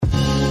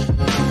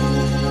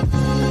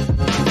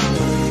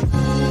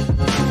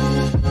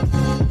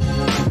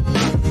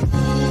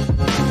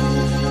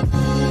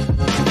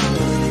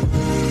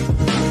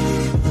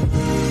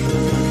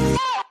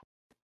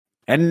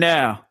And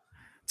now,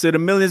 to the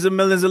millions and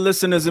millions of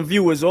listeners and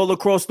viewers all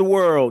across the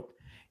world,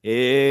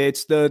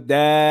 it's the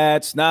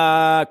That's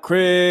Not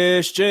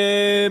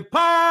Christian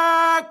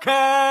podcast.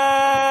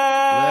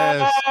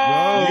 Let's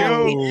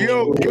go.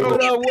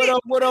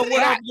 What up,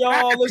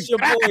 y'all? It's your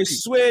boy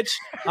Switch.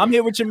 I'm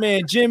here with your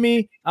man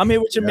Jimmy. I'm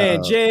here with your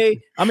man Jay.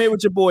 I'm here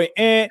with your boy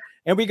Ant.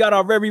 And we got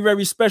our very,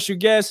 very special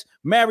guest,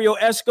 Mario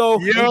Esco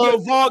and Gil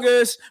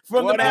Vargas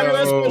from the Mario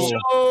Esco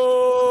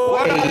Show.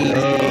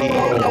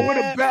 Where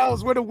the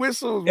bells? Where the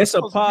whistles? It's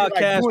a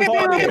podcast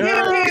party. I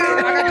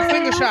got the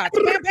finger shots.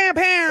 Pam, pam,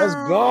 pam. Let's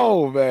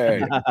go,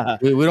 man.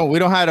 We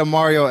don't have a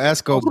Mario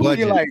Esco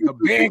budget. Like a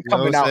band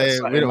coming out.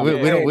 We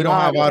don't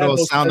have all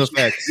those sound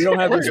effects. We don't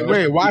have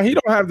Wait, why he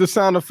don't have the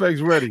sound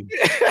effects ready?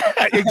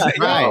 Exactly.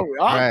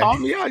 Right.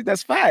 Yeah,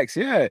 that's facts.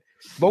 Yeah,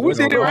 but we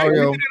did it right. We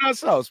did it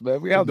ourselves, man.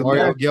 We have the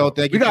Mario Gil.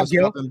 Thank you for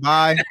stopping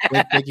by.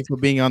 Thank you for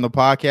being on the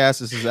podcast.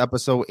 This is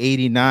episode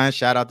 89.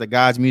 Shout out to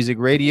God's Music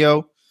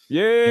Radio.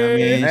 Yeah, You know what I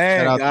mean? Man,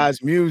 Shout out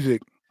God's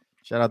music.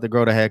 Shout out to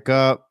Grow the Heck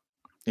Up.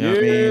 You know what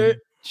I mean?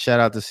 Shout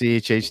out to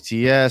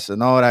CHHTS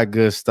and all that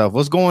good stuff.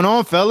 What's going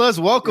on, fellas?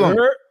 Welcome.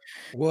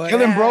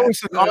 Killing, bro.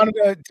 It's an honor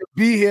to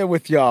be here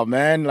with y'all,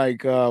 man.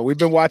 Like we've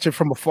been watching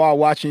from afar,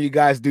 watching you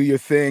guys do your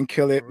thing,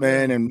 kill it,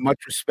 man. And much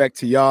respect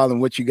to y'all and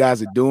what you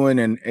guys are doing.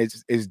 And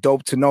it's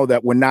dope to know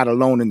that we're not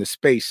alone in the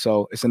space.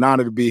 So it's an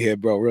honor to be here,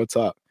 bro. Real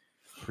talk.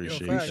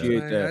 Appreciate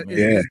that, man.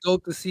 It's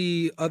dope to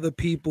see other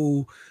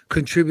people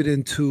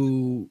contributing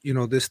to,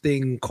 this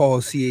thing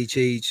called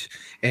CHH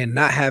and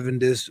not having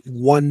this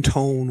one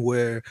tone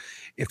where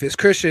if it's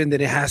Christian, then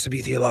it has to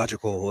be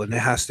theological and it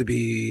has to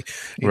be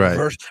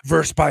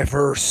verse by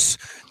verse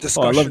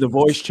discussion. Oh, I love the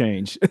voice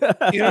change. All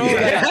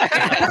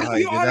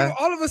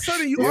of a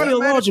sudden you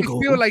automatically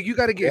feel like you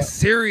got to get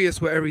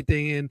serious with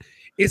everything. And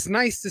it's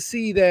nice to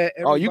see that.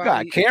 You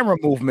got camera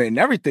movement and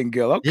everything,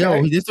 Gil. Okay.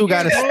 Yo, this dude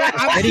got a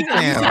steady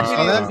cam.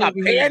 Got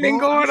panning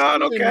going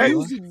on. Okay.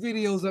 Music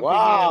videos up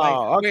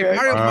wow. In there.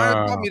 Like, okay.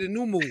 Mario taught me the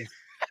new move.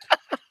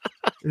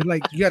 It's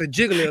like you got to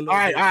jiggle it a little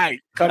bit. All right.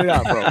 Cut it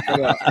out, bro. Cut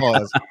it out.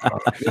 Pause.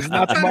 It's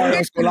not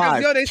tomorrow.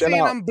 Live. Yo, they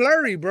saying I'm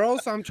blurry, bro.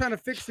 So I'm trying to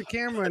fix the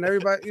camera and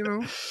everybody,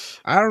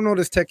 I don't know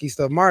this techie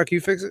stuff. Mark, can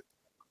you fix it?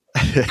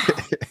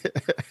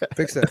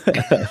 Fix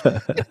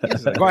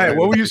that. Go ahead.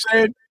 What were you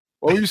saying?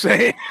 What were you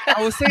saying?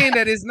 I was saying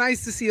that it's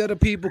nice to see other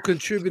people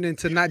contributing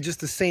to not just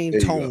the same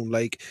tone.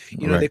 Like,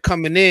 they're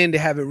coming in, they're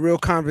having real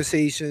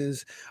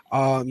conversations.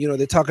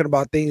 They're talking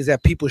about things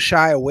that people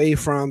shy away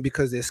from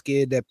because they're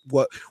scared that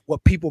what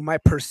people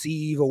might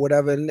perceive or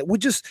whatever. And we're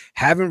just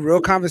having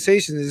real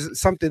conversations is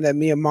something that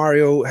me and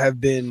Mario have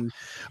been.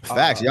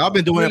 Facts. Y'all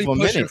been doing really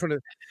it for a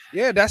minute.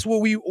 That's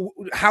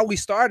how we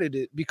started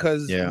it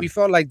because we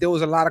felt like there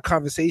was a lot of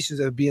conversations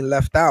that were being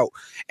left out,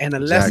 and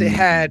unless it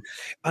had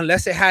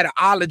an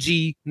ology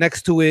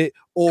next to it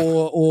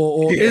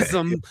or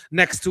ism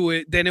next to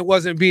it, then it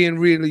wasn't being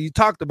really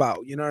talked about.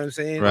 You know what I'm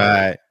saying?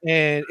 Right.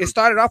 And it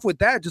started off with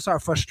that, just our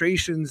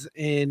frustrations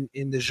in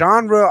the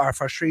genre, our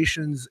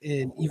frustrations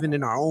even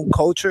in our own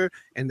culture,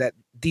 and that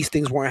these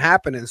things weren't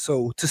happening.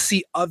 So to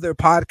see other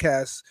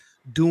podcasts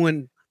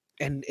doing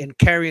and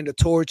carrying the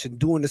torch and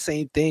doing the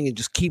same thing and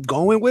just keep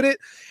going with it,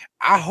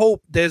 I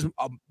hope there's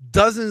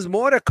dozens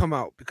more that come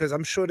out because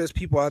I'm sure there's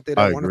people out there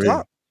that want to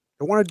talk.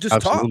 They want to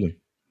just talk.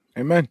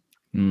 Amen.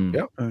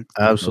 Yep.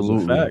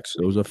 Absolutely.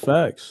 Those are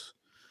facts.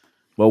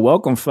 Well,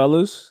 welcome,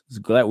 fellas.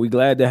 We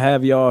glad to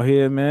have y'all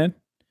here, man.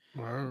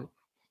 Wow.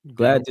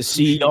 Glad to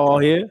see y'all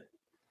here.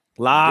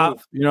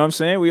 Live, you know what I'm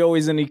saying? We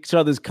always in each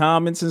other's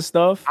comments and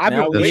stuff. I've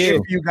been waiting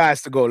for you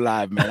guys to go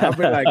live, man. I've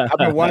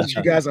been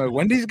watching you guys.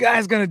 When these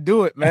guys gonna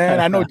do it, man?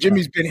 I know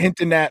Jimmy's been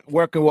hinting at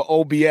working with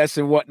OBS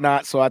and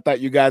whatnot, so I thought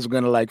you guys were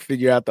gonna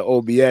figure out the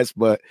OBS,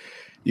 but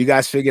you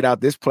guys figured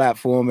out this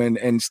platform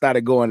and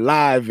started going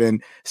live.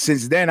 And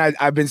since then,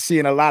 I've been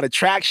seeing a lot of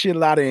traction, a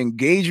lot of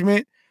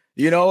engagement.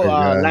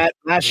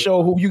 Last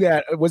show, who you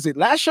got? Was it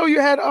last show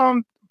you had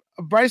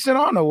Bryson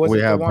on, or was we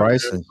it have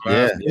Bryson?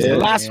 It's the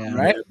last one,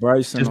 right?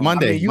 Bryson. It's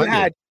Monday.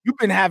 You've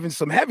been having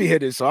some heavy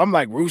hitters, so I'm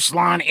like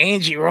Ruslan,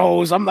 Angie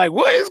Rose. I'm like,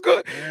 what is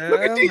good?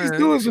 Look at these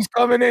dudes just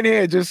coming in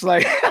here, just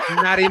like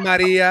Nari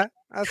Maria.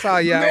 I saw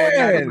you,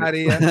 Nari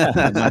Maria.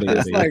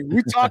 It's like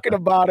we talking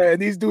about it,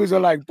 and these dudes are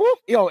like, boop,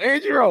 yo,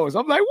 Angie Rose.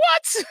 I'm like,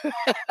 what?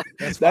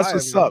 That's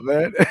what's up,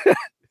 man.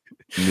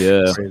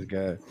 Yeah,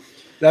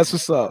 that's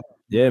what's up.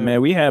 Yeah,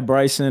 man. We had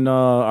Bryson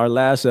our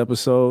last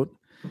episode,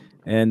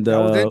 and that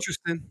was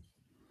interesting.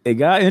 It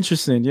got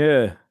interesting,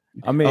 yeah.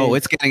 I mean,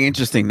 it's getting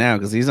interesting now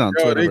because he's on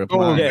Twitter.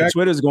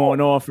 Twitter's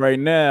going off right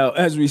now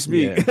as we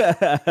speak.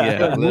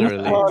 Yeah,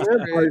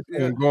 literally.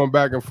 And going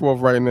back and forth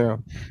right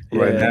now.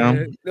 Right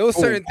now. There were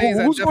certain things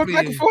who's going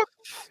back and forth?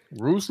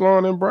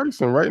 Ruslan and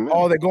Bryson right now.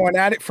 Oh, they're going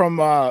at it from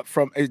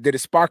did it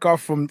spark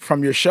off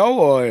from your show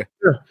or?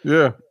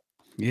 Yeah.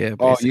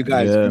 Oh, you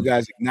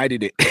guys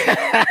ignited it.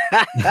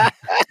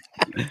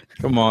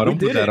 Come on, don't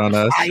put that on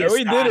us.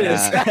 We did it.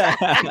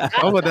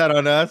 Don't put that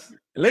on us.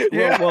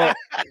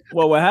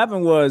 Well, what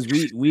happened was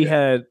we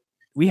had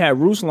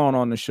Ruslan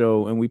on the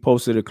show and we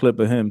posted a clip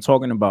of him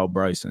talking about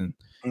Bryson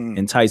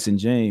and Tyson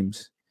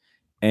James,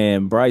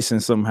 and Bryson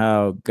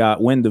somehow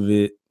got wind of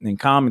it and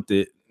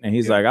commented. And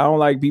he's like, I don't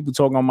like people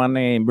talking on my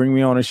name. Bring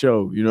me on a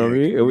show. You know what I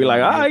mean? And we're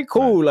like, all right,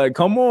 cool. Like,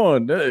 come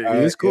on.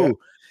 It's cool. Yeah.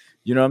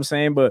 You know what I'm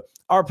saying? But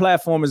our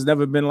platform has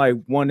never been like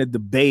one to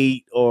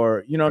debate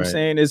or, you know what I'm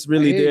saying? It's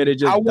really there to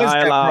just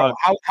dialogue.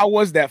 How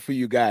was that for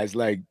you guys?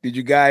 Like, did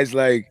you guys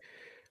like,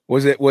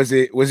 was it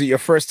your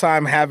first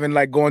time having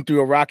like going through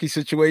a rocky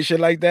situation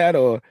like that?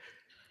 Or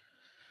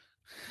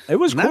it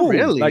was cool.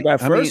 Really. Like at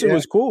first it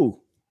was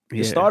cool.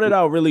 It started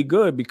out really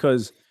good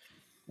because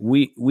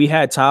we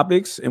had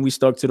topics and we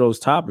stuck to those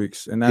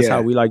topics, and that's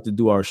how we like to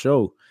do our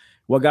show.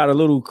 What got a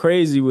little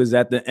crazy was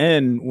at the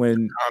end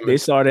when they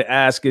started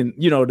asking,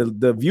 you know,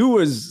 the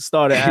viewers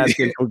started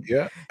asking,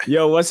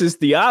 yo, what's his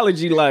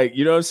theology like?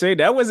 You know what I'm saying?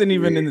 That wasn't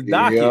even in the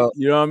docket.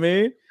 You know what I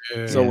mean?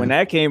 Yeah. So when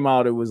that came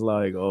out, it was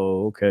like,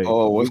 oh, okay.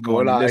 Oh, what's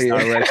going on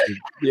here?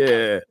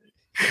 Yeah.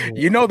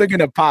 You know they're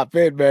gonna pop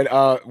in, man.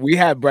 We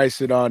had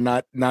Bryson on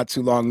not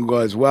too long ago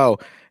as well.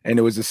 And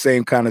it was the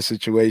same kind of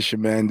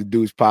situation, man. The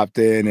dudes popped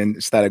in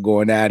and started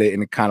going at it,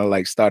 and it kind of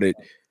like started,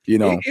 you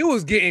know. It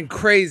was getting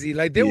crazy.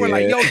 Like they were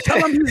like, "Yo, tell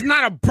him he's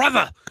not a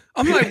brother."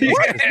 I'm like,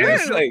 "What?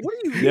 Like, what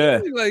do you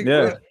mean? Like,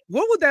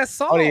 what would that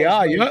solve?" Oh,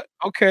 yeah.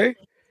 Okay.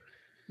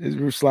 There's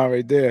Ruslan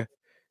right there.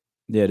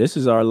 Yeah, this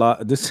is our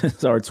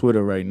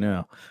Twitter right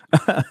now.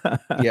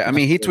 Yeah, I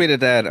mean, he tweeted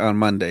that on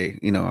Monday,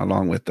 you know,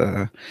 along with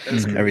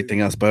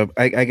everything else. But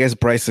I guess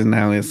Bryson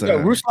now is.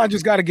 Ruslan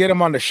just got to get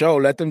him on the show.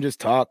 Let them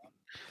just talk.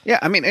 Yeah,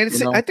 I mean, I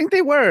think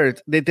they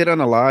did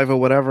on a live or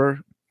whatever.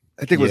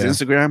 I think it was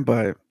Instagram,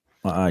 but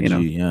IG,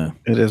 you know,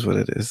 it is what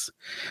it is.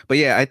 But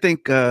yeah, I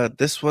think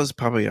this was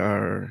probably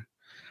our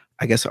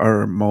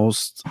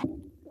most.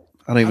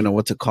 I don't even know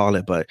what to call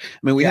it, but I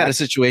mean, we had a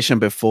situation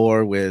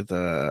before with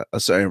a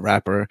certain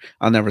rapper.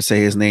 I'll never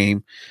say his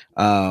name.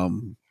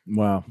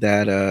 Wow,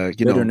 that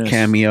bitterness.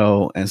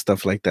 Cameo and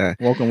stuff like that.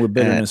 Welcome with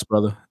bitterness,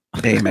 brother.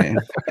 Hey man,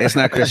 it's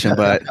not Christian,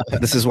 but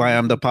this is why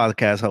I'm the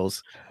podcast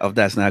host of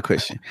That's Not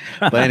Christian.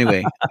 But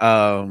anyway,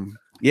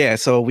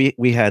 so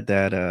we had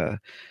that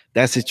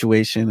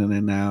situation, and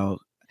then now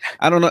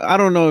I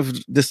don't know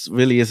if this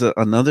really is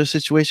another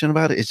situation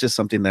about it. It's just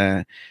something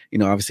that, you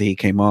know, obviously he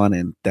came on,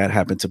 and that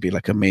happened to be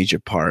like a major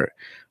part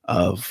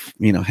of,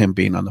 you know, him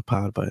being on the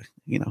pod. But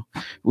you know,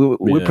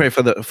 we pray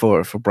for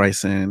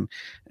Bryson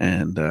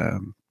and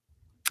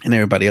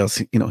everybody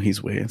else, you know,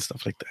 he's with and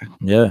stuff like that.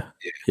 Yeah,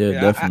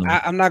 definitely.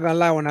 I'm not gonna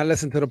lie. When I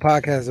listened to the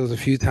podcast, there was a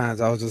few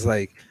times I was just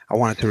like, I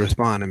wanted to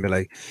respond and be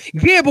like,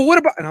 "Yeah, but what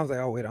about?" And I was like,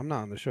 "Oh wait, I'm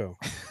not on the show."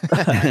 You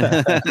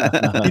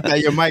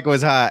thought your mic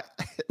was hot.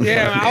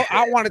 Yeah,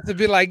 I wanted to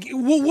be like,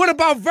 "Well, what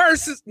about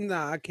verses?"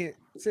 Nah, I can't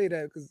say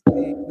that because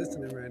he ain't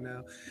listening right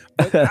now.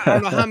 But I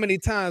don't know how many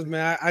times,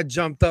 man, I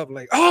jumped up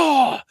like,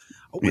 "Oh,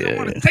 I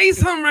want to say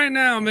something right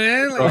now,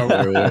 man." Like,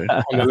 one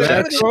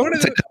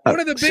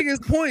of the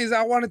biggest points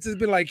I wanted to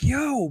be like,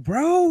 "Yo,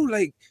 bro,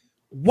 like,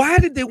 why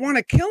did they want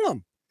to kill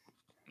him?"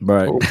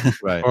 Right.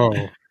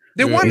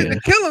 They wanted to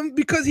kill him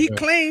because he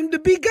claimed to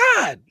be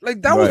God.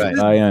 Like that was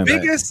the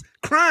biggest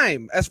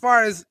crime as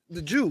far as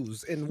the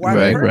Jews and why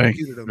they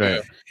persecuted him.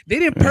 Right. They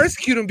didn't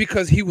persecute him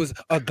because he was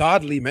a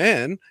godly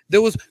man.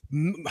 There was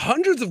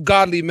hundreds of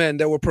godly men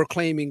that were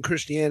proclaiming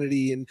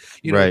Christianity and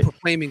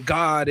proclaiming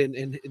God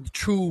and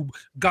true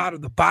God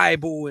of the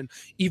Bible, and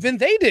even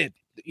they did.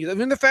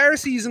 Even the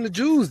Pharisees and the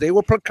Jews, they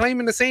were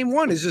proclaiming the same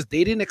one. It's just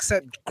they didn't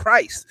accept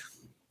Christ,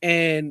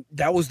 and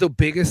that was the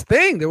biggest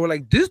thing. They were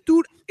like, "This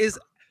dude is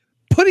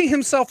putting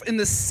himself in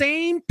the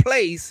same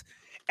place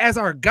as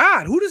our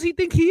God. Who does he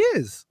think he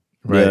is?"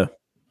 Right. Yeah.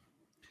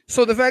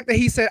 So the fact that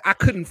he said, I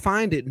couldn't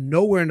find it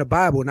nowhere in the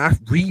Bible, and I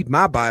read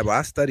my Bible,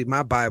 I studied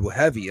my Bible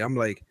heavy. I'm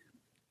like,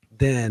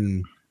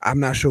 then I'm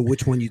not sure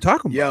which one you're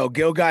talking about. Yo,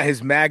 Gil got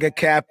his MAGA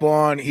cap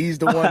on. He's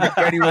the one that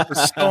ready with the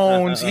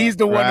stones. He's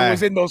the one who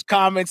was in those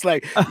comments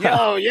like,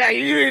 yo, yeah,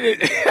 you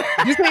did it.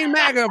 This ain't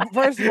MAGA,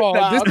 first of all.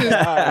 This is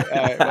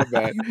my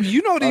bad.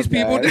 You know these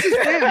people. This is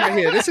spam right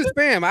here. This is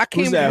spam. I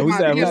can't.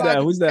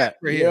 Who's that?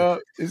 Right here.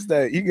 It's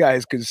that. He got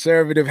his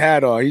conservative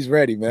hat on. He's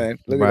ready, man.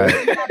 Look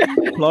at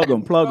that. Plug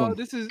him.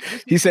 This is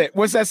he said,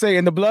 what's that say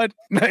in the blood?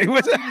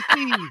 What's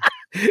that?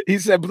 He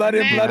said, blood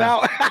in, blood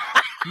out.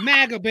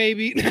 MAGA,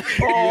 baby.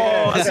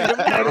 Oh,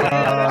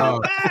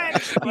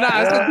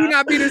 nah, so do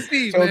not be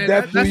deceived, man.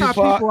 That's how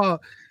people are.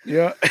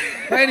 Yeah.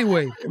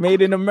 Anyway,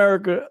 made in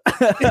America.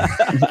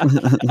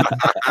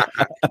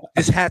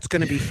 This hat's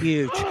gonna be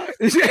huge. For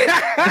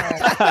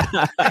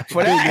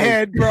that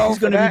head, bro. It's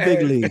gonna be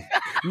big league.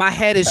 My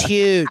head is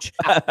huge.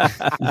 But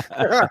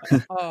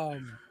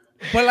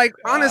like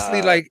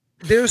honestly, like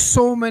there's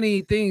so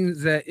many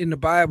things that in the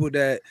Bible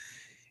that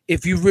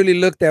if you really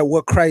looked at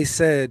what Christ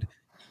said,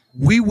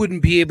 we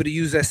wouldn't be able to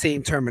use that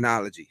same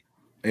terminology.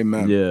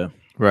 Amen. Yeah.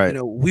 Right. You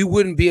know, we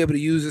wouldn't be able to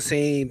use the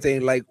same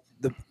thing. Like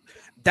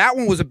that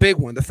one was a big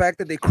one. The fact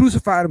that they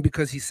crucified him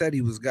because he said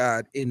he was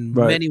God in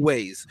many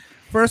ways.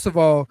 First of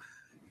all,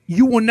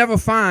 you will never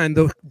find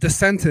the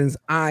sentence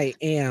 "I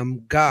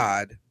am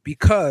God"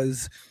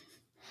 because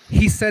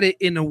he said it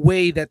in a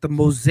way that the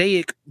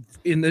Mosaic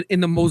in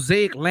the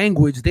Mosaic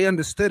language they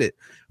understood it.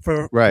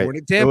 For an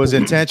example, it was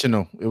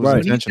intentional. It was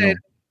intentional. He said,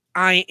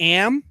 I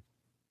am.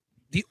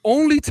 The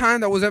only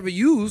time that was ever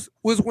used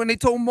was when they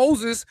told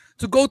Moses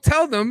to go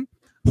tell them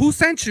who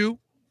sent you.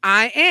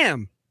 I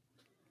am.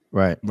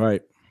 Right.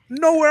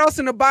 Nowhere else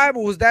in the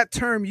Bible was that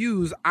term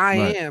used, I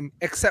am,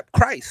 except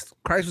Christ.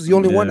 Christ was the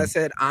only one that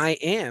said, I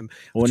am.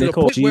 When to they the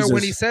called point Jesus, where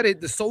when he said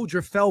it, the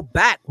soldier fell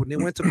back when they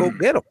went to go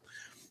get him.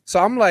 So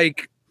I'm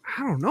like,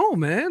 I don't know,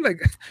 man.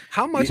 Like,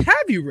 how much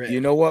have you read? You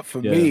know what?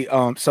 For me,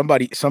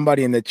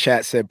 somebody in the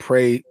chat said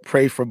pray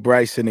for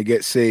Bryson to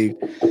get saved.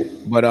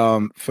 But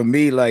for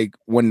me, like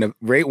when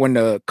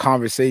the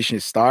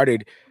conversation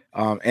started,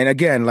 and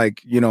again,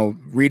 like, you know,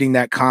 reading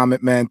that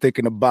comment, man,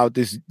 thinking about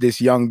this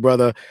young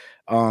brother,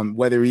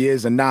 whether he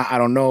is or not, I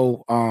don't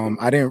know.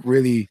 I didn't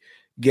really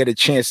get a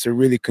chance to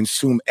really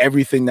consume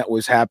everything that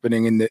was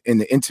happening in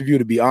the interview,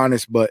 to be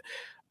honest. But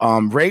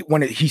right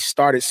when he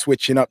started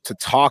switching up to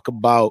talk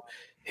about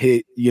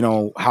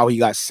how he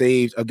got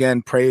saved,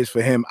 again, praise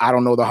for him. I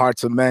don't know the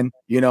hearts of men,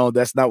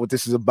 that's not what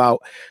this is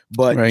about.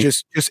 But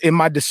just in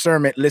my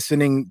discernment,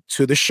 listening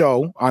to the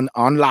show on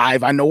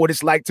live, I know what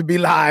it's like to be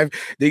live.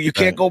 You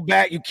can't go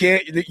back. You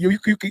can't. You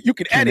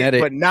can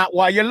edit, but not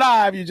while you're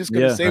live. You're just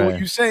gonna say what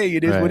you say.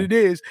 It is what it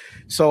is.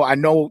 So I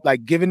know,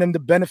 like, giving him the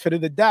benefit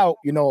of the doubt,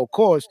 of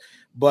course.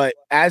 But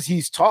as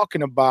he's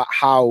talking about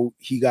how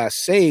he got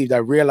saved, I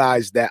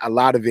realized that a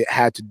lot of it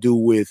had to do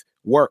with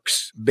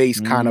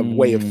works-based kind of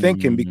way of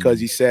thinking, because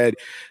he said,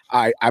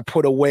 I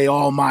put away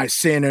all my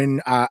sin,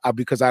 and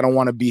because I don't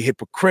want to be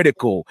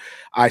hypocritical,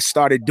 I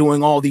started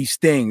doing all these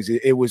things.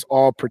 It was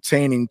all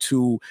pertaining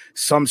to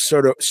some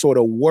sort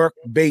of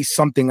work-based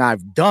something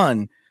I've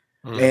done.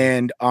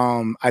 And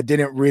I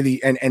didn't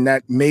really, and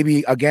that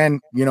maybe,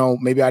 again,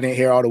 maybe I didn't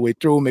hear all the way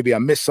through, maybe I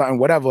missed something,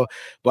 whatever,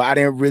 but I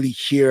didn't really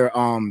hear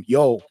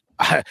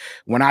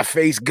when I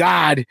face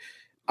God,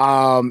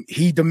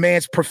 he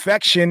demands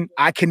perfection.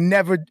 I can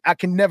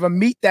never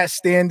meet that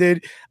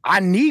standard. I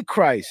need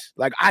Christ.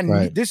 Like,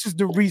 this is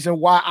the reason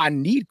why I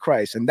need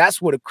Christ. And that's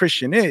what a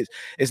Christian is.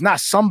 It's not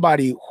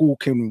somebody who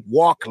can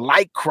walk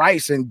like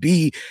Christ and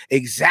be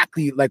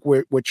exactly like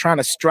we're trying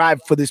to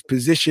strive for this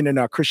position in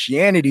our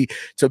Christianity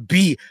to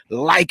be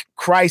like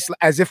Christ,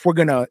 as if we're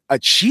going to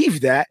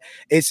achieve that.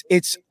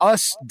 It's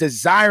us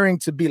desiring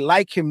to be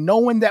like him,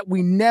 knowing that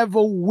we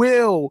never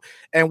will.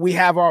 And we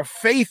have our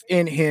faith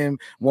in him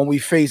when we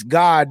face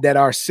God, that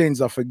our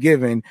sins are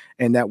forgiven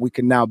and that we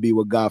can now be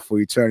with God for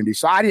eternity.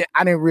 So I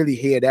didn't really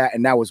hear that,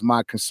 and that was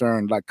my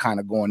concern, like, kind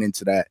of going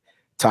into that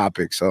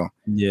topic. So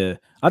yeah,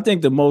 I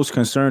think the most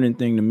concerning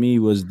thing to me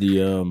was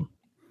the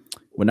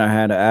when I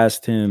had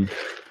asked him,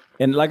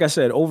 and like I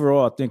said,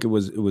 overall, I think it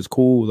was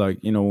cool, like,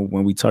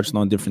 when we touched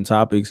on different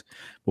topics,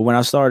 but when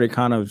I started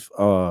kind of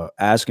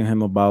asking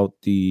him about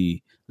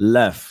the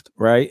left,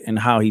 right, and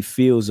how he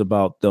feels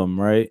about them,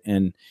 right,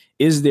 and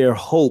is there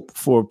hope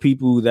for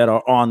people that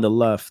are on the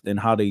left and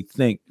how they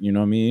think, you know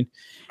what I mean?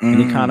 And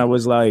he kind of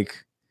was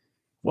like,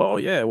 well,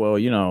 yeah, well,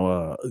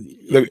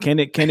 can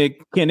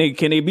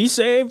they be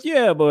saved?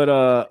 Yeah, but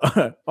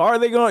are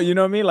they going, you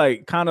know what I mean?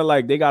 Like, kind of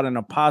like they got an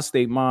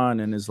apostate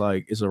mind, and it's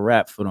like it's a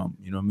wrap for them,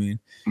 you know what I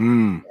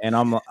mean? And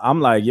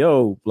I'm like,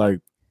 yo, like,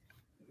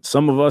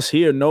 some of us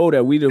here know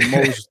that we the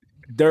most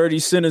dirty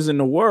sinners in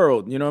the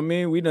world, you know what I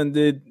mean? We done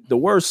did the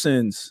worst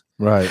sins,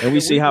 right? And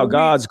we see how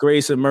God's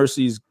grace and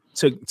mercies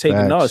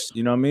taking us,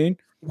 you know what I mean?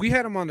 We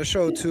had him on the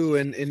show too,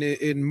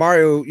 and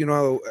Mario,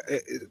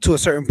 to a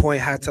certain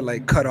point had to,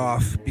 like, cut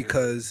off,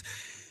 because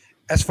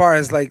as far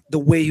as, like, the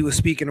way he was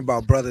speaking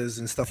about brothers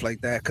and stuff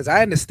like that, because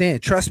I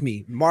understand, trust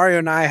me, Mario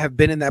and I have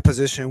been in that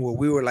position where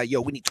we were like,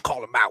 yo, we need to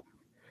call them out.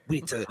 We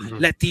need to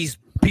let these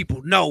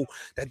people know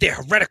that they're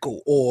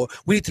heretical, or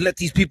we need to let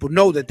these people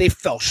know that they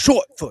fell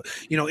short for,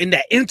 in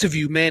that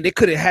interview, man, they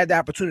could have had the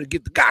opportunity to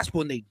get the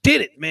gospel and they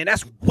did it, man.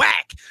 That's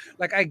whack.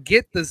 Like, I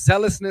get the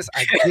zealousness.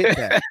 I get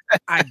that.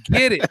 I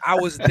get it. I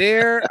was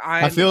there.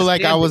 I feel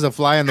like I was a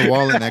fly on the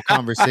wall in that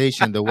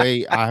conversation, the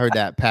way I heard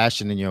that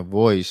passion in your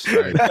voice.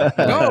 Like,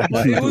 no,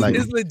 but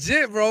it's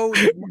legit, bro.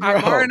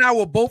 Mario and I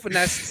were both in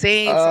that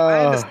same, so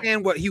I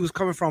understand what he was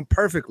coming from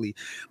perfectly.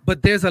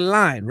 But there's a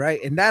line, right?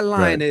 And that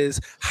line is,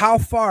 how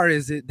far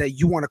is it that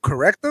you want to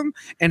correct them,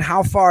 and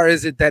how far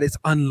is it that it's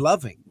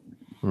unloving?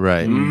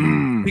 Right.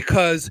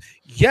 Because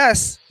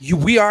yes,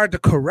 we are to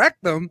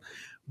correct them,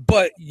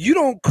 but you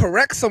don't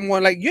correct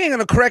someone, like, you ain't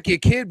gonna correct your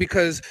kid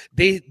because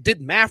they did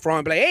math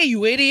wrong. Be like, hey,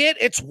 you idiot,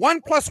 it's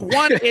 1 +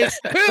 1 is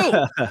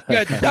 2.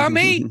 You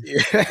dummy.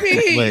 What are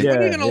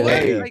you gonna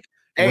learn? Like,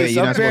 hey,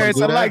 some parents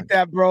are like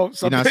that, bro.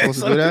 You're not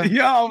supposed to do that?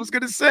 Yeah, I was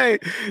gonna say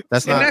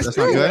that's not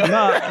good.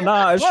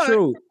 Nah, it's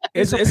true.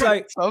 It's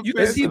like you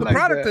can see the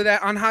product of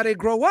that on how they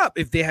grow up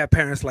if they have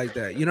parents like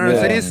that. You know what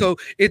I'm saying? So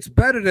it's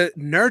better to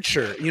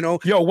nurture,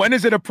 Yo, when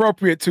is it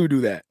appropriate to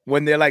do that?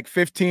 When they're like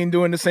 15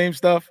 doing the same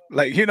stuff?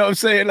 Like, you know what I'm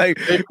saying? Like,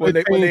 when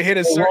they hit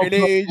a certain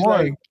age,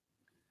 like,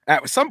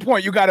 at some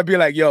point you got to be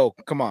like, yo,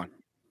 come on.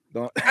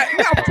 Don't. Yeah,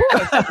 of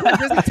course.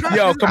 There's a time-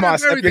 Yo, there's a come time on, for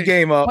step your everything.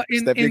 game up. But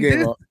Step your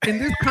game up. in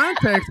this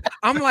context,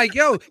 I'm like,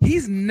 yo,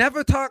 he's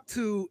never talked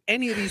to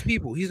any of these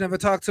people. He's never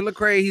talked to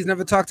Lecrae. He's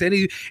never talked to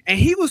any, and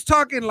he was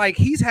talking like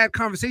he's had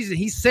conversations.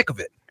 He's sick of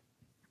it.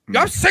 Yo,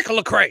 I'm sick of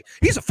Lecrae.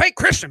 He's a fake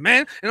Christian,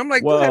 man. And I'm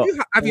like, Well, dude,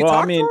 have you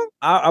talked to him?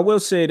 I will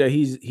say that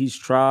he's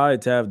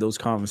tried to have those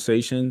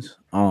conversations.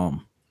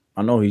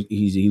 I know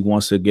he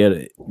wants to get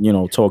it,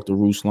 talk to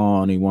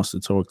Ruslan. He wants to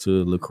talk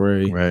to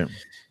Lecrae. Right.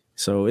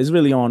 So it's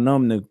really on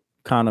them to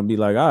kind of be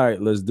like, all right,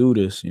 let's do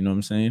this. You know what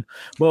I'm saying?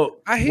 But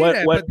I hear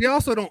that, but they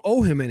also don't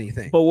owe him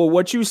anything. But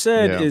what you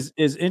said is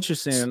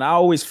interesting, and I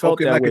always felt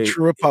Spoken that like way. a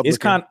true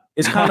Republican.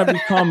 It's kind of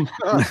become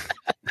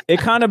it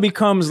kind of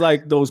becomes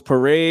like those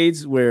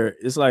parades where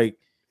it's like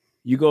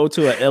you go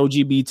to a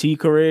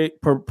LGBT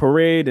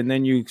parade and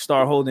then you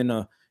start holding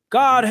a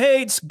God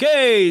hates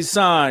gays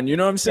sign. You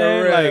know what I'm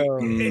saying? Like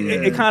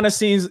it kind of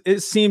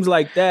seems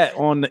like that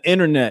on the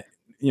internet.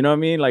 You know what I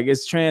mean? Like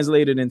it's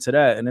translated into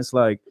that, and it's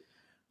like,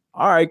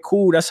 all right,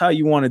 cool. That's how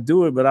you want to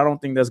do it, but I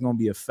don't think that's going to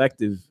be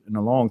effective in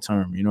the long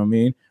term. You know what I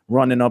mean?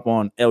 Running up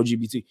on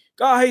LGBT,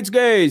 God hates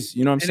gays.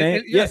 You know what I'm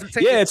saying?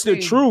 It's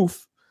the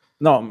truth.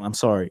 No, I'm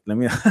sorry. Let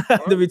me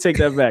let me take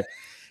that back.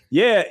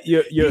 Yeah,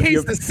 he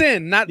hates the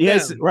sin, not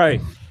them.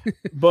 Right.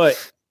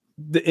 But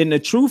in the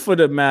truth of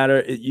the matter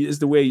is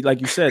the way,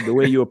 like you said, the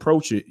way you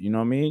approach it. You know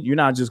what I mean? You're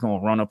not just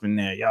gonna run up in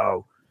there,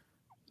 yo,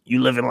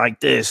 you living like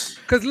this.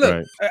 Because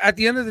look, at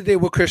the end of the day,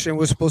 we're Christian.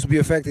 We're supposed to be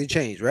affecting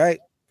change, right?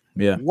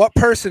 Yeah. What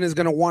person is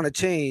gonna want to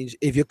change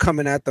if you're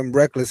coming at them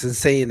reckless and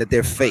saying that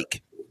they're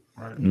fake?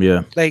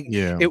 Yeah. Like,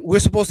 we're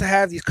supposed to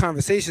have these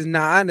conversations.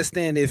 Now, I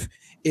understand if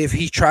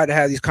he tried to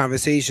have these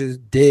conversations,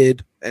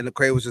 and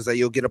Lecrae was just like,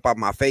 yo, get up out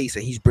my face,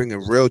 and he's bringing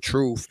real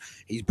truth.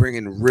 He's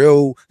bringing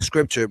real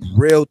scripture,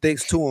 real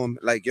things to him.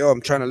 Like, yo,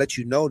 I'm trying to let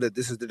you know that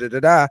this is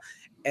da-da-da-da.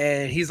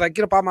 And he's like,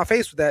 get up out my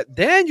face with that.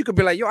 Then you could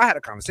be like, yo, I had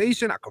a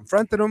conversation. I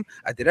confronted him.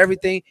 I did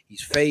everything.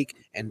 He's fake.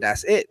 And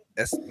that's it.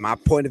 That's my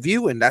point of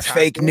view. And that's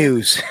fake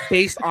news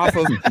based off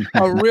of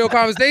a real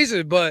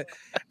conversation. But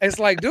it's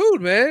like, dude,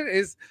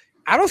 man,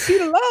 I don't see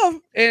the love.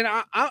 And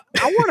I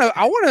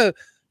want to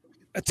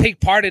take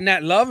part in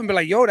that love and be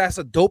like, yo, that's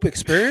a dope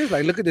experience.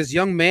 Like, look at this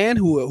young man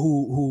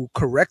who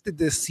corrected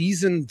this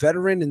seasoned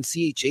veteran in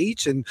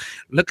CHH, and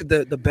look at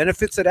the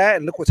benefits of that,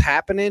 and look what's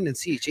happening, and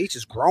CHH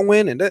is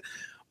growing. But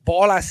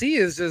all I see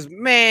is just,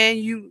 man,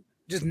 you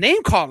just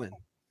name calling.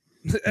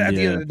 At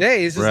the end of the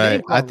day, it's just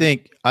name calling.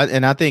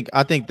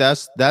 I think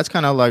that's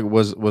kind of like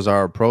was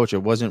our approach.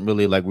 It wasn't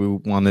really like we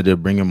wanted to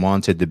bring him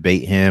on to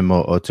debate him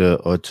or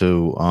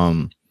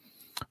to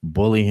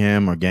bully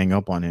him or gang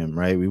up on him,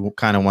 right? We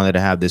kind of wanted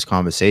to have this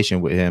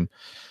conversation with him,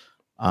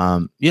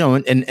 and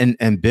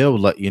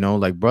build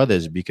like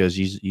brothers, because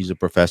he's a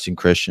professing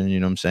Christian. You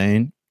know what I'm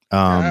saying?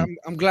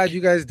 I'm glad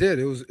you guys did.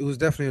 It was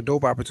definitely a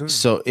dope opportunity.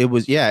 So it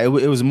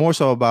was more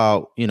so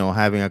about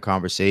having a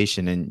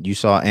conversation, and you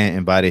saw Ant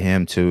invited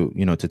him to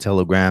to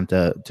Telegram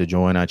to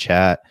join our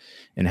chat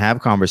and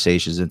have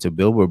conversations and to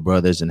build with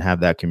brothers and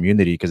have that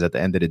community, because at the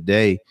end of the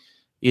day,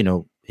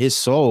 his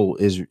soul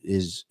is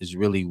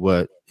really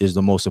what is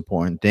the most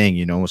important thing.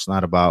 It's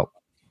not about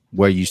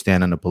where you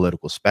stand on the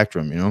political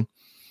spectrum.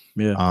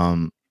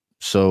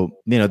 So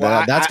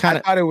that's kind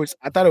of.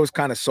 I thought it was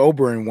kind of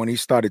sobering when he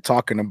started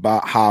talking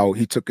about how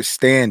he took a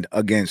stand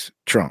against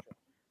Trump.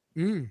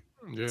 Same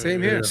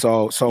here.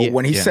 So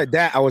when he said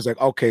that, I was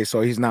like, okay,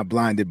 so he's not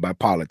blinded by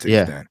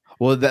politics then.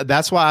 Well,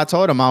 that's why I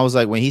told him, I was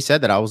like, when he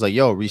said that, I was like,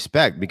 yo,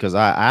 respect, because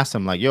I asked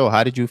him, like, yo,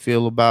 how did you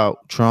feel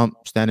about Trump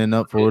standing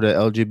up for the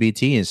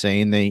LGBT and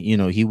saying that,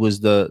 he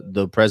was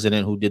the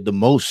president who did the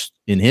most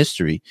in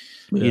history,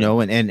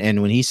 and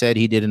when he said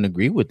he didn't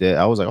agree with it,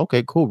 I was like,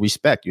 okay, cool,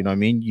 respect. You know what I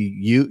mean?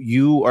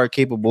 You are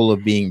capable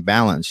of being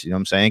balanced. You know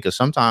what I'm saying? Because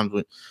sometimes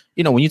when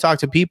you talk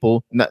to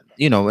people,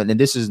 and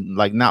this is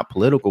like not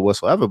political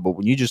whatsoever, but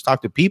when you just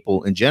talk to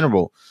people in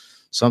general,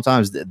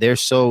 sometimes they're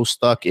so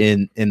stuck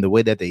in the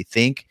way that they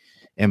think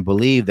and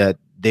believe that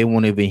they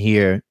won't even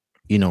hear,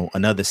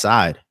 another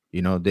side.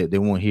 They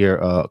won't hear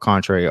a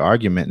contrary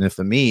argument. And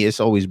for me, it's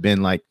always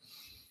been like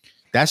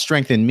that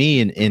strengthened me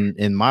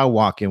in my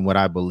walk in what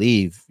I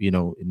believe,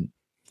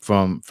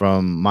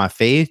 from my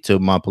faith to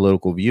my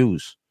political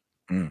views.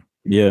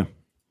 Yeah.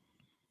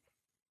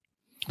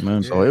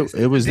 Man, so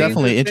it was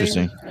definitely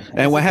interesting.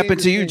 And what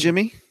happened to you,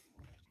 Jimmy?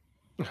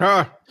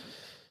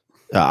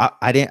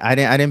 I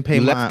didn't pay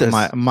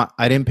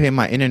I didn't pay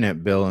my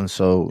internet bill, and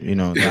so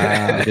we're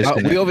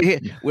over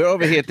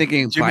here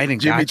thinking Biden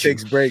Jimmy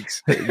takes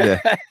breaks. we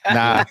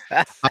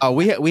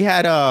had we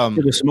had an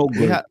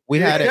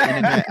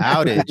internet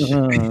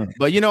outage,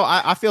 but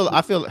I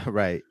feel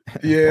right.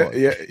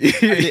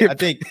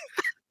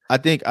 I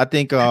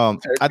think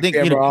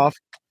off.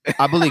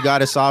 I believe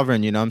God is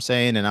sovereign, you know what I'm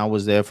saying? And I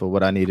was there for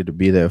what I needed to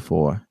be there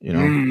for,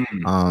 Amen.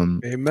 I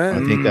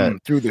think that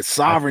threw the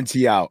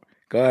sovereignty out.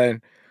 Go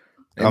ahead.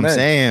 I'm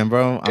saying,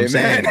 bro.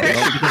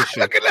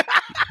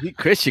 He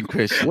Christian. I'm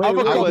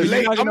gonna come late.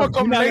 you're not I'm gonna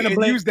come you're not late gonna and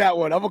blame- use that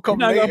one. I'm gonna You're come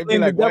not late gonna and be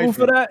blame the like, devil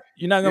for wifey. that.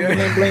 You're not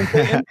gonna blame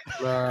Satan.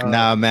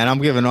 Nah, man,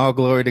 I'm giving all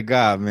glory to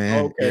God,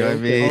 man. Okay, You know what I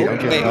mean? I'm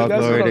okay. giving all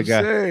That's glory what to I'm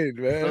God. saying,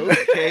 man.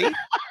 Okay.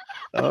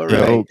 All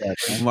Yo,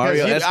 right.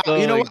 Mario you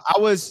know,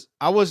 Esco.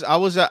 I was.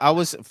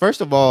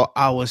 First of all,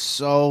 I was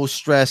so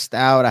stressed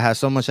out. I had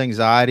so much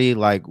anxiety.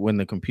 Like when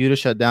the computer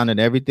shut down and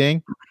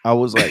everything, I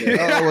was like,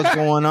 "Oh, what's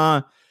going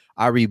on?"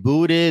 I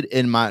rebooted,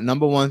 and my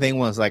number one thing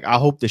was like, I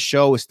hope the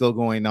show is still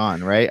going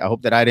on, right? I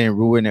hope that I didn't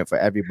ruin it for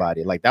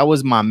everybody. Like that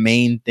was my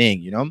main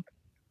thing, you know.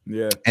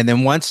 Yeah. And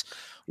then once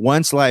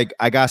like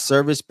I got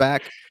service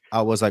back,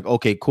 I was like,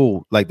 okay,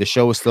 cool. Like the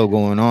show is still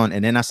going on,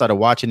 and then I started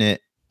watching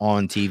it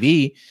on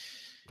TV.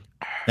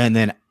 And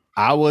then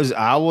I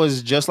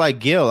was just like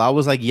Gil. I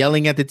was like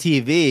yelling at the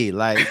TV,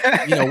 like,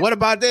 you know, what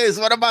about this?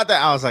 What about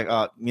that? I was like,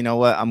 oh, you know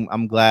what?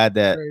 I'm glad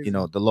that, you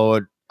know, the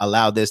Lord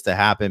allowed this to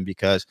happen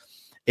because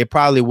it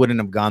probably wouldn't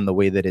have gone the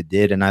way that it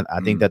did. And I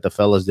think that the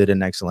fellas did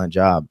an excellent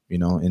job, you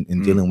know,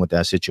 in dealing with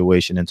that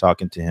situation and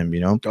talking to him,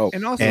 you know,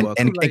 And also,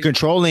 and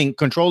controlling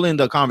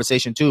the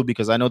conversation too,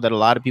 because I know that a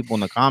lot of people in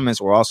the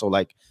comments were also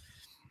like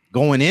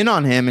going in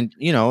on him, and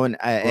you know,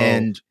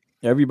 and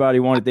Everybody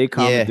wanted their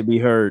comment to be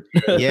heard.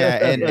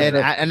 yeah,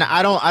 and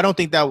I don't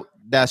think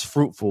that's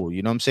fruitful.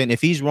 You know what I'm saying?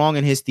 If he's wrong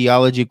in his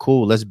theology,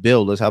 cool. Let's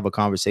build. Let's have a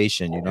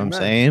conversation. You know what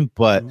I'm saying?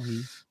 But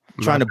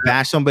trying to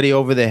bash somebody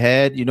over the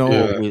head, you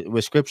know,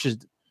 with scriptures.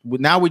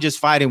 Now we're just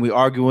fighting. We're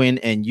arguing,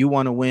 and you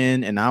want to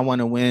win, and I want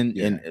to win,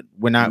 and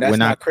we're not.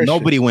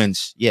 Nobody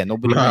wins. Yeah,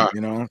 nobody wins.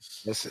 You know.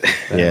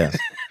 Yeah.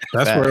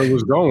 That's where it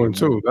was going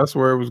too. That's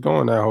where it was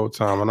going that whole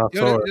time, and I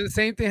saw it. The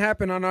same thing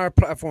happened on our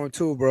platform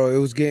too, bro. It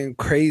was getting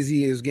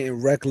crazy, it was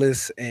getting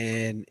reckless,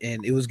 and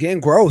it was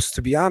getting gross,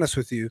 to be honest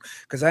with you.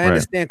 Because I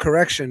understand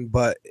correction,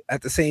 but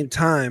at the same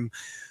time,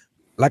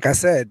 like I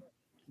said,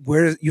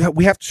 we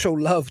have to show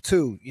love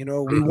too. You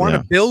know, we want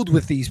to build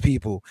with these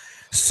people.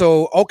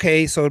 So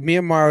so me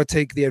and Mario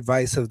take the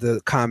advice of the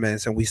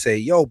comments, and we say,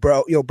 yo,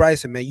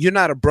 Bryson, man, you're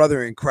not a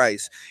brother in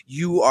Christ.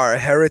 You are a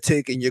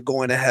heretic, and you're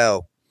going to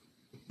hell.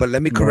 But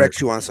let me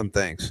correct you on some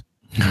things.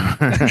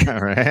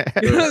 Right.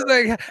 You know,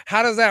 like,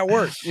 how does that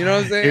work? You know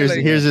what I'm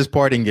saying? Here's his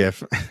parting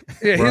gift.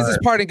 Yeah, here's his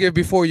parting gift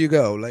before you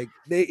go. Like,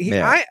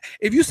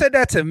 if you said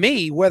that to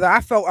me, whether I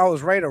felt I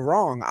was right or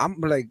wrong,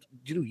 I'm like,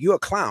 you're a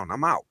clown.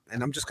 I'm out,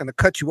 and I'm just gonna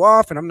cut you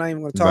off, and I'm not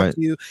even gonna talk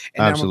to you.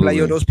 And I'm gonna be like,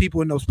 yo, those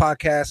people in those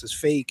podcasts is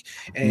fake,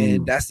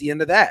 and that's the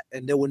end of that.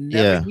 And they will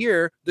never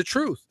hear the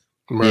truth.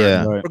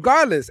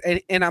 Regardless.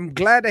 And I'm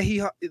glad that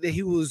he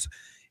was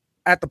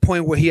at the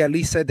point where he at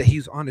least said that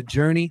he's on a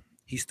journey.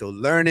 He's still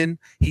learning.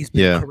 He's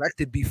been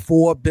corrected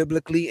before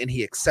biblically, and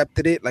he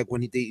accepted it. Like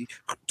when they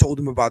told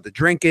him about the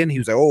drinking, he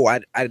was like, "Oh,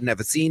 I'd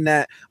never seen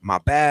that. My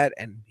bad."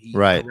 And he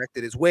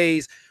corrected his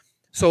ways.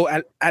 So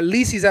at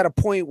least he's at a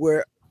point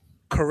where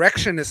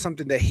correction is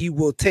something that he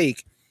will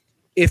take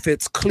if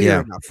it's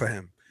clear enough for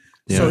him.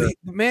 So the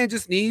man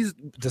just needs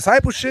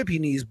discipleship. He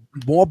needs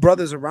more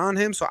brothers around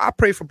him. So I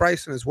pray for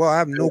Bryson as well. I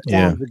have no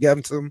qualms with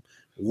giving to him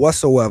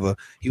whatsoever.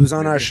 He was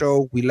on our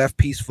show. We left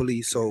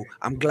peacefully. So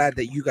I'm glad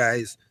that you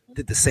guys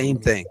did the same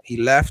thing. He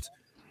left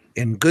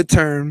in good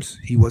terms.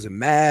 He wasn't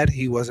mad.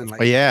 He wasn't like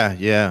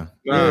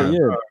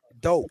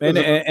dope.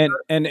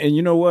 And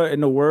you know what?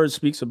 And the word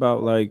speaks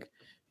about like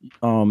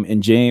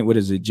in James, what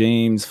is it?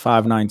 James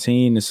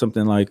 5:19 is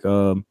something like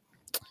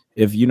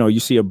if you know you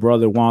see a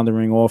brother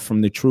wandering off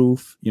from the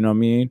truth, you know what I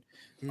mean?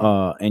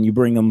 And you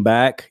bring them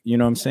back, you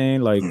know what I'm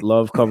saying? Like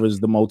love covers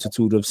the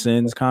multitude of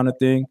sins kind of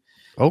thing.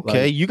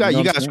 Okay, like, you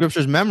got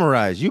scriptures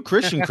memorized. You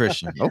Christian.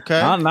 Okay.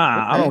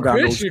 I don't got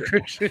Christian.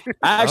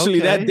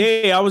 Actually, that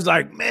day I was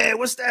like, man,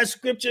 what's that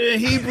scripture in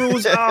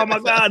Hebrews? Oh my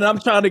God. And I'm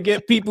trying to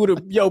get people to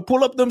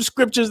pull up them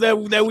scriptures that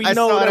we know. I'm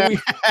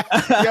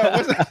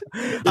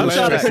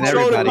trying to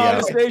control the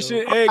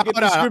conversation and get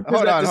the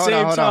scriptures at the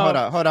same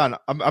time. Hold on.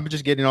 I'm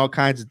just getting all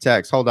kinds of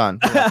texts. Hold on.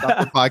 Stop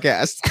the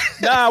podcast.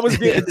 I was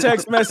getting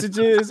text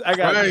messages. I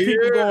got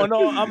people going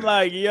on. I'm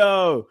like,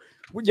 yo,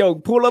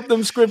 pull up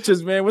them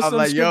scriptures, man. What's I'm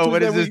like, yo,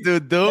 what is this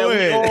dude doing?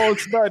 We all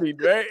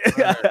studied, right?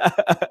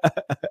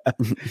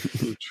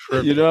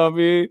 You know what I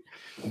mean?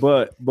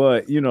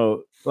 But you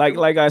know, like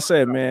I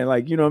said, man,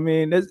 like you know what I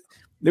mean.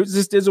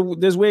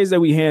 There's ways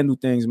that we handle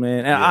things,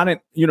 man. And I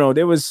didn't, you know,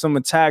 there was some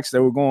attacks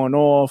that were going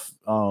off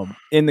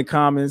in the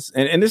comments,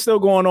 and it's still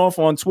going off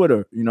on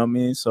Twitter. You know what I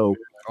mean? So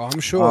I'm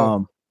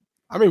sure.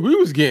 I mean, we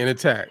was getting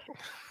attacked.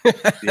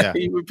 That's what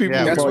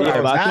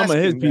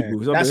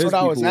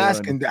I was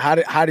asking.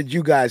 How did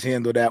you guys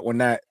handle that when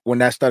that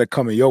started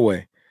coming your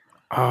way?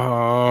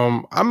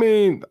 I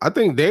mean, I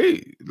think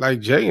they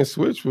like Jay and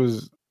Switch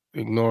was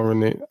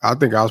ignoring it. I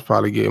think I was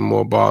probably getting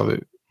more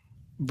bothered,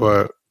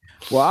 but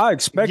I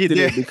expected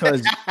it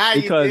because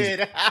you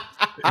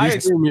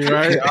see me,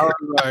 right? I was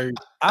like,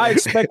 I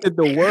expected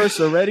the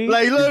worst already.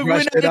 Like, look, we're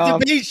not a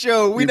debate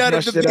show. We're not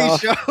a debate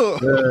show.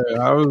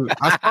 Yeah,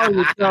 I started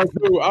with y'all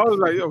too. I was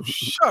like, yo,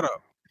 shut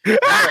up.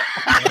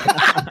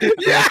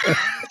 Yeah.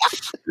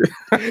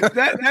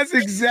 That's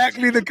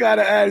exactly the kind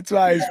of attitude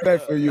I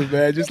expect from you,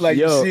 man. Just like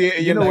you see it,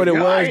 and you know what it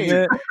was,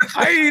 man.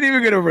 I ain't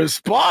even gonna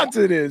respond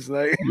to this.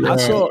 Like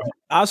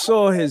I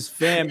saw his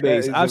fan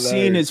base. I've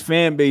seen his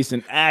fan base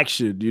in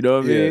action. You know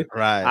what I mean?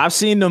 Right. I've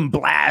seen them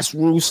blast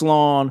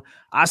Ruslan.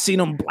 I seen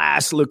them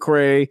blast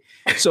Lecrae.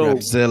 So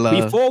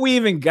before we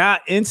even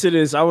got into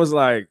this, I was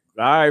like,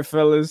 all right,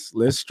 fellas,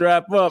 let's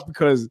strap up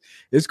because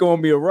it's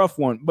gonna be a rough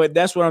one. But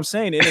that's what I'm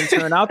saying. It didn't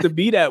turn out to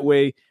be that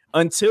way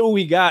until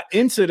we got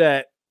into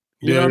that.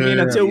 You know what I mean?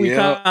 Until we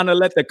kind of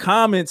let the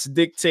comments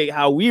dictate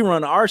how we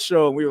run our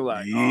show. And we were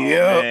like, oh,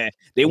 man,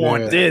 they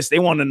want this. They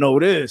want to know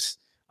this.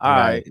 All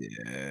right.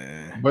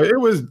 Yeah. But it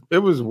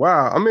was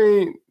wild. I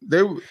mean,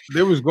 they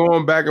was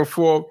going back and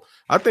forth.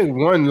 I think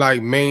one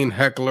like main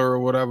heckler or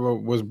whatever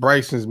was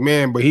Bryson's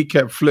man, but he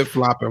kept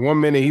flip-flopping. 1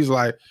 minute he's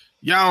like,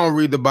 y'all don't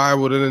read the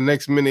Bible. Then the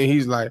next minute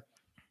he's like,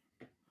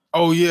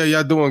 oh yeah,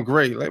 y'all doing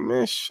great. Like,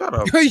 man, shut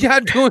up.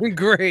 Y'all doing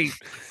great.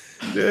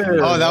 Yeah.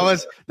 Oh, that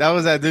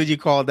was that dude you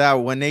called out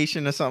One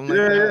Nation or something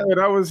like that. Yeah,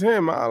 that was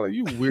him. I like,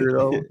 you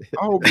weirdo.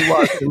 I hope you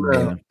watch him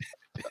now.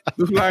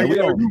 It's like,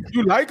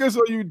 you like us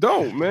or you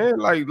don't, man.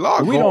 Like,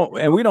 we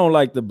don't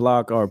like to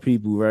block our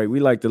people, right?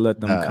 We like to let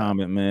them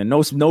comment, man.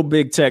 No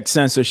big tech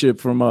censorship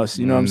from us.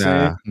 You know what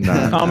I'm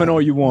saying? Comment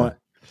all you want.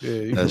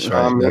 Yeah, that's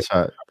right. That's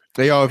right.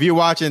 Hey, yo, if you're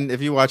watching the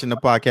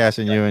podcast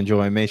and you're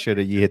enjoying, make sure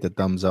that you hit the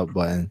thumbs up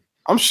button.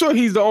 I'm sure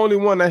he's the only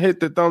one that hit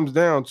the thumbs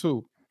down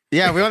too.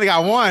 Yeah, we only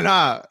got one,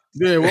 huh?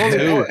 Yeah, we only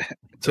got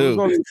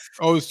two.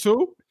 It's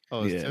two?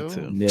 Oh, it's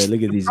two. Yeah,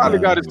 look at these. Probably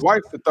got his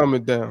wife to thumb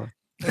it down.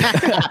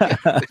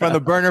 From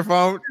the burner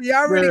phone.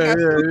 Yeah, already got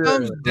two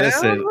thumbs down.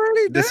 Listen,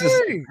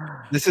 already.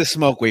 This is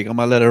Smoke Week. I'm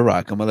gonna let it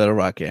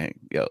rock. Gang.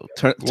 Yo,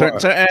 turn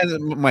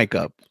and mic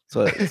up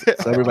so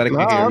everybody can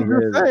hear. I'm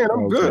just saying,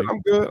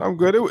 I'm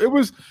good. It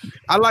was.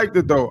 I liked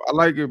it though. I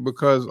like it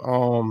because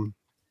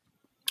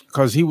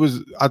he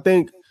was. I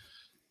think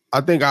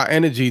our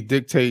energy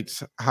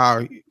dictates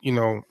how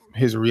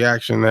his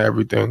reaction to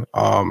everything.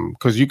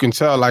 Because you can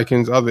tell, like in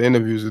his other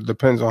interviews, it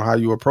depends on how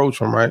you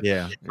approach him, right?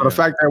 Yeah. So the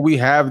fact that we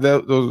have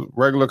those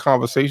regular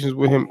conversations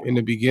with him in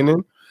the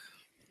beginning,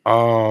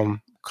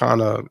 kind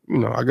of,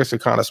 I guess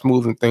it kind of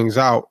smoothing things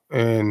out,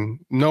 and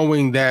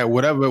knowing that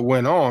whatever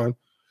went on,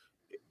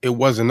 it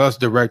wasn't us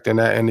directing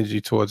that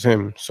energy towards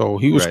him. So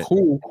he was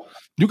cool.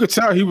 You could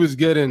tell he was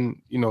getting,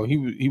 he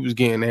was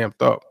getting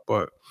amped up,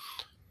 but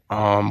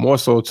more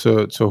so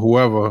to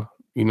whoever,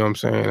 you know what I'm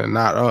saying, and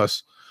not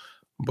us.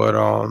 But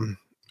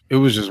it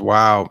was just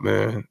wild,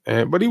 man.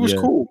 But he was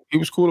cool. He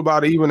was cool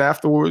about it even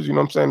afterwards, you know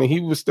what I'm saying? And he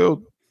was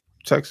still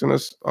texting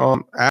us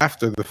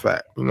after the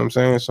fact, you know what I'm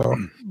saying? So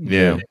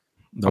yeah.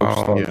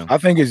 I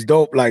think it's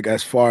dope, like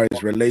as far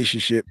as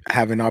relationship,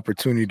 having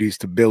opportunities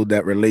to build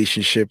that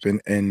relationship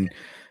and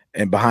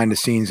behind the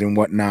scenes and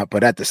whatnot.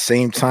 But at the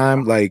same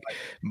time, like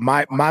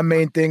my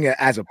main thing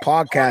as a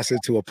podcaster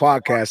to a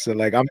podcaster,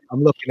 like I'm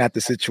looking at the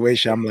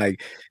situation. I'm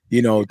like,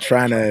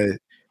 trying to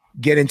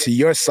get into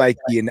your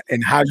psyche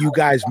and how you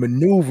guys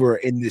maneuver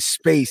in this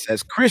space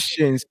as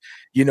Christians,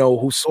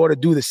 who sort of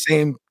do the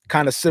same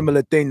kind of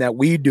similar thing that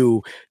we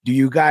do. Do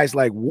you guys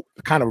like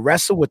kind of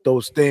wrestle with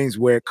those things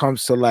where it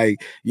comes to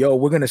like, yo,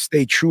 we're going to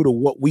stay true to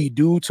what we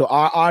do to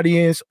our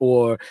audience?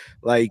 Or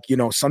like,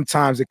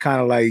 sometimes it kind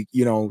of like,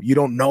 you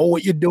don't know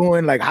what you're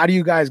doing. Like, how do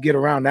you guys get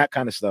around that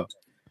kind of stuff?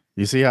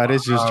 You see how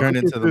this just turned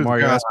into the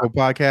Mario Esco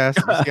podcast?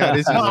 You see how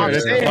this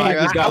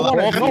I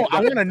want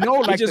to know,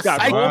 like, the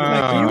cycle.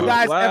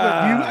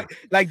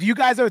 Like, do you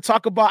guys ever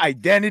talk about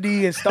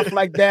identity and stuff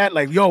like that?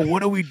 Like, yo,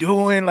 what are we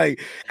doing? Like,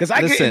 because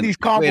I get in these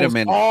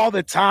combos all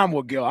the time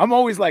with Gil. I'm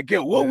always like,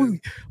 Gil, what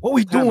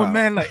we doing,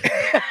 man? Like,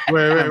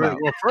 wait. Well,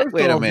 first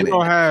wait a off, minute. we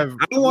don't have.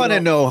 I want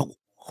to know.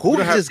 Who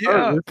just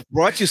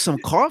brought you some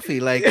coffee?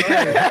 Like,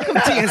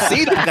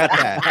 TNC got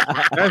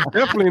that. That's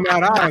definitely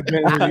not our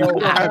identity.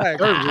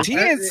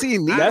 TNC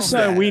needs that's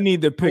something we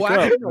need to pick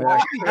up.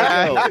 He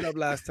got up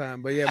last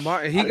time, but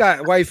yeah, he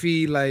got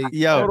wifey like.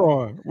 Yo, hold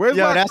on. Where's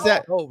that's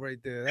that. Oh, right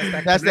there.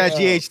 That's that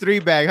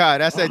GH3 bag, huh?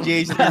 That's that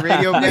GH3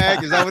 radio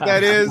bag. Is that what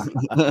that is?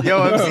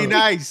 Yo, MC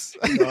Nice.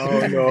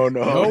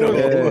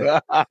 No.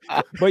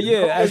 But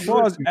yeah, as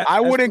far as I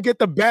wouldn't get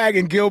the bag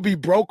and Gil be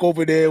broke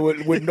over there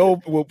with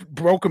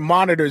broken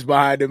monitors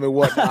behind him and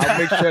whatnot. I'll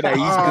make sure that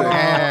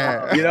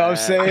he's good. You know what I'm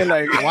saying?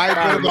 Like, white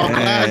people on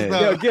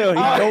glass. Gil, he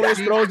always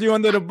throws you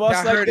under the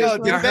bus like this.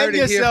 Defend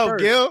yourself,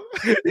 Gil.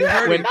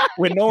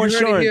 With no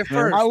insurance.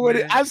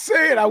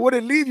 I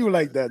wouldn't leave you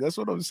like that. That's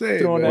what I'm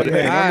saying.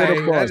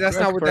 That's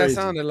not what that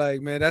sounded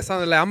like, man. That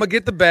sounded like I'm gonna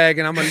get the bag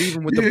and I'm gonna leave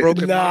him with the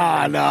broken.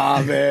 Nah,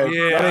 man.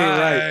 Yeah, that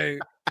ain't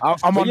right.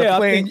 I'm on the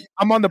plane.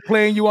 I'm on the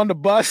plane. You on the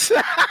bus?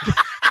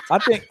 I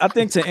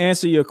think to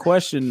answer your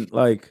question,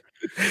 like,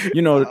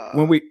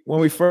 when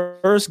we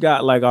first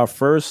got like our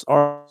first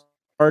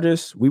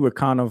artist, we were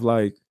kind of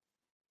like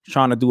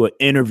trying to do an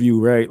interview,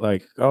 right?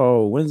 Like,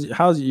 oh,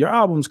 how's your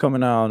album's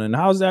coming out and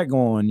how's that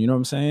going? You know what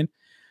I'm saying?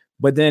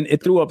 But then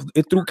it threw off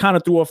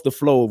the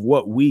flow of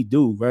what we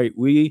do, right?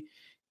 We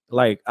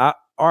like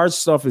our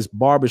stuff is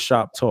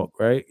barbershop talk,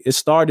 right? It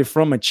started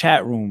from a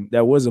chat room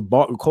that was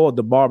called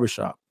the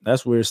barbershop.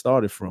 That's where it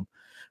started from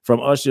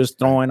us just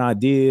throwing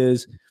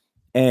ideas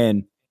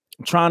and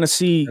trying to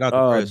see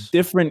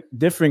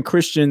different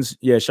Christians.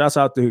 Yeah, shouts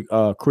out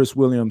to Chris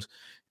Williams,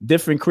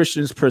 different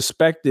Christians'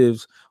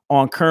 perspectives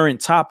on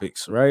current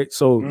topics, right?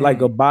 So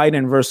like a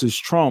Biden versus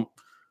Trump,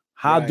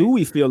 how do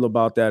we feel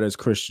about that as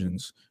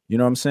Christians? You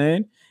know what I'm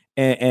saying?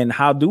 And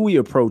how do we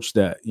approach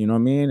that? You know what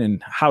I mean?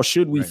 And how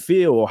should we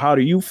feel, or how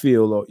do you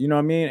feel? Or, you know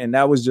what I mean? And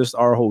that was just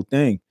our whole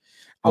thing.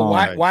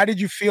 Why did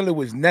you feel it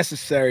was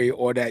necessary,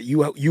 or that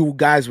you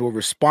guys were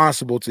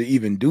responsible to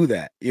even do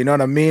that? You know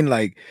what I mean?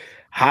 Like,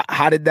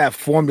 how did that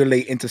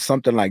formulate into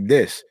something like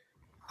this?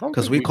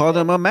 Because we called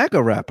him a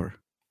MAGA rapper.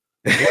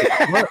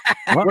 What?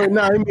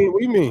 No, I mean,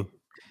 what do you mean?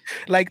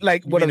 Like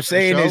what I'm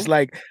saying is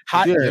like,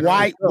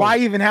 why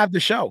even have the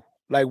show?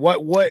 Like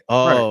what?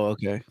 Oh,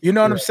 okay. You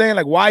know what I'm saying?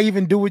 Like, why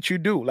even do what you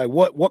do? Like,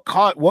 what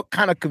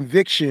kind of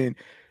conviction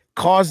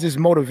caused this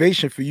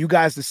motivation for you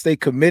guys to stay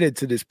committed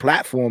to this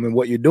platform and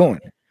what you're doing?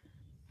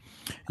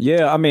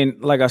 Yeah, I mean,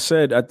 like I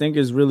said, I think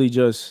it's really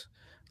just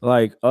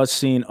like us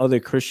seeing other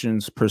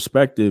Christians'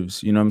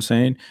 perspectives. You know what I'm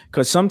saying?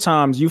 Because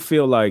sometimes you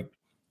feel like,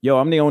 yo,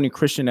 I'm the only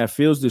Christian that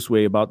feels this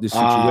way about this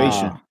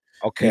situation.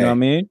 Okay, you know what I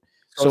mean?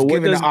 So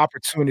what does the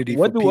opportunity?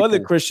 What do other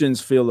Christians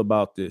feel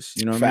about this?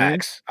 You know what I mean?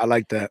 I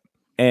like that.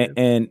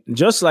 And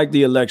just like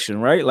the election,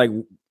 right? Like,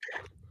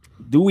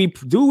 do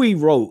we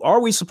vote? Are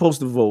we supposed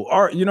to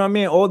vote? You know what I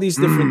mean? All these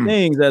different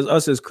things as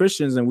us as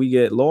Christians, and we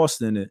get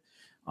lost in it.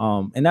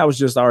 And that was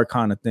just our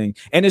kind of thing.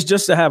 And it's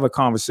just to have a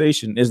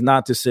conversation. It's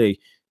not to say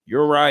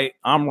you're right,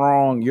 I'm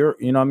wrong. You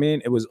know what I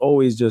mean? It was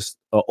always just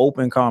an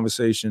open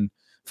conversation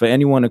for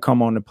anyone to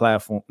come on the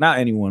platform. Not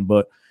anyone,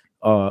 but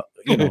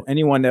you know,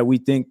 anyone that we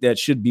think that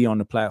should be on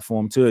the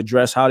platform to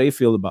address how they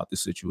feel about the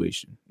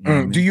situation. You know what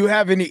I mean? Do you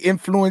have any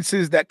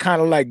influences that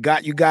kind of like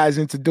got you guys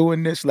into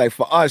doing this? Like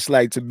for us,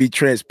 like to be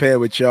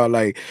transparent with y'all,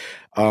 like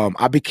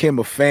I became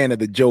a fan of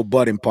the Joe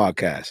Budden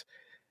podcast.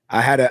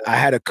 I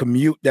had a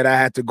commute that I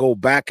had to go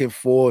back and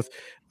forth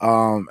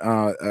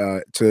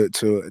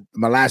to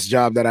my last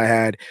job that I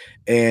had,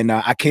 and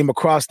I came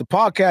across the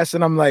podcast,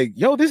 and I'm like,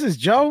 yo, this is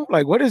Joe,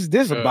 like, what is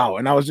this about?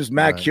 And I was just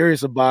mad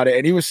curious about it,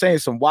 and he was saying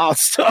some wild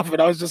stuff,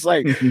 and I was just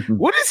like,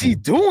 what is he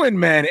doing,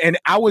 man? And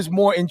I was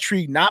more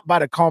intrigued not by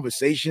the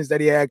conversations that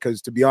he had,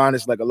 because to be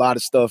honest, like a lot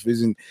of stuff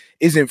isn't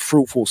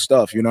fruitful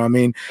stuff, you know what I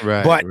mean?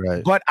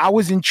 But I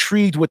was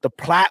intrigued with the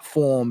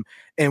platform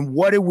and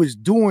what it was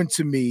doing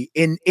to me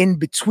in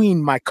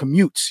between my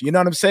commutes. You know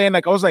what I'm saying?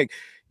 Like I was like,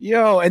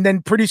 yo, and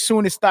then pretty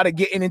soon it started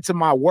getting into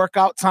my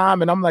workout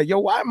time, and I'm like, yo,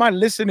 why am I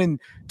listening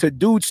to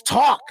dudes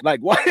talk?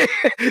 Like, what?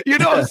 You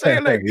know what I'm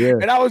saying? Like,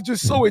 and I was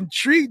just so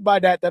intrigued by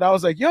that I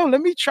was like, yo,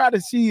 let me try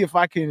to see if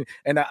I can.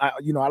 And I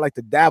like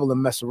to dabble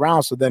and mess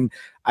around. So then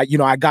I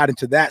got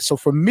into that. So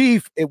for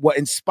me, what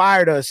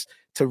inspired us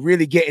to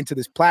really get into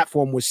this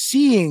platform was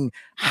seeing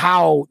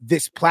how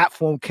this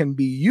platform can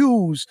be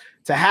used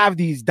to have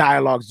these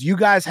dialogues. Do you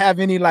guys have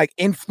any like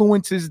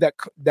influences that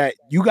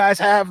you guys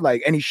have,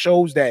 like any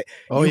shows that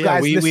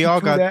guys we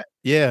all got that?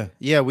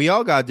 we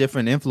all got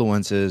different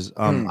influences.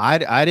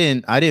 I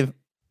didn't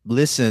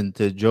listen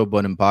to Joe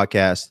Budden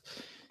podcast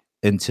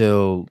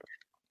until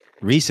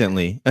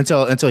recently,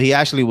 until he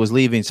actually was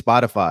leaving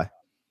Spotify,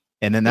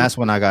 and then that's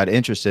when I got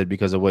interested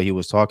because of what he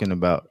was talking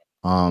about.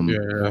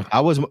 I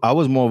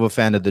was more of a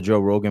fan of the Joe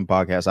Rogan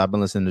podcast. I've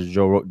been listening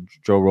to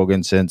Joe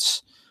Rogan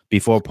since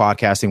before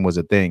podcasting was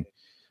a thing.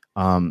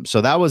 So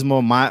that was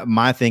more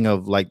my thing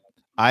of like,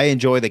 I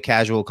enjoy the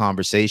casual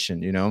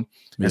conversation, you know?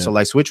 And so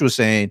like Switch was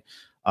saying,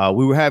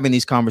 we were having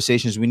these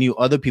conversations. We knew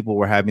other people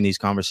were having these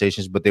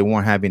conversations, but they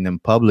weren't having them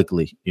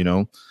publicly, you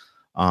know?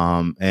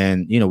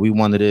 And, you know, we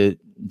wanted to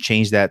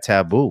change that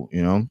taboo,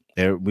 you know?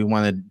 We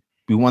wanted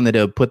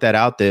to put that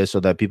out there so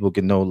that people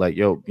can know, like,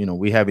 yo, you know,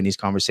 we having these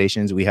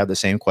conversations. We have the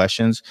same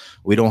questions.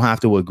 We don't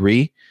have to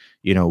agree.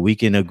 You know, we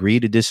can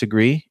agree to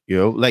disagree. You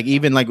know, like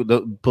even like with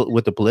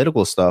the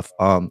political stuff,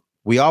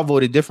 we all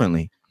voted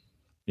differently.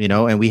 You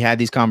know, and we had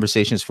these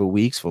conversations for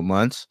weeks, for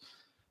months.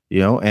 You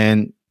know,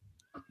 and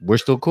we're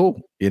still cool.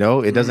 You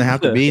know, it doesn't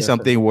have to be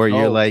something where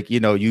you're like, you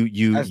know,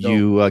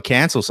 you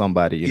cancel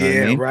somebody. You know what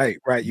I mean? Right.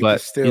 You but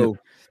still.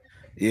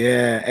 You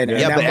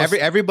know, but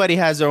everybody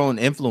has their own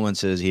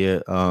influences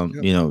here.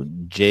 You know,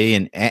 Jay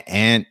and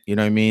Ant, you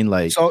know what I mean?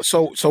 Like,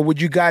 so would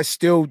you guys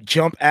still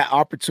jump at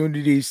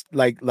opportunities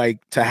like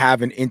to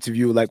have an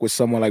interview like with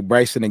someone like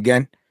Bryson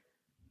again?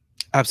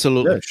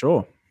 Absolutely,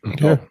 sure.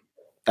 Okay.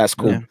 That's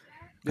cool. Yeah,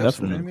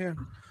 definitely.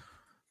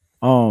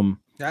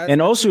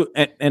 And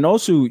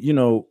also, you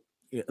know,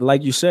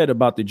 like you said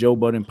about the Joe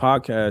Budden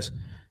podcast,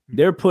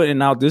 they're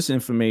putting out this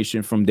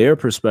information from their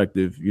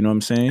perspective. You know what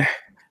I'm saying?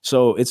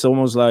 So it's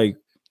almost like,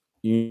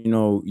 you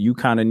know, you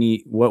kind of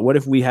need what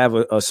if we have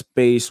a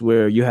space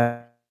where you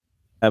have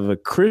a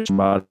Christian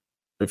about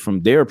it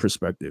from their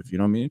perspective, you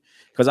know what I mean?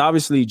 Because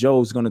obviously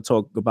Joe's going to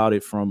talk about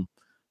it from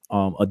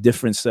a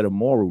different set of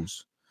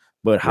morals,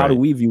 but how do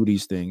we view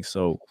these things?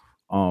 So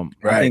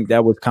I think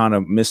that was kind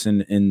of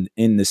missing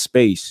in the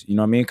space. You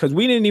know what I mean? Because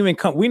we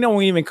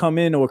don't even come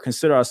in or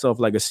consider ourselves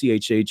like a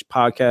CHH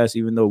podcast,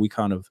 even though we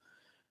kind of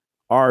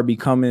are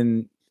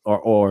becoming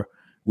or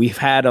we've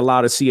had a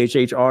lot of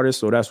CHH artists,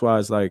 so that's why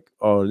it's like,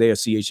 oh, they're a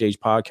CHH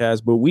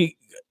podcast. But we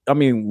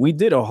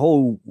did a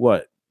whole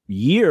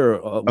year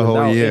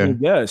without any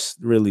guests,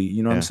 really.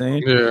 You know what I'm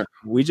saying? Yeah.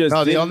 We just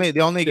the only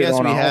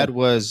guest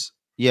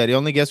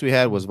we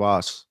had was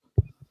Voss.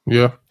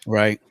 Yeah.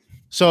 Right.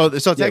 So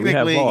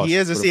technically Voss he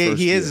is a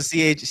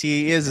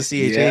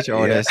CHH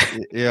artist.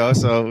 You know,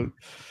 so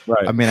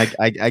right. I mean,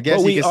 I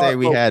guess you could say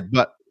we had,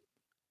 but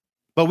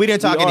we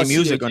didn't talk any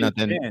music or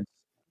nothing. Fans.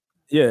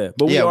 Yeah,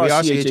 but we are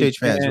CHH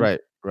fans,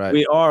 right.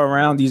 We are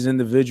around these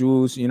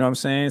individuals, you know what I'm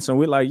saying? So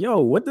we're like, yo,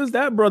 what does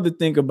that brother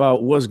think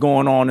about what's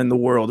going on in the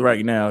world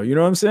right now? You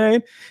know what I'm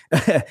saying?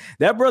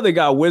 That brother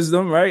got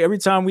wisdom, right? Every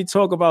time we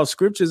talk about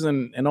scriptures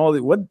and all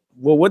that,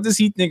 what does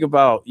he think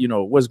about, you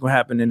know, what's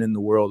happening in the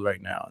world right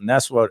now? And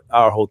that's what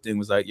our whole thing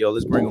was like, yo,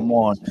 let's bring them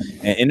on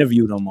and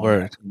interview them on.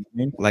 Word.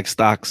 Like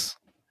stocks.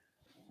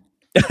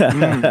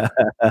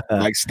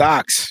 Like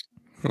stocks.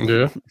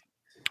 Yeah.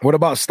 What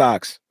about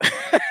stocks?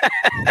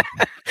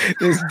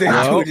 This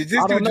dude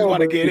just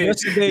want to get in.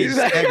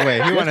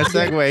 Segue. He want to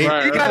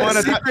segue. You got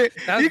a secret.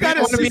 You got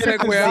a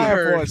secret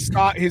desire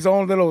for his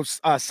own little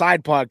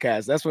side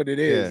podcast. That's what it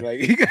is.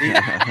 Like he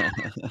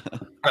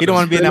don't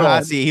want to be in the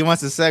hot seat. He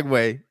wants to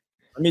segue.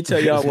 Let me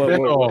tell y'all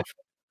what.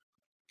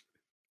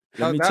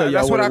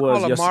 That's what I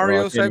call a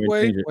Mario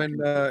segue when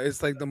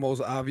it's like the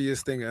most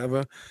obvious thing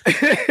ever.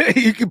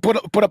 You can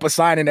put up a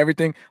sign and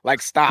everything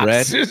like stocks.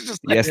 Red. Just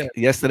like,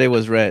 Yesterday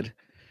was red.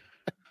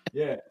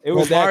 Yeah, it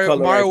was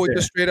Mario would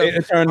just straight up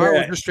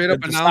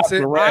announce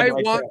it. I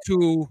want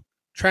to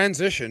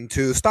transition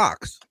to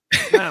stocks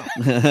now.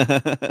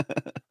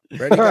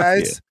 Ready,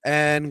 guys,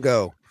 and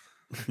go.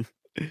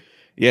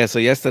 Yeah. So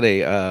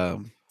yesterday,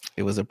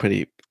 it was a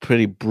pretty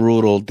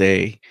brutal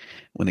day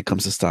when it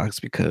comes to stocks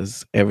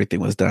because everything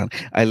was down.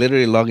 I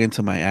literally logged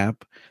into my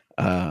app,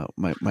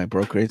 my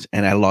brokerage,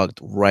 and I logged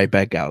right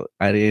back out.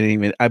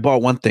 I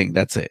bought one thing.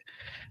 That's it.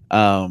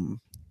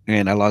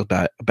 And I logged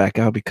back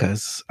out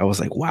because I was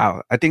like,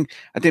 wow, I think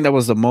that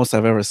was the most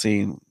I've ever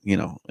seen, you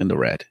know, in the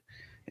red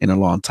in a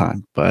long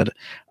time. But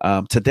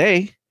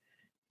today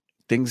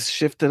things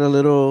shifted a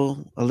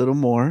little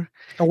more.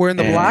 And we're in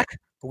the black?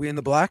 Are we in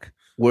the black?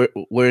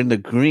 We're in the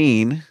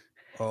green.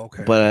 Oh,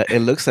 okay. But it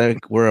looks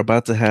like we're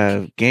about to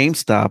have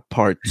GameStop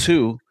Part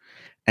 2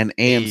 and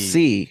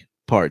AMC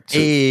Part 2.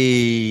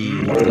 Hey,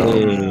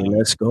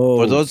 let's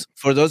go.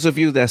 For those of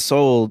you that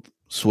sold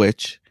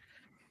Switch,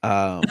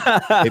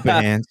 paper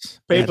hands.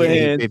 I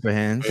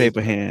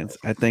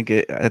think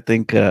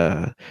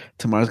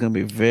tomorrow's gonna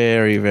be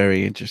very,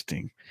 very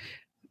interesting.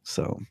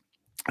 So,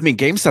 I mean,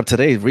 GameStop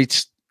today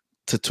reached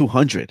to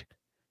 200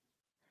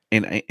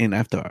 in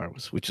after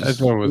hours, which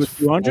is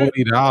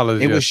 $40.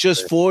 It was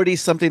just $40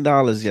 something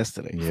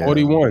yesterday. Yeah.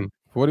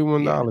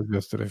 $41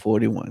 yesterday.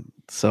 41.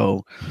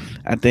 So,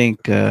 I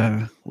think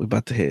we're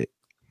about to hit,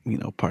 you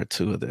know, part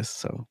 2 of this.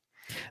 So,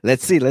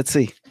 let's see. So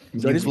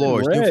new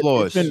floors.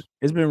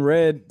 It's been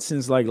red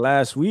since like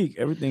last week.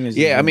 Everything is.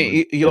 Yeah, I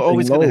mean, you're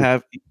always gonna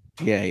have.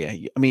 Yeah.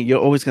 I mean,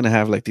 you're always gonna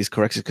have like these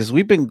corrections because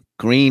we've been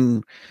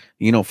green,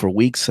 you know, for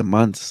weeks and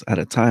months at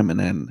a time, and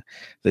then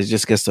it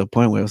just gets to a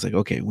point where it's like,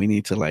 okay, we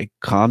need to like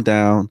calm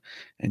down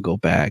and go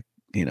back,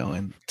 you know,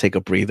 and take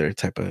a breather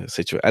type of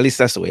situation. At least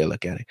that's the way I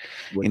look at it.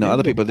 You know,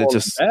 other people that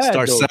just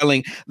start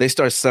selling. They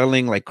start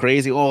selling like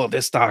crazy. Oh,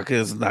 this stock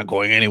is not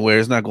going anywhere.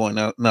 It's not going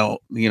up. No,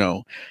 you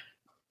know.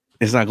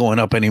 It's not going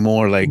up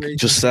anymore. Like,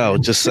 just sell.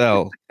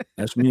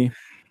 That's me.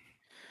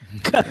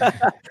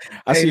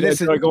 I see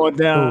that going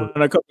down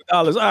a couple of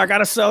dollars. Oh, I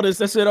gotta sell this.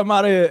 That's it. I'm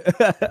out of here.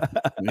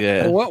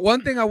 Yeah. Well,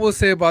 one thing I will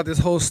say about this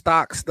whole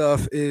stock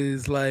stuff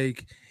is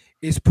like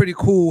it's pretty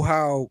cool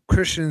how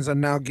Christians are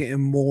now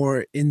getting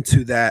more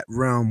into that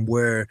realm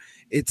where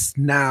it's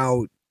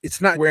not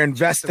we're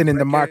investing in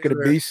the market of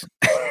beasts.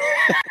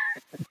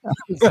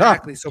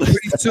 Exactly. So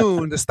pretty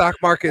soon the stock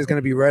market is going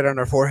to be right on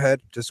our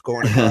forehead, just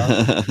going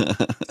across.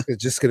 It's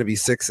just going to be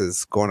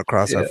sixes going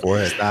across our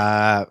forehead.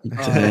 Stop.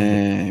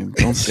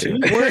 Don't say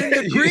it. We're in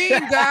the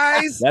green,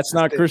 guys. That's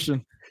not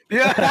Christian.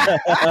 Yeah.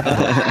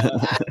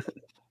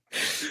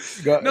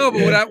 No,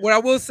 but what I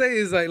will say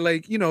is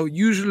like you know,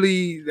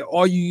 usually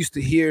all you used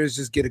to hear is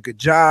just get a good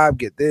job,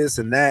 get this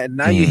and that, and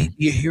now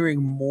you're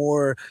hearing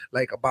more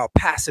like about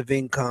passive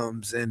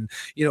incomes and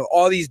you know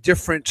all these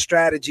different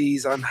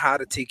strategies on how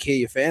to take care of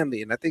your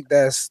family, and I think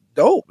that's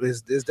dope.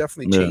 There's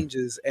definitely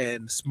changes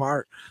and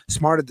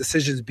smarter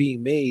decisions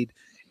being made,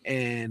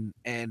 and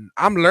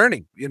I'm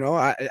learning. You know,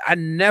 I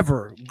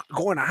never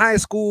going to high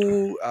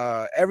school,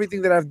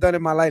 everything that I've done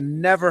in my life,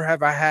 never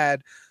have I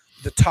had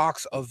the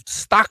talks of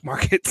stock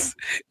markets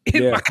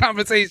in my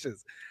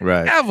conversations.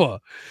 Right. Ever.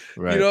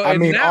 Right. You know, I and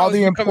mean, now all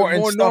the it's becoming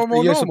important more stuff that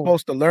you're normal.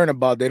 supposed to learn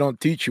about, they don't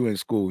teach you in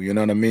school. You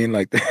know what I mean?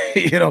 Like,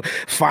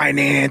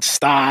 finance,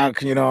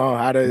 stock,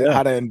 how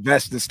to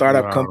invest in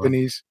startup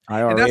companies.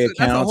 And that's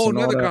a whole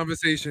nother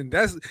conversation.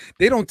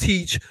 They don't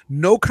teach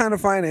no kind of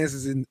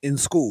finances in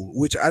school,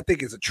 which I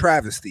think is a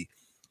travesty.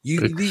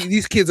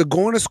 These kids are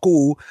going to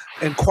school,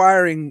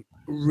 acquiring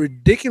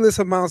ridiculous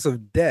amounts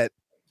of debt,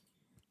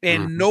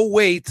 and no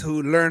way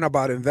to learn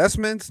about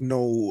investments,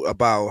 know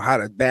about how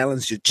to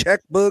balance your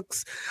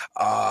checkbooks,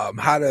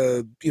 how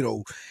to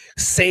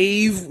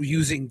save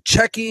using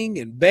checking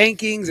and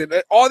bankings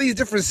and all these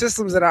different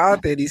systems that are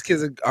out there. These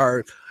kids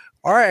are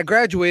all right. I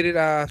graduated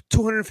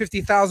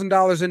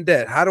 $250,000 in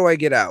debt. How do I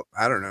get out?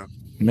 I don't know.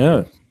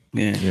 Yeah.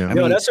 I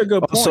mean, that's a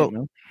good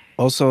point.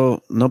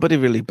 Also, nobody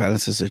really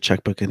balances their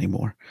checkbook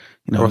anymore.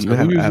 You have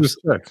apps.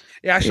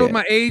 Yeah, I showed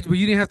my age, but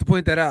you didn't have to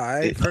point that out.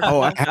 Right?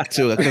 I had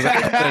to because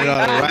I put it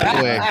on the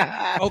right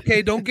way.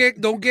 Okay, don't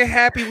get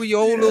happy with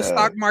your old little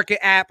stock market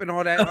app and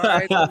all that. All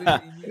right,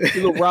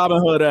 your little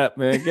Robinhood app,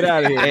 man. Get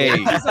out of here. Hey,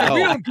 we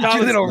don't get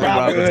you little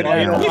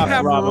Robinhood. We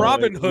have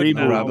Robinhood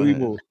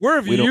now. Where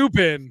have you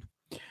been?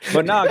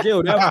 But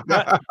Gil,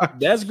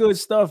 that's good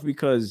stuff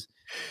because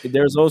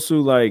there's also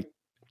like,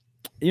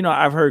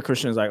 I've heard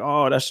Christians like,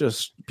 oh, that's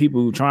just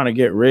people trying to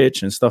get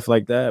rich and stuff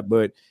like that.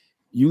 But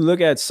you look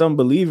at some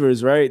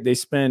believers, right? They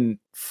spend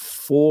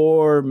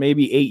 4,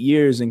 maybe 8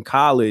 years in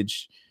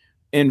college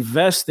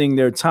investing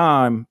their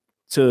time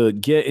to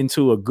get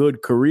into a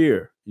good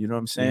career. You know what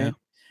I'm saying? Yeah.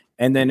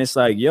 And then it's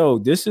like, yo,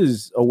 this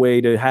is a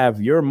way to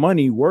have your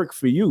money work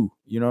for you.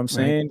 You know what I'm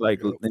saying?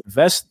 Right. Like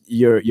invest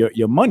your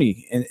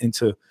money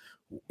into,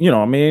 you know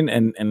what I mean?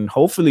 And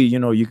hopefully,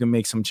 you can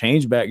make some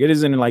change back. It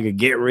isn't like a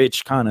get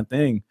rich kind of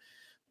thing.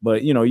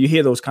 But, you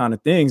hear those kind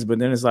of things, but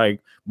then it's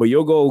like, but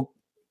you'll go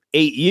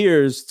 8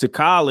 years to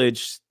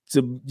college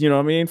to, you know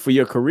what I mean, for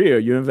your career.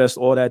 You invest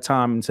all that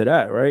time into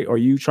that, right? Are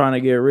you trying to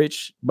get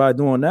rich by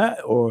doing that?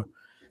 Or,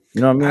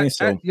 you know what I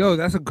mean?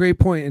 That's a great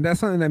point. And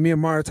that's something that me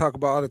and Mara talk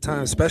about all the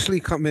time, especially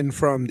coming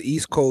from the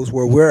East Coast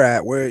where we're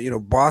at, where,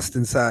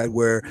 Boston side,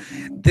 where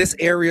this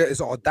area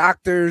is all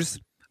doctors,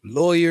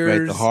 lawyers,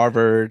 right, the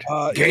Harvard,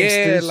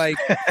 gangsters.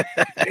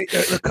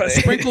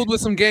 Sprinkled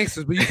with some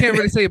gangsters, but you can't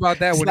really say about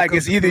that.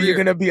 It's either you're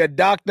gonna be a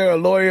doctor, a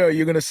lawyer, or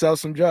you're gonna sell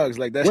some drugs.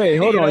 Like that. Wait,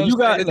 hold on. You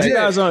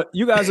guys are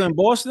in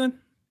Boston?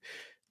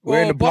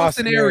 We're in the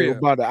Boston area,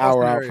 about an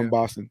hour out from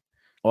Boston.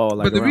 Oh,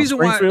 like but the reason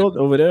Springfield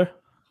over there,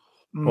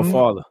 or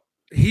farther?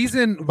 He's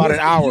in about an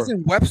hour. He's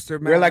in Webster,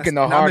 man. We're like in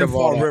the heart of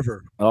Fall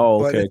River.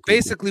 Oh, okay. But it's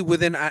basically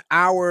within an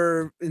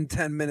hour and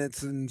 10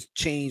 minutes and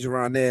change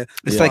around there.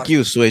 It's like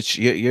you, Switch.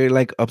 You're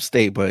like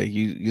upstate, but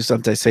you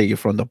sometimes say you're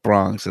from the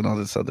Bronx and all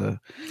this other.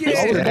 Yeah.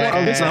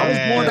 I was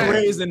born and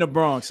raised in the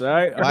Bronx. All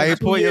right. Why you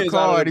pull your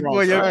card?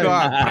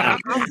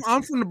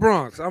 I'm from the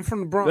Bronx.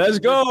 Let's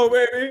go,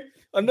 baby.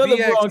 Another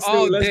BX Bronx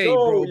dude. Let's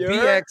go, bro.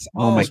 BX.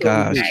 Oh my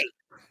gosh.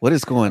 What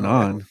is going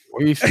on?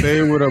 We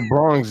stay with a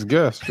Bronx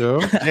guest, yo.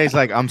 Jay's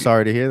like, I'm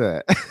sorry to hear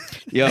that.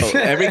 Yo,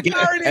 every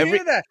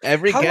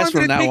guest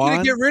from now on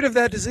to get rid of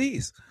that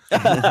disease.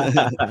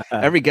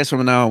 Every guest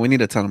from now on, we need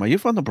to tell them, are you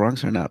from the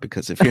Bronx or not?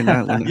 Because if you're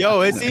not,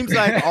 yo, it seems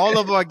like all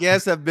of our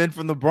guests have been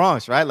from the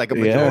Bronx, right? Like a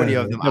majority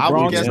of them. I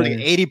would guess like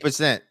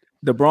 80%.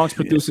 The Bronx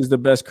produces the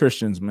best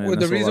Christians, man. Well,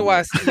 the reason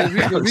why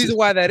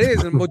that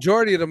is, and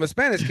majority of them are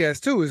Spanish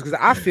cats too, is because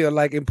I feel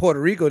like in Puerto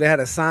Rico they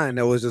had a sign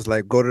that was just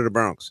like, "Go to the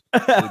Bronx."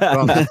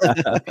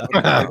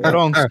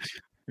 Bronx.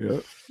 Yeah.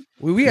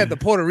 We had the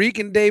Puerto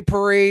Rican Day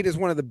Parade. Is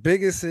one of the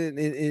biggest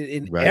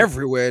in right.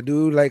 everywhere,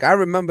 dude. Like I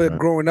remember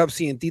growing up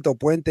seeing Tito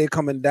Puente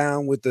coming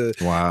down with the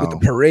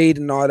parade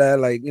and all that.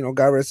 Like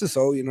God rest his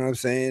soul. You know what I'm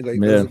saying? Like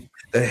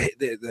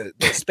the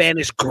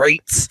Spanish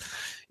greats.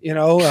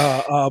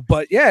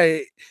 But yeah.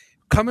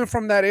 Coming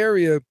from that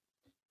area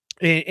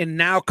and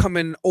now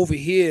coming over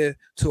here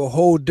to a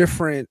whole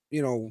different,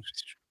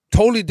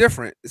 totally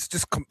different. It's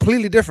just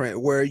completely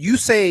different. Where you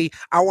say,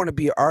 I want to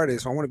be an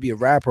artist, I want to be a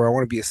rapper, I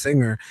want to be a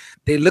singer.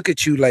 They look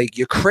at you like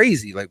you're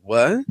crazy. Like,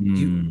 what?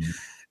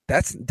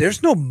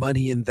 There's no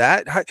money in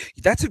that.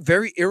 That's a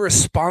very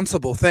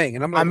irresponsible thing.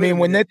 And I'm like,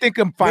 when they're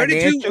thinking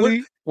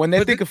financially,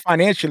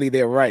 financially,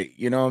 they're right.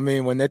 You know what I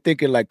mean? When they're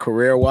thinking like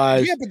career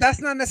wise. Yeah, but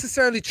that's not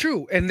necessarily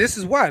true. And this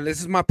is why.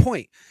 This is my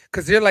point.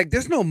 Because they're like,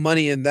 there's no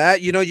money in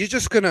that. You're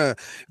just gonna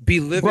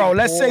be living. Bro,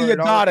 let's say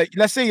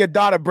your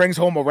daughter brings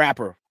home a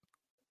rapper.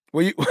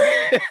 Well, you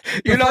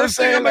know what I'm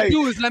saying? I'm gonna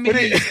do is let me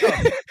hear your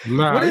stuff.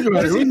 Nah, he's a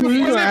rapper.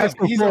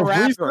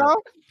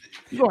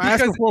 You gonna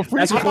ask him for a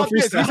freestyle?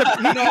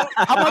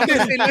 How about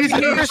this? He's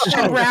a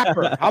Christian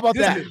rapper. How about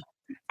that?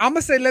 I'm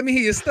gonna say, let me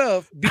hear your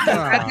stuff because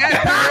at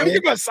that time you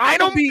gonna sign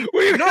him.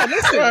 Wait.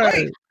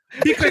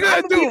 Because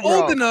I'm gonna be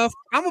old enough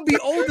where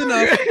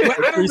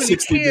I don't really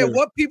care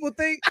what people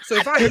think. So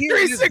if I hear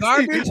this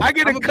garbage, I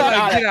get a cut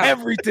out of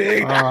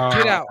everything.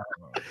 Get out.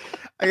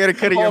 I got to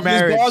cut of your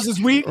marriage. His bars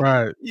is weak.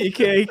 Right. He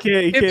can't.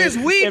 If it's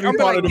weak, I'm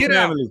gonna get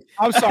out.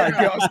 I'm sorry.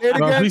 Say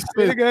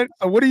it again.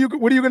 So what are you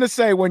gonna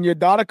say when your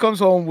daughter comes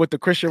home with the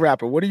Christian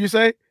rapper? What do you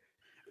say?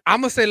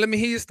 I'm gonna say, let me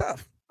hear your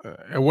stuff.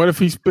 And what if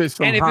he spits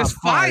some And if hot it's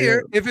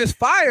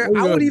fire,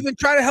 I would even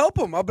try to help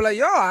him. I'll be like,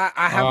 yo, I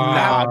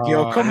have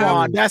Yo, come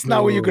on, that's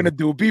not what you're gonna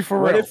do. Be for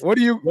real. What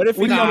do you? What if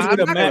he comes with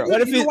a mag?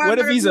 What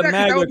if he's a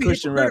MAGA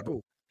Christian rapper?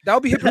 That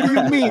would be hypocritical.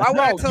 What do you mean? Why would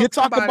I Bro, tell you're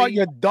talking somebody- about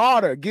your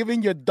daughter,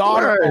 giving your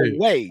daughter Right.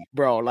 away,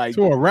 bro. Like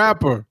to a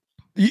rapper.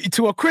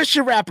 to a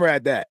Christian rapper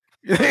at that.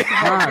 Nah,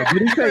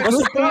 did he say What's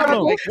the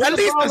problem? At What's the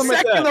least the problem with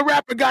that? secular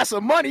rapper got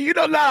some money. You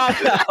don't know.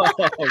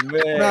 Oh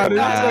man! Nah,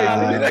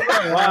 did he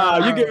say-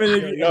 Wow,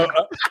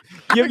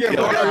 you giving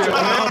a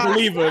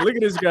unbeliever. Look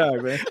at this guy,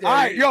 man. All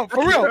right, yo,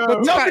 for real.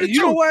 But tell me the You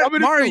know truth. what, Tell me the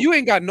Mario? truth. You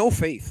ain't got no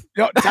faith.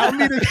 Yo, tell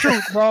me the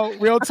truth, bro.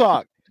 Real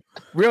talk.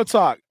 Real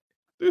talk.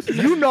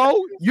 You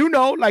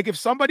know, like if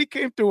somebody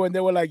came through and they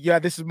were like, "Yeah,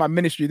 this is my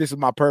ministry, this is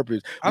my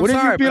purpose." I'm Wouldn't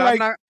sorry, you be but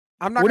like,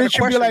 I'm not. wouldn't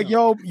gonna you be like,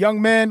 question them. "Yo,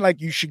 young man,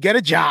 like you should get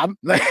a job"?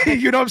 Like,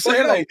 you know what I'm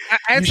saying? Well, Like,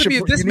 no, answer me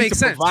if this you need makes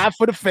to sense. provide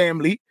for the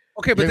family.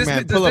 Okay, but Young this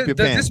man, does, pull up this, your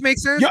does pants. this make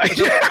sense?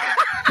 Yo,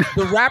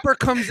 The rapper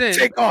comes in.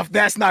 take off.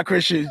 That's not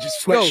Christian.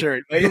 Just sweatshirt.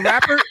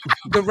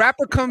 The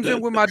rapper comes in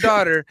with my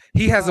daughter.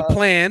 He has a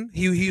plan.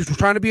 He's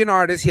trying to be an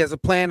artist. He has a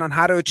plan on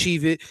how to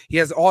achieve it. He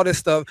has all this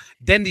stuff.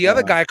 Then the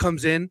other guy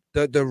comes in,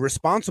 the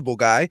responsible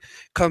guy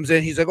comes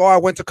in. He's like, "Oh, I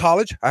went to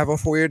college. I have a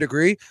 4-year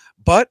degree,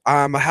 but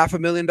I'm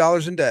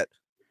 $500,000 in debt."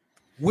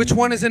 Which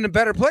one is in a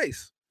better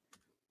place?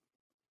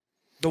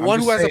 The I'm one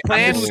just who has a saying-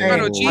 plan, I'm who's just trying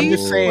to saying- I'm achieve,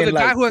 just saying, or the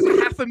guy like- who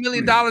has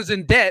 $500,000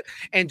 in debt,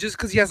 and just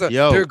because he has a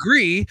Yo.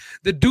 degree,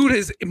 the dude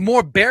is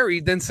more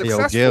buried than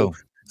successful. Gil.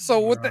 So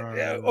what?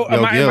 Yo,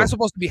 Am I Gil.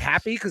 supposed to be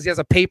happy because he has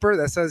a paper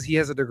that says he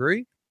has a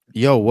degree?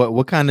 Yo,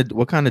 what kind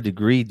of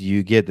degree do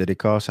you get that it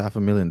costs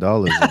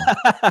 $500,000?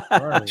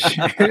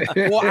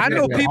 Well, I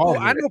know people.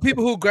 I know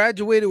people who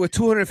graduated with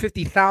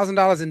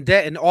 $250,000 in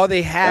debt, and all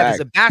they have is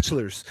a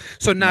bachelor's.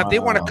 So now if they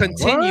want to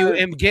continue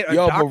and get a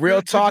Yo, but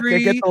real doctorate talk, they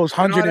get degree those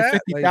and all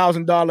that,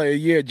 $150,000 a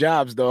year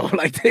jobs though.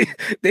 Like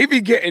they be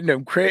getting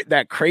them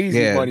that crazy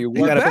Yeah. money. You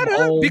Work gotta from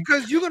better home.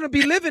 because you're gonna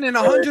be living in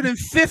a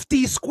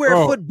 150 square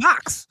Bro. foot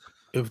box.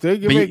 If they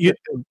But give you-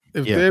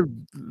 if yeah. their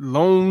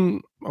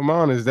loan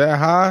amount is that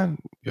high,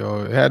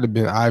 yo, it had to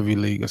be Ivy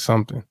League or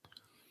something.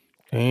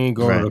 They ain't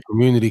going Right. to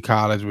community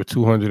college with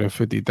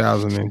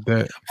 250,000 in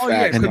debt. Oh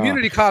yeah, Facts.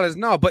 community college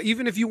no, but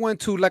even if you went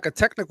to like a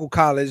technical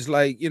college,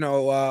 like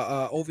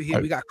over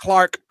here we got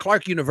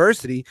Clark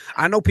University.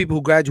 I know people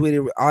who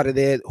graduated out of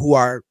there who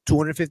are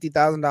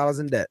 $250,000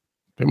 in debt.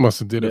 They must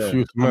have did a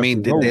few. I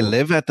mean, did they semesters over.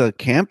 live at the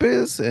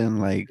campus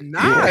and like?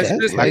 Nah, it's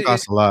just That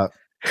costs a lot.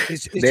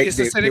 it's They-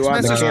 an they were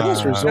on the expensive campus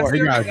school. resort. That's They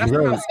got that's what I'm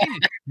grilled. saying.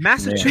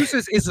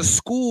 Massachusetts is a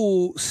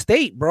school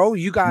state, bro.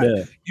 You got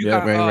Yeah. you Yeah,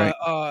 got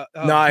right.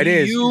 No, it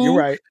is. BU, You're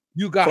right.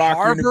 You got Clark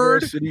Harvard,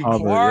 University.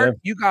 Harvard, Clark,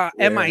 you got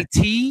Yeah.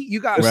 MIT, you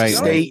got What's Right. the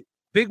state?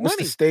 big What's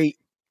money. the state?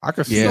 I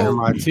could see Yeah.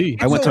 MIT.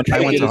 I went to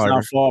Connecticut is not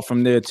Harvard. far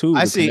from there too.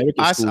 I The see.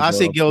 Connecticut I schools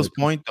see are- Gil's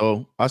point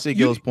though. I see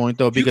Gil's point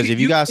though because can- if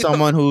you got it's a-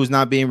 someone who's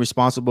not being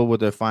responsible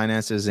with their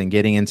finances and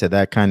getting into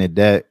that kind of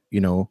debt,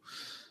 Dude,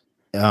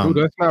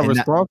 that's not and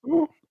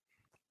responsible.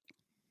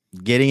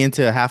 getting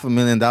into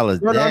 $500,000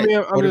 But I debt, mean,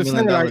 I'm just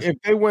saying, like, $40 if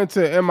they went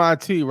to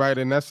MIT, right,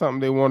 and that's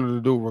something they wanted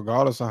to do,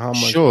 regardless of how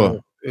much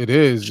Sure. it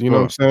is, you know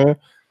what I'm saying?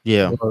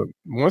 yeah. But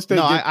once they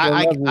No, get to a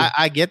level,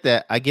 I get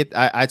that.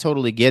 I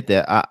totally get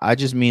that. I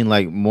just mean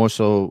like more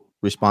so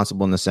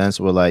responsible in the sense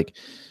where like,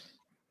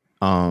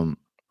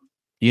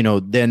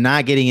 they're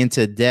not getting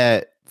into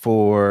debt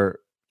for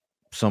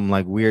some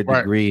like weird Right.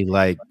 degree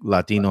like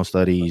Latino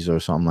studies or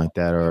something like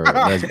that or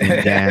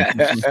lesbian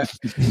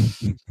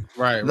dance.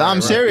 right, I'm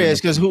serious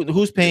because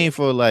who's paying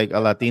for like a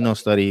Latino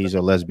studies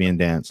or lesbian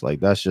dance? Like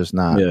that's just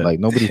not Yeah.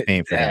 like nobody's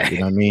paying for that. You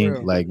know what I mean?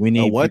 Real. Like we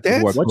need what people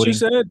who are dance? What you putting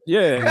said?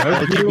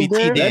 Yeah. LGBT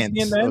Lesbian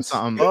dance or dance?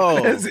 something.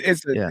 Oh,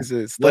 It's a Yeah.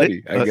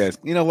 study, I guess.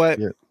 You know what?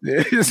 Yeah.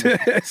 It's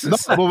a No,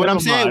 study. but what I'm Never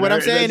saying, mind. what I'm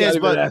That's saying not is,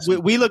 even but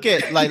asking. we look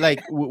at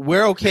like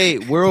we're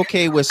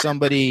okay with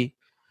somebody,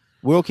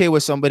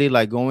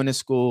 like going to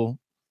school,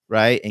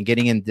 right, and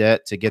getting in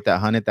debt to get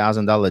that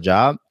 $100,000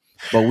 job.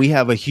 But we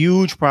have a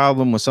huge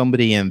problem with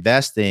somebody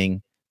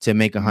investing to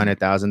make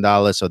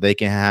 $100,000 so they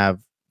can have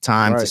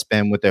time to Right.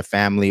 spend with their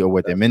family or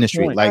with their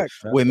ministry. point. Like That's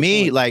with the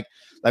me, point. like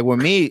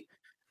with me,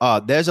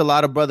 there's a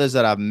lot of brothers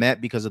that I've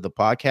met because of the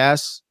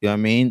podcast. You know what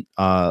I mean?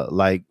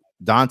 Like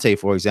Dante,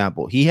 for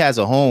example, he has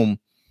a home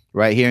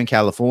right here in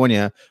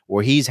California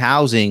where he's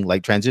housing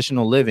like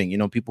transitional living,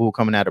 people who are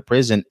coming out of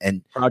prison.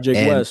 And Project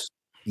And- West.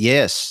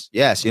 yes,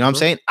 you know what I'm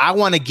saying? I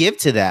want to give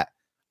to that.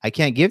 I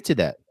can't give to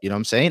that. You know what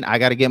I'm saying? I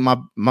got to get my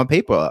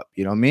paper up.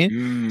 You know what I mean?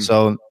 Mm.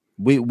 So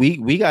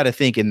we got to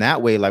think in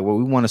that way, like, well,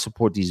 we want to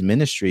support these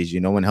ministries,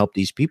 and help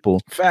these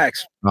people.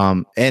 Facts.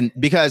 And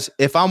because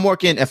if I'm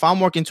working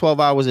 12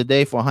 hours a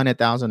day for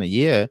 100,000 a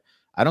year,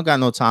 I don't got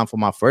no time for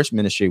my first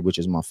ministry, which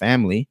is my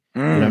family.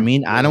 You know what I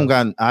mean? I don't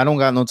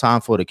got no time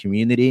for the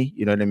community.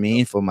 You know what I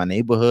mean? For my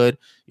neighborhood.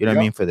 You know what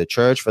I mean? For the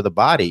church, for the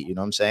body. You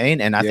know what I'm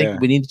saying? And I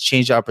think we need to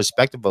change our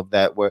perspective of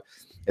that, where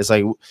it's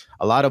like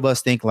a lot of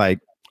us think like,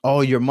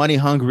 oh, you're money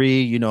hungry.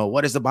 You know,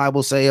 what does the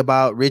Bible say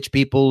about rich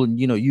people? And,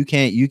 you know, you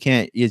can't,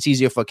 it's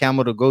easier for a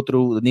camel to go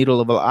through the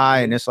needle of an eye.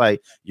 And it's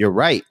like, you're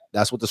right.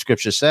 That's what the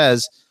scripture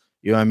says.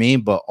 You know what I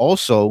mean? But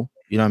also,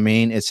 you know what I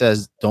mean? It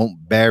says, don't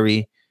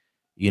bury,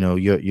 you know,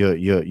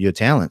 your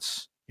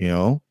talents, you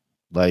know,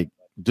 like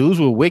dudes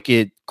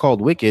were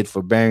called wicked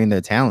for burying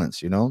their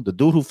talents. You know, the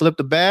dude who flipped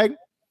the bag,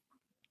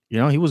 you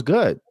know, he was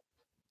good.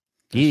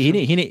 He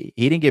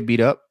didn't get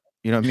beat up.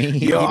 You know what I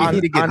mean?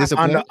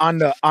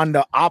 On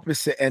the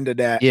opposite end of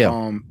that,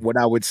 what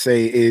I would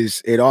say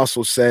is it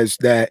also says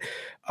that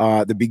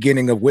the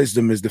beginning of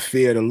wisdom is the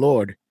fear of the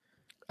Lord.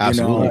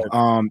 Absolutely. You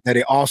know, that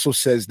it also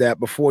says that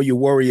before you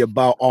worry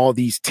about all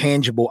these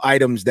tangible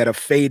items that are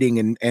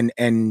fading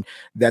and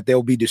that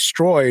they'll be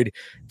destroyed,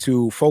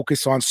 to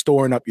focus on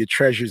storing up your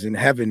treasures in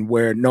heaven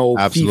where no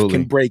thief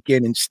can break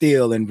in and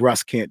steal and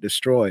rust can't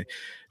destroy.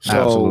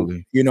 So,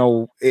 you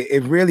know,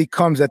 it really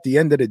comes at the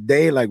end of the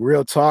day, like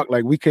real talk,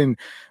 like we can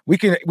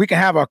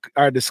have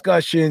our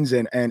discussions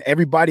and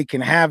everybody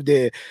can have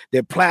their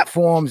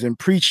platforms and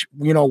preach,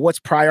 you know, what's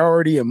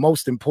priority and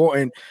most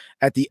important.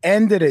 At the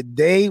end of the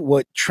day,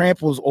 what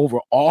tramples over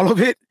all of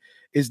it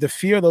is the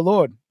fear of the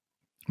Lord.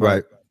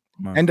 Right.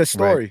 End of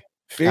story. Right.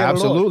 Fear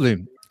Absolutely. of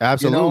the Lord.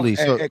 Absolutely. You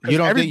know, so you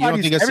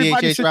don't think a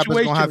CHH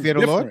rapper's gonna have fear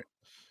of the Lord?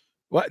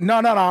 What? No.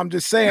 I'm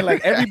just saying,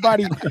 like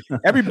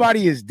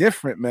everybody is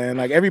different, man.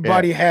 Like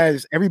everybody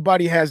has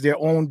their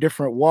own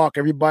different walk.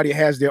 Everybody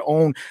has their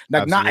own.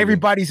 Like not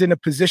everybody's in a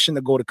position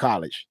to go to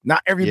college.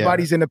 Not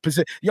everybody's in a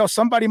position. Yo,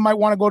 somebody might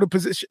want to go to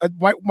position.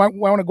 Might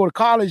want to go to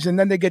college, and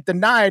then they get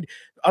denied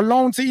a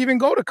loan to even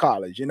go to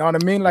college. You know what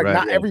I mean? Like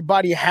not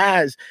everybody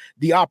has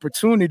the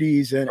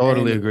opportunities. And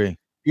totally agree.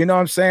 You know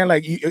what I'm saying?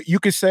 Like you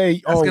could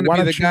say, "Oh,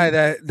 gonna be the guy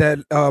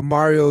that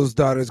Mario's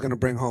daughter is gonna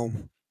bring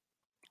home."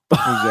 Who's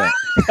that?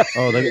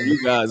 Oh,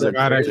 you guys are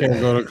guy that can't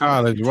go to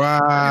college. Wow.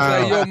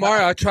 He's like, yo,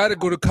 Mario, I tried to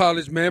go to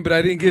college, man, but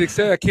I didn't get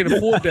accepted. I can't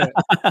afford that.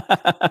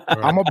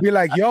 I'm gonna be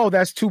like, yo,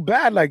 that's too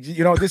bad. Like,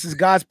 you know, this is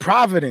God's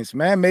providence,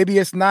 man. Maybe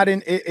it's not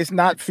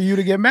for you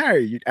to get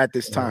married at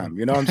this time.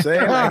 You know what I'm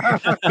saying?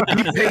 Like,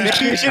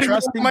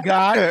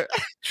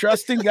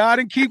 trusting God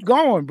and keep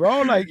going,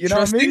 bro. Like, you know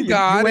what I mean?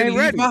 God, you ain't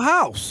ready. My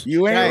house.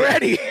 You ain't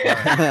ready.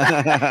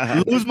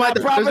 Lose my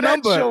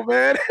providential,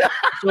 man.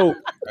 So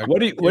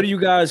what do you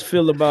guys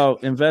feel about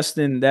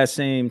investing that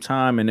same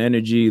time and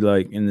energy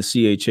like in the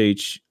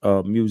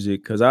CHH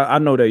music? Because I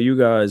know that you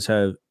guys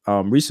have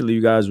recently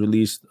you guys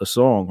released a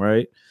song,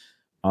 right?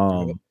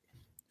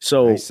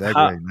 So nice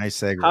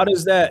segue. How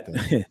does that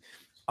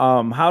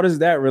how does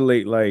that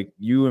relate? Like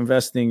you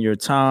investing your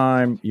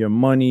time, your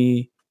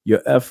money,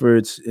 your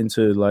efforts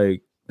into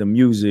like the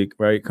music,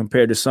 right?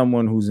 Compared to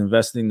someone who's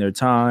investing their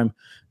time,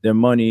 their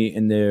money,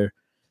 and their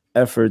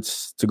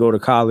efforts to go to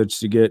college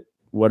to get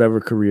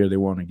whatever career they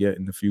want to get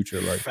in the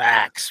future. Like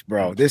facts,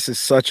 bro. This is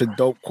such a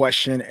dope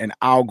question, and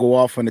I'll go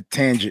off on a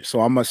tangent.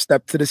 So I'm gonna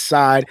step to the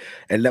side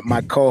and let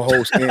my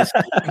co-host answer.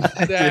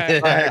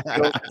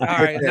 All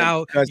right,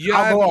 now you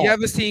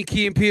ever seen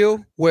Key and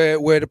Peele where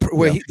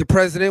the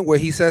president where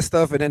he says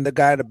stuff and then the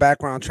guy in the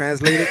background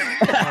translated?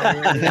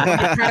 I'm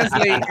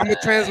gonna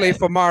translate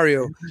for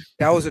Mario.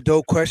 That was a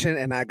dope question,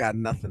 and I got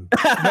nothing.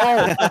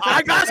 No,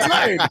 I got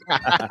something.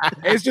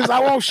 It's just I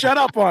won't shut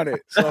up on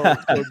it. So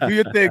do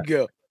your thing,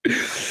 Gil.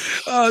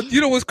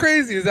 You know what's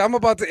crazy is I'm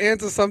about to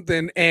answer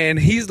something, and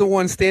he's the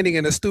one standing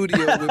in the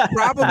studio with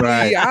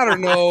probably I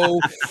don't know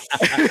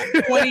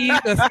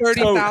 $20,000 to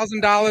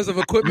 $30,000 of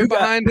equipment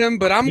behind him.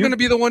 But I'm gonna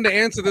be the one to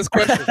answer this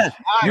question.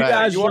 You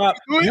guys dropped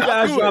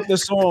the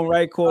song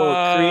right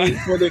called "Create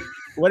for the."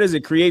 What is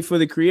it? Create for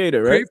the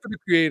Creator, right? Create for the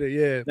Creator,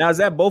 yeah. Now is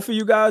that both of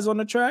you guys on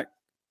the track?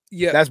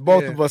 Yeah, that's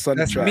both of us on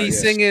the track. That's me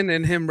singing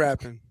and him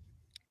rapping.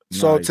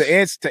 So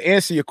to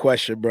answer your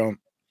question, bro.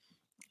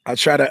 I'll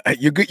try to.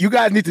 You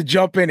guys need to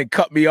jump in and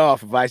cut me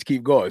off if I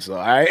keep going. So, all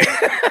right.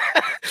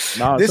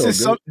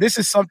 This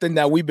is something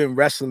that we've been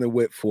wrestling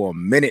with for a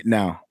minute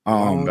now.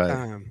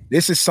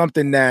 This is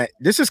something that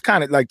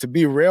kind of like, to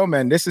be real,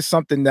 man. This is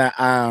something that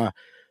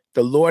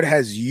the Lord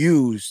has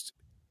used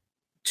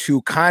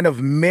to kind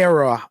of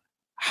mirror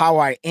how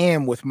I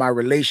am with my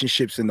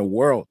relationships in the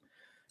world.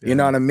 You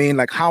know what I mean?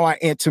 Like how I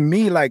am. To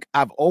me, like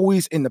I've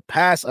always in the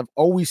past,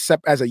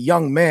 as a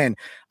young man,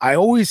 I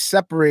always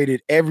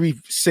separated every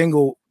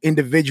single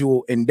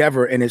individual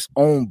endeavor in its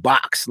own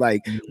box.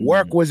 Like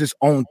work was its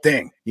own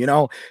thing. You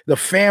know, the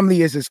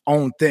family is its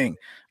own thing.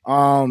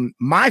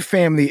 My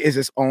family is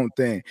its own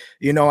thing.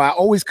 You know, I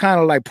always kind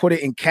of like put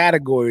it in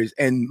categories,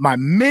 and my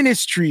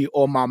ministry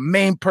or my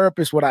main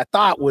purpose, what I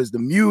thought was the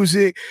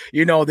music,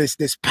 you know, this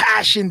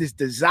passion, this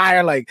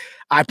desire, like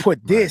I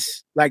put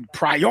this like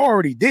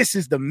priority. This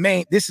is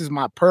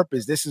my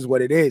purpose. This is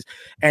what it is.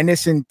 And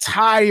this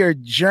entire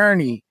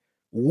journey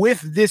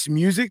with this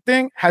music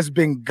thing has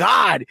been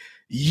God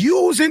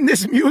using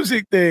this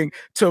music thing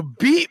to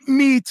beat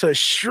me to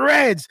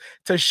shreds,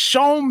 to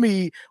show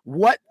me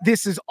what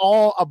this is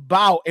all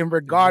about in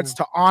regards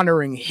to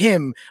honoring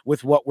him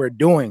with what we're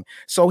doing.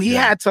 So he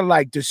had to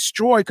like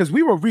destroy, because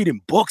we were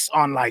reading books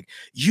on like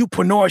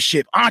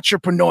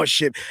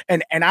entrepreneurship,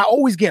 and I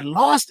always get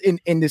lost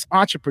in this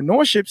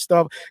entrepreneurship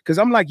stuff, because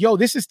I'm like, yo,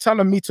 this is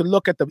telling me to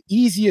look at the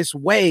easiest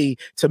way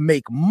to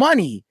make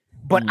money.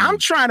 But I'm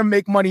trying to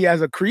make money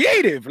as a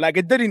creative. Like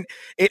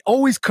it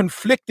always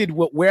conflicted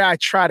with where I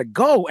try to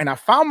go. And I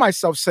found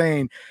myself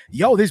saying,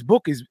 yo, this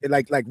book is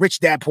like Rich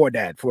Dad, Poor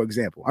Dad, for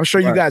example. I'm sure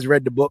you guys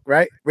read the book,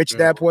 right? Rich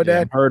Dad, Poor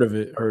Dad. Heard of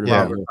it.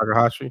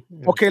 Takahashi.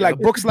 Okay, like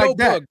books like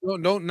that.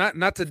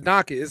 Not to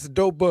knock it. It's a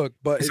dope book,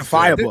 but it's a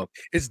fire book.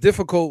 It's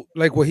difficult.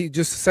 Like what he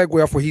just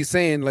segue off what he's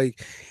saying,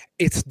 like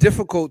it's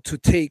difficult to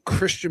take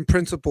Christian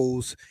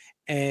principles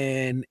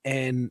and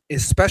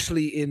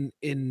especially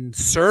in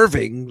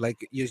serving,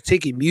 like you're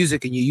taking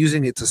music and you're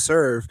using it to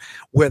serve,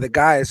 where the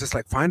guy is just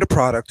like, find a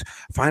product,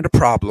 find a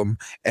problem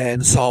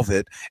and solve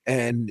it,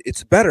 and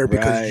it's better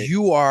because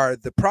you are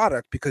the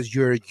product, because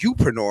you're a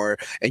youpreneur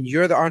and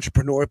you're the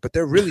entrepreneur, but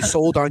they're really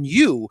sold on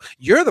you're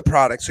the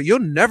product, so you'll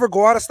never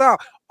go out of style.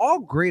 All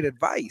great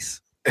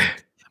advice.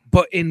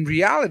 But in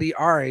reality,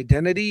 our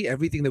identity,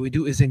 everything that we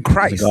do is in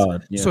Christ.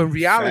 So in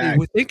reality,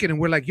 we're thinking and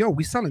we're like, yo,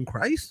 we selling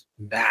Christ?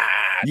 Nah.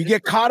 You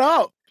get caught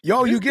up.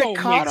 Yo, you get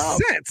caught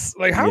up. Sense.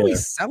 Like, how are we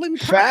selling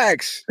Christ?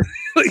 Facts.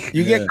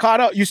 You get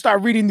caught up. You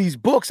start reading these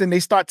books and they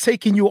start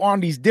taking you on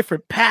these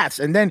different paths.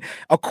 And then,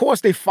 of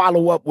course, they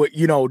follow up with,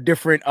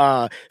 different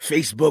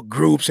Facebook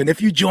groups. And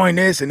if you join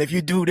this and if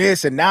you do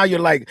this, and now you're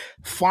like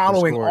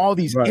following all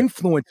these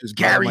influencers,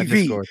 Gary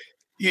Vee. Discord.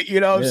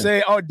 You know what I'm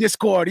saying? Oh,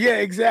 Discord. Yeah,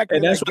 exactly.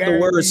 And that's like what the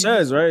word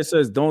says, right? It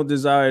says, don't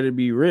desire to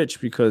be rich,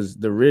 because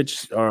the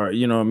rich are,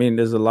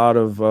 there's a lot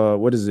of,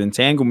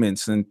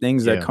 entanglements and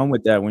things that come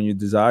with that when you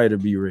desire to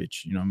be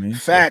rich. You know what I mean?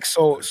 Facts.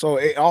 So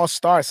it all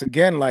starts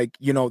again, like,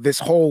 this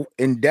whole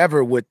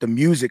endeavor with the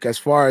music, as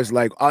far as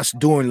like us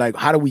doing, like,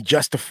 how do we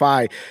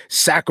justify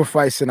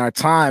sacrificing our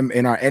time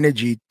and our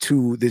energy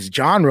to this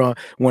genre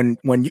when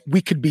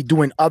we could be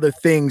doing other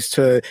things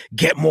to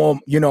get more,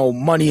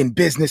 money in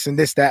business and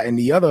this, that, and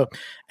the other.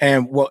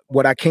 And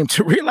what I came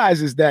to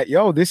realize is that,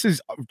 this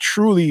is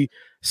truly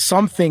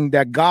something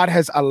that God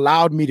has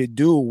allowed me to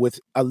do with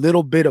a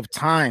little bit of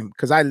time.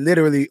 Because I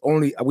literally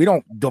we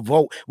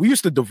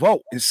used to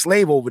devote and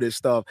slave over this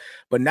stuff,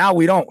 but now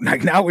we don't.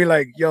 Like now we're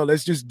like,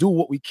 let's just do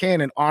what we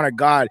can and honor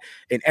God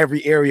in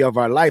every area of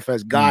our life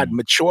as God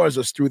matures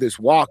us through this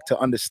walk to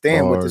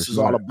understand what this is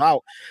all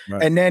about.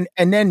 Right. And then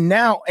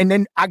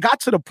I got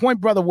to the point,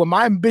 brother, where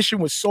my ambition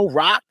was so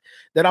rocked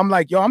that I'm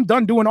like, I'm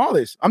done doing all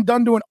this. I'm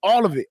done doing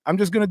all of it. I'm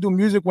just going to do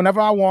music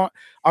whenever I want.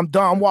 I'm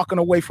done. I'm walking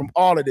away from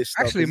all of this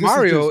stuff. Actually,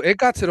 Mario, it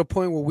got to the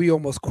point where we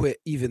almost quit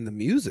even the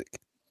music.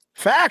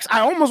 Facts.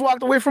 I almost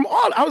walked away from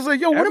all. I was like,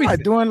 what am I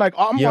doing? Like,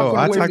 I'm walking away.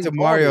 I talked to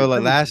Mario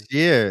like last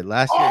year.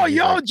 Oh,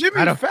 year,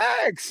 Jimmy,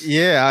 facts.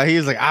 Yeah, he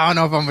was like, I don't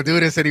know if I'm gonna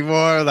do this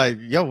anymore. Like,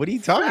 what are you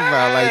talking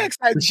about? Like,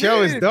 the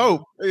show is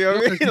dope. You know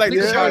what I mean? Like,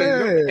 the show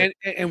is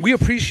dope. And we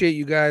appreciate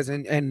you guys.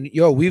 And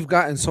we've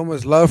gotten so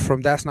much love from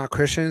That's Not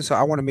Christian. So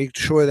I want to make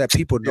sure that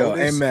people know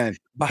this. Amen.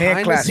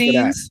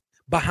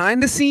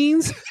 Behind the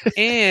scenes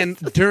and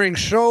during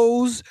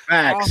shows,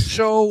 off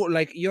show,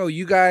 like,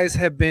 you guys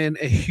have been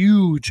a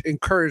huge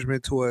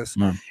encouragement to us.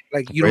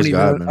 Like, you don't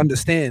even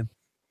understand.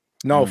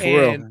 No, for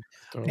real.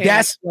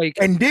 That's like,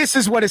 and this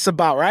is what it's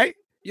about, right?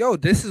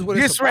 This is what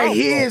it's about. This right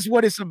here is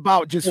what it's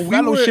about. Just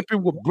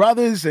fellowshipping with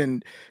brothers.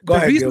 And the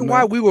reason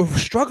why we were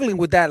struggling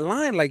with that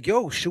line, like,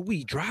 should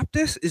we drop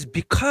this, is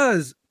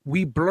because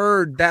we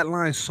blurred that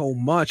line so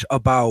much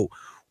about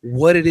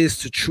what it is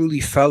to truly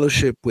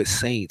fellowship with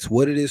saints,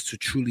 what it is to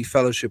truly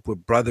fellowship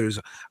with brothers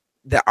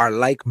that are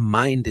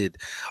like-minded.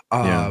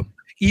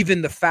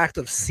 Even the fact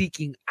of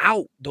seeking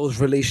out those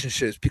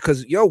relationships,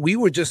 because we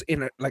were just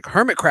in like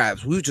hermit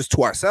crabs. We were just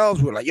to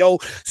ourselves. We were like,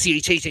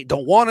 CHH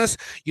don't want us.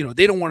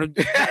 They don't want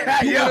to.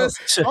 Don't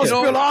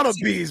spill all the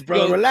bees,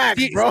 bro. Relax,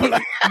 bro. No,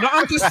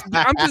 I'm just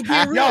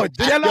being real.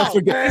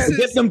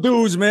 Get them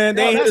dudes, man.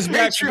 They ain't his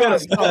back together.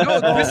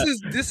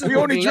 This is we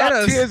only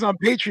drop tears on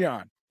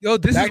Patreon.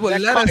 This is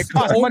what led us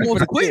to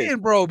almost quitting,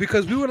 bro,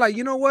 because we were like,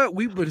 you know what?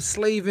 We've been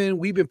slaving.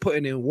 We've been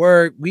putting in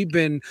work. We've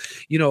been,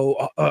 dude.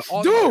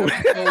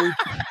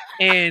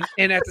 And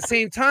at the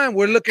same time,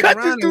 we're looking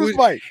around.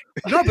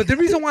 No, but the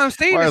reason why I'm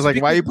saying is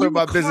like, why you putting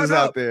my business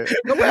out there?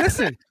 No, but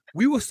listen.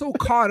 We were so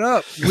caught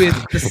up with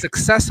the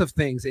success of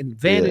things and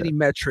vanity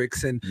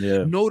metrics and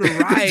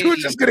notoriety. We're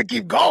just gonna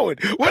keep going.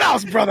 What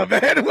else, brother,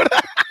 man?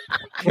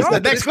 What's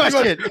the next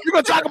question? You're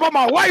gonna talk about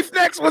my wife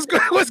next? What's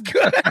good?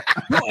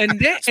 No,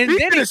 and then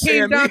it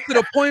came down to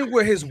the point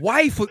where his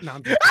wife was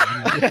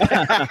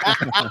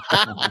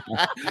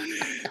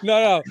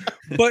no,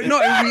 but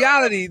no, in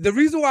reality, the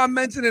reason why I'm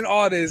mentioning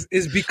all this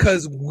is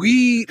because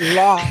we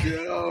lost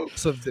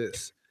of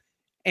this.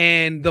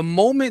 And the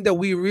moment that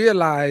we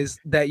realized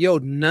that,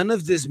 none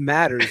of this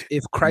matters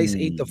if Christ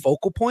ain't the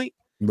focal point,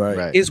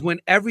 right, is when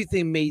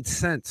everything made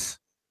sense.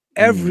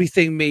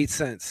 Everything made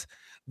sense.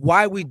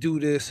 Why we do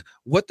this,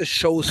 what the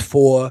show's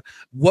for,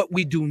 what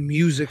we do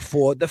music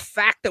for, the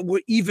fact that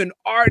we're even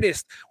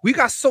artists. We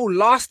got so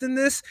lost in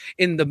this,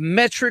 in the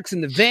metrics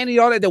and the vanity,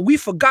 all that we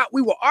forgot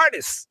we were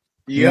artists.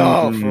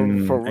 Yo,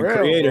 for real,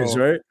 creators,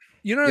 bro. right?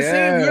 You know what I'm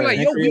saying? We're like,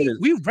 and yo, creators.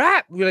 we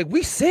rap. We're like,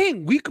 we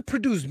sing. We could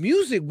produce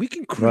music. We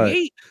can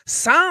create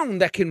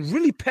sound that can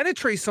really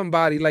penetrate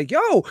somebody. Like,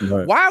 yo,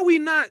 why are we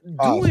not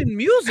doing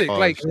music?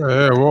 Like,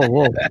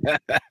 whoa.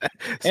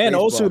 And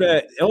also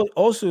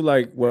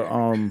like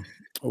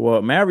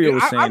what Mario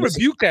was saying. I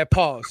rebuke that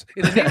pause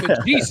in the name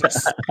of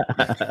Jesus.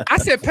 I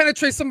said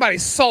penetrate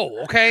somebody's soul,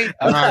 okay?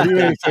 You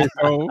didn't say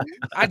so.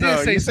 I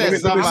didn't say so.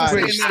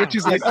 Which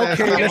is like,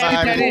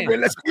 okay,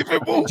 let's keep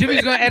it moving.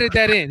 Jimmy's gonna edit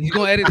that in. He's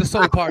gonna edit the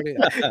soul part in.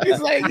 He's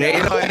like,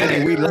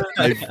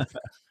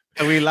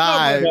 we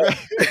live.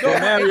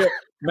 No,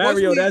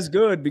 Mario, that's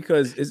good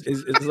because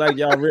it's like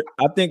y'all.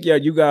 I think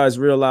you guys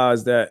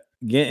realize that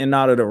getting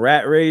out of the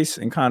rat race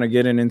and kind of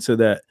getting into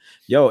that.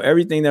 Yo,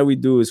 everything that we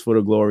do is for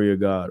the glory of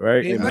God,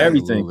 right? Amen.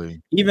 Everything,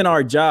 Absolutely. even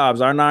our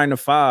jobs, our 9 to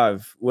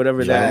 5,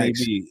 whatever that may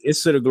be,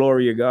 it's to the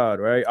glory of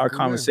God, right? Our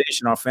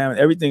conversation, our family,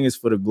 everything is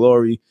for the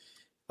glory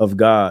of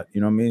God.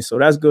 You know what I mean? So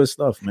that's good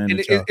stuff, man.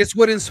 And it's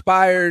what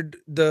inspired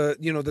the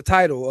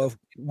title of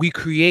We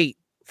Create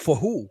for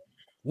Who?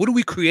 What do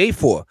we create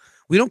for?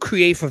 We don't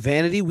create for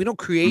vanity. We don't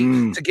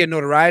create to get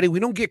notoriety. We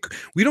don't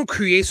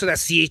create so that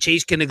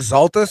CHH can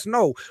exalt us.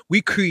 No,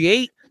 we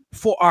create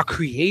for our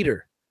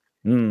creator.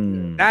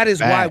 That is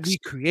why we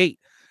create.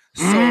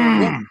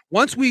 So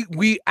once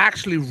we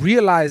actually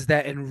realized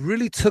that and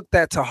really took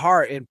that to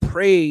heart and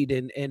prayed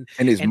and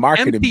his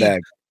marketing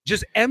bag,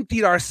 just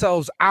emptied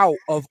ourselves out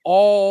of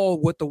all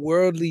what the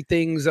worldly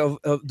things of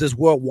this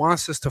world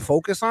wants us to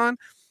focus on.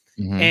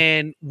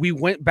 And we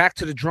went back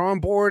to the drawing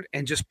board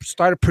and just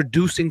started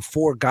producing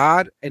for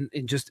God and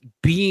just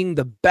being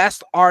the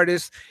best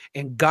artists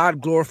and God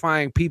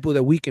glorifying people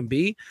that we can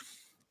be.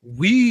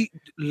 We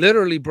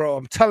literally, bro,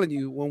 I'm telling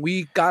you, when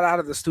we got out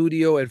of the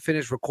studio and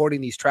finished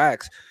recording these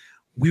tracks,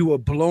 we were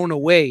blown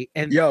away.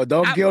 And yo,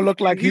 don't Gil look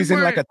like he's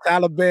in like a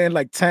Taliban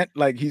like tent?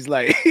 Like he's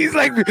like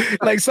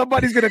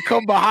somebody's gonna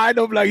come behind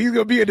him, like he's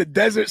gonna be in the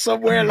desert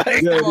somewhere.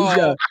 Like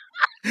y'all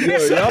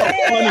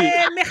funny.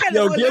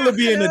 Yo, Gil will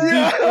be in a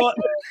deep thought.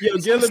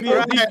 Gil will be in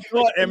a deep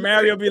thought, and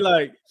Mario be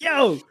like,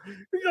 yo,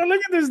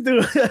 look at this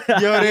dude.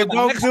 Yo, they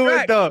both do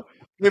it though.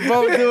 They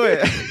both do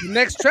it. The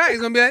next track is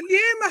gonna be like,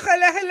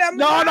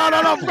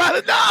 no,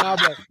 brother, no.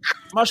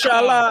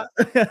 Mashallah.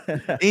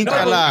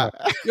 Inshallah.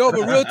 Yo,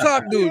 but real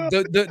talk, dude.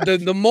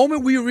 The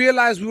moment we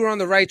realized we were on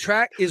the right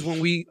track is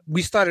when we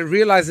started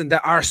realizing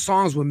that our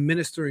songs were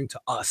ministering to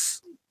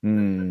us.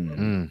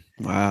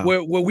 Wow.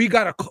 Where we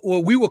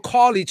would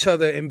call each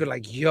other and be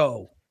like,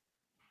 yo,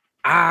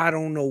 I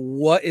don't know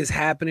what is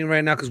happening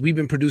right now because we've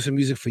been producing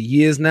music for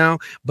years now,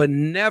 but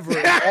never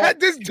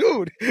this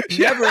dude,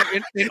 never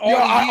in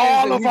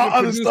all of our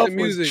other stuff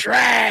was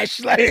trash.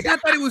 Like it's not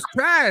that it was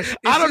trash.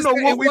 I don't know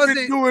what we've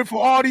been doing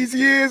for all these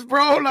years,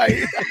 bro.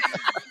 Like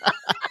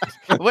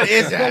what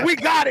is that? But we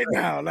got it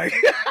now. Like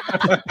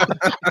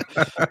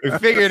we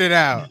figured it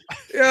out.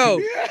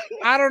 Yo,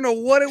 I don't know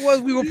what it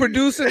was we were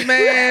producing,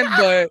 man,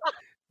 but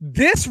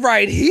this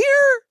right here.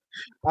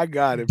 I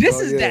got it. This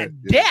bro. is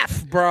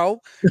death,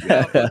 bro.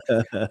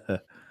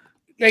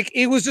 Like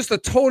it was just a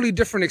totally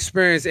different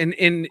experience, and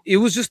it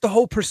was just the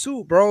whole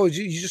pursuit, bro.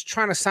 You're just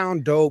trying to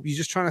sound dope. You're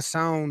just trying to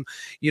sound,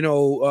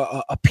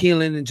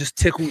 appealing and just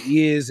tickle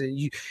ears,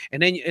 and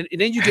then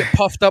you get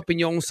puffed up in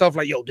your own self,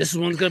 like, yo, this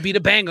one's gonna be the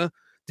banger.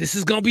 This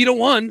is gonna be the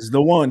one. It's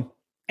the one.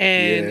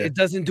 And it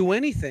doesn't do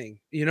anything,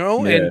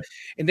 and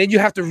then you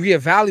have to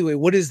reevaluate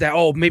what is that.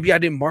 Oh, maybe I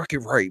didn't market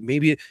right.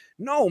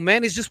 No,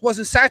 man, it just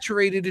wasn't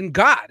saturated in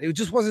God. It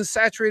just wasn't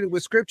saturated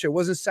with scripture. It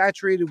wasn't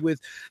saturated with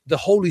the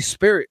Holy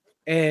Spirit.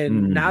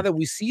 And now that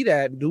we see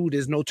that, dude,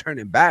 there's no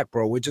turning back,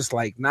 bro. We're just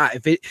like, nah,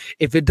 if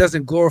it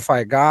doesn't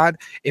glorify God,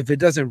 if it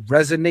doesn't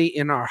resonate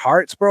in our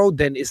hearts, bro,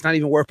 then it's not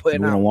even worth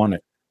putting out. We don't want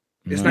it.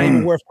 It's not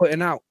even worth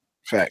putting out.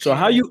 Fact. So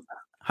how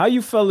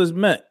you fellas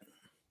met?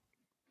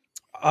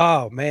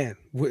 Oh man,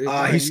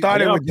 he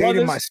started with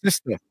dating my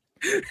sister.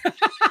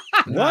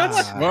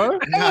 What?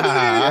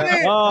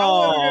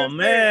 Oh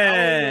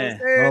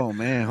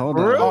man! Hold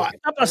on.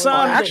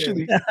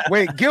 Actually,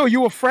 wait, Gil,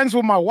 you were friends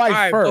with my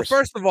wife first. Well,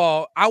 first of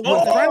all, I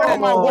was friends with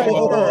my wife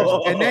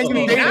first, and then you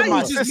dated now my you're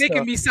just sister.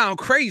 making me sound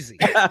crazy.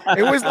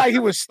 It was like he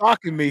was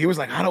stalking me. He was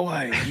like, "How do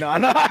I?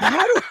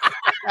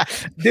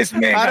 This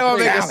man. How do I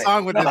make a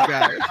song with this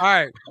guy? All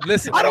right,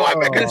 listen. How do I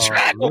make a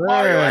track with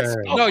Mario?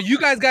 No, you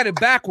guys got it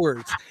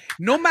backwards.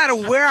 No matter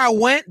where I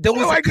went, there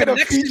was a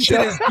connection to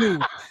this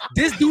dude.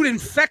 This dude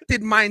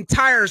infected my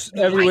entire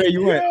everywhere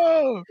you went.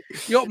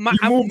 Yo, you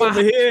moved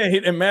over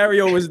here, and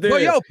Mario was there.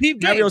 Well, yo,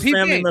 Mario's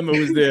family member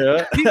was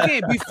there.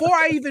 Before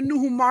I even knew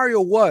who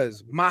Mario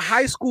was, my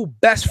high school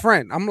best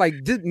friend. I'm like,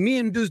 me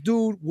and this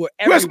dude were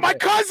everywhere. Where's my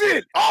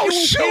cousin? Oh,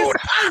 shoot,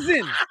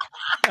 cousin.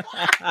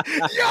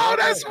 Yo,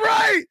 that's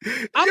right.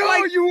 I'm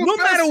like, no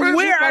matter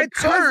where I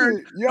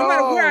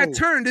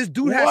turned, this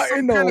dude has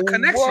some kind of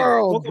connection.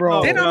 World,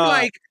 bro. Then I'm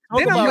like,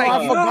 then I'm like,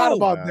 I forgot yo.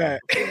 about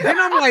that. Then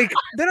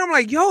I'm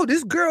like, yo,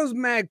 this girl's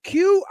mad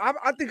cute.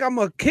 I think I'm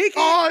gonna kick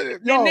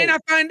it. And then I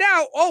find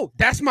out, oh,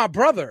 that's my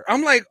brother.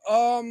 I'm like,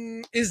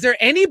 is there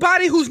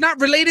anybody who's not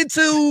related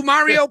to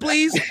Mario,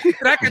 please,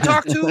 that I can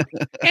talk to?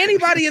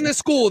 Anybody in the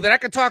school that I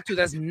can talk to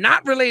that's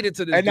not related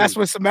to this? And that's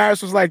when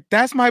Samaris was like,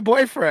 "That's my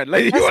boyfriend."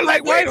 Like, you were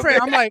like, "Wait a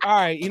minute." I'm like, all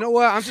right, you know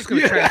what? I'm just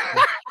gonna transfer.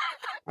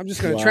 I'm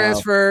just gonna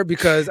transfer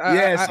because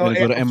for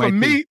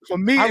me,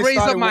 I raised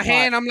up my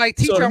hand. I'm like,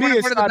 teacher, I want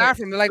to go to the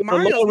bathroom. They're like,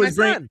 Mario, my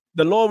son.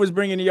 The Lord was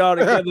bringing y'all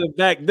together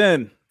back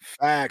then.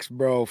 Facts,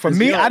 bro. For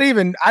me, I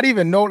didn't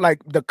even know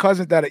like the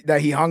cousins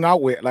that he hung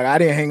out with. Like, I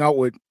didn't hang out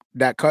with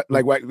that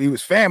like he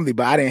was family,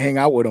 but I didn't hang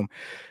out with him.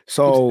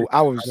 So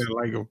I didn't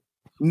like him.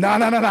 No.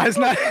 It's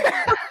not.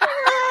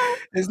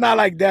 It's not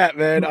like that,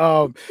 man.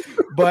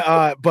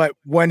 But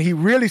when he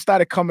really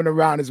started coming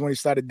around is when he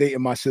started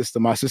dating my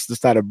sister. My sister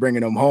started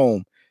bringing him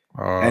home,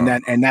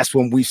 and that's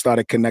when we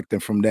started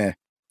connecting from there.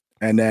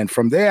 And then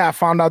from there, I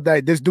found out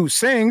that this dude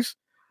sings,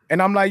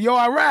 and I'm like, "Yo,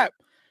 I rap,"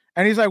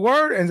 and he's like,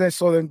 "Word." And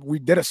then we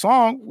did a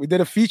song, we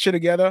did a feature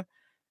together,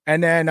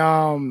 and then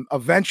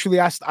eventually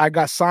I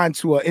got signed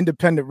to an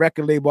independent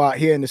record label out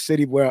here in the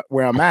city where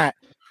I'm at,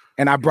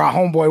 and I brought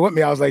homeboy with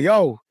me. I was like,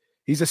 "Yo,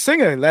 he's a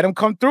singer. Let him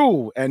come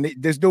through." And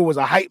this dude was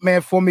a hype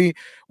man for me.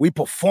 We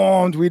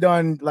performed. We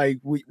done like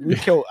we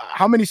killed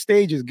how many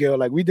stages, Gil?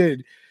 Like we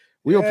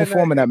were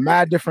performing at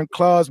mad different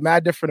clubs,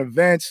 mad different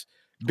events,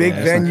 big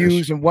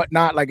venues and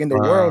whatnot, like in the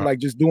world, like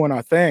just doing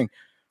our thing.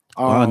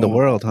 In the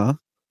world, huh?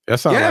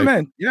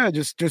 Man. Yeah,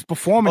 just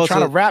performing,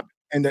 trying to rap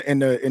in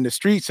the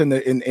streets in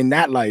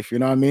that life, you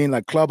know what I mean?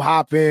 Like club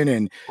hopping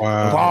and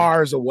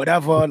bars or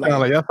whatever.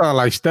 Like that sound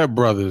like Step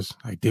Brothers.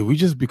 Like, did we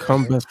just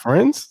become best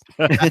friends?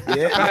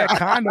 Yeah,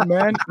 kind of,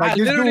 man. Like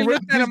this dude,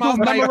 what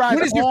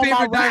is your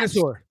favorite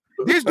dinosaur?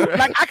 This dude,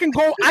 like I can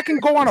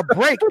go on a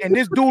break and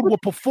this dude will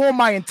perform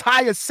my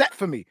entire set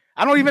for me.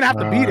 I don't even have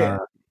to be there.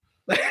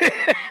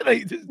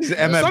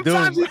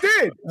 Sometimes he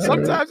did.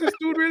 Sometimes this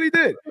dude really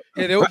did.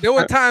 Yeah, there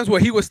were times where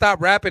he would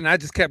stop rapping and I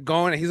just kept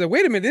going and he's like,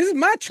 "Wait a minute, this is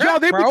my track." Yo,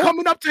 they be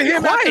coming up to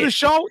him after the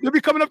show. They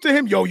be coming up to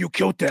him, "Yo, you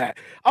killed that."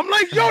 I'm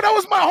like, "Yo, that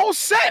was my whole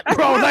set,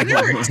 bro. Like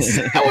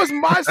that was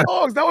my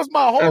songs. That was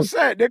my whole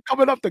set." They're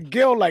coming up to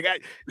Gil like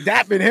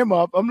dapping him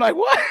up. I'm like,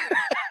 "What?"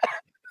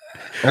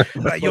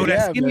 Like, yo,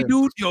 that skinny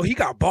dude, yo, he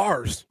got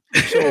bars.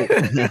 So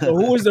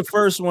who was the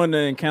first one to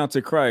encounter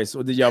Christ,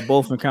 or did y'all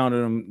both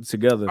encounter him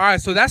together? All right,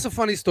 so that's a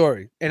funny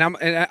story, and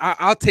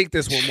I'll take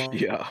this one, Mom.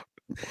 Yeah,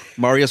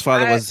 Mario's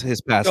father was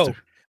his pastor. Yo,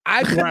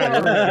 I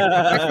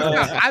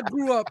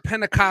grew up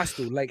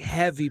Pentecostal, like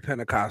heavy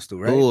Pentecostal,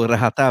 right? Oh,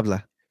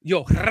 rajatabla.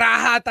 Yo,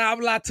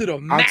 rajatabla to the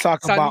max. I'm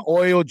talking about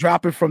oil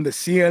dropping from the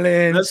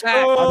ceiling. Let's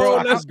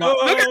go. Let's go.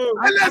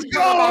 I'm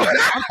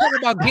talking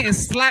about getting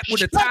slapped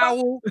with a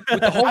towel with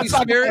the Holy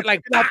Spirit,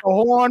 like the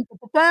horn.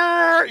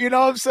 You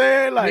know what I'm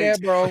saying? Like, yeah,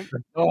 bro.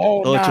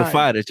 It's your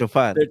father. It's your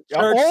father.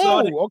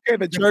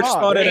 The church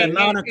started at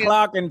 9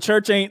 o'clock and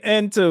church ain't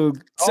end till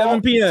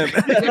 7 p.m.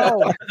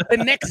 Yo, the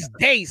next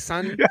day,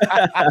 son.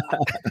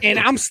 And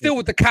I'm still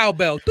with the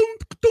cowbell.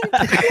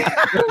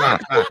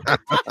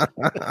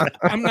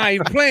 I'm not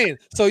even playing.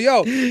 So,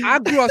 yo, I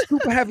grew up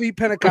super heavy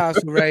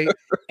Pentecostal, right?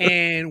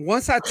 And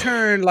once I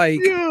turned like,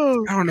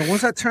 I don't know,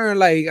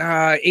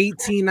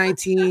 18,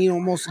 19,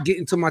 almost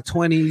getting to my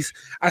 20s,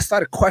 I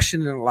started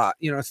questioning a lot,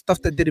 you know,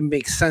 stuff that didn't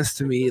make sense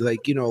to me.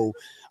 Like, you know,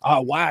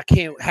 why I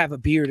can't have a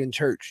beard in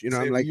church. You know,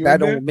 I'm like, that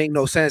don't make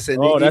no sense.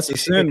 And that's a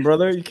sin,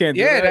 brother. You can't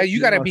do that.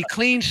 You got to be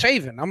clean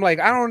shaven. I'm like,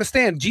 I don't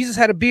understand. Jesus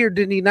had a beard,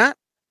 didn't he not?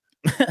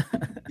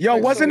 Yo,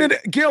 wasn't it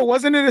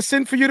a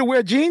sin for you to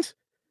wear jeans?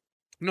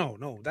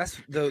 No, that's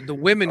the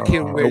women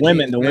can wear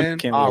jeans. The women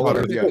can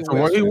wear jeans. So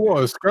what he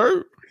wore, a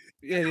skirt?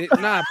 Yeah,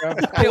 nah, bro.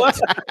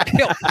 Kilt.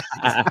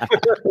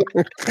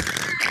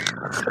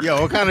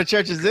 Yo, what kind of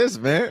church is this,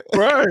 man?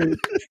 Right.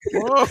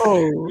 Whoa.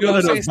 You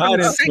know, those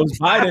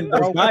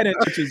Biden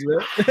churches,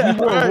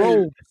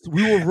 man.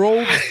 We were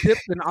robes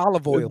dipped in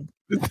olive oil.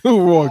 Dude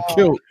wore a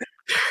kilt.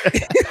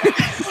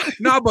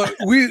 No, but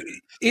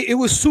it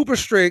was super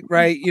strict,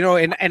 right? You know,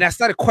 and I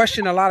started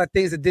questioning a lot of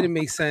things that didn't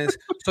make sense.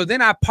 So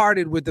then I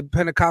partied with the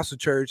Pentecostal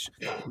church.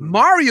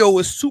 Mario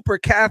was super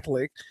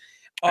Catholic.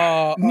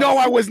 No,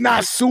 I was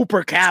not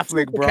super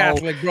Catholic, bro. I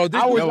was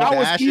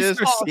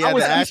Easter. I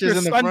was ashes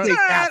in the front. The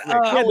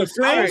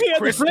flame.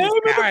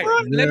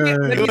 Let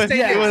me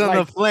say it was on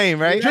the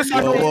flame, right? Just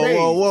on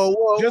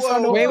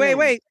the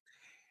wait.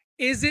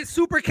 Is it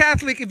super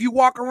Catholic if you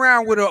walk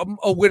around with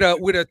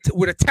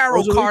a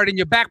tarot card in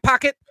your back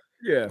pocket?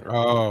 Yeah.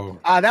 Oh.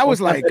 That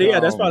was like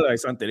that's probably like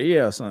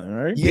Santeria or something,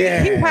 right?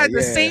 Yeah. He had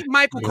the Saint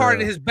Michael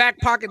card in his back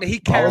pocket that he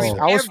carried.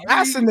 I was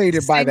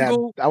fascinated by that.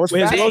 I was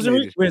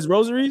fascinated. With his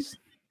rosaries?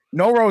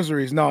 No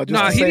rosaries, no. He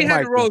didn't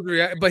have the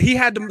rosary, but he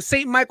had the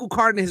Saint Michael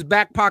card in his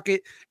back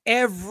pocket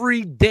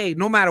every day.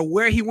 No matter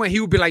where he went,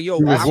 he would be like, "Yo,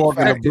 he was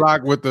walking the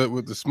block with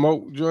the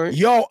smoke joint."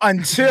 Yo,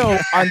 until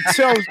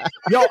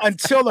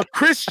a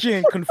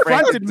Christian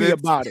confronted me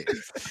about it.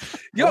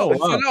 Yo,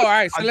 all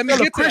right. So let me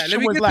get to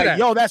that.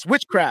 Yo, that's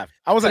witchcraft.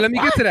 I was like, let me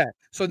get to that.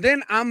 So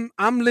then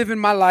I'm living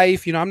my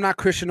life, you know, I'm not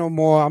Christian no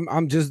more.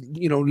 I'm just,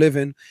 you know,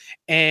 living.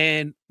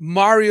 And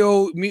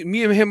Mario,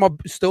 me and him are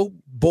still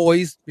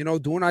boys, you know,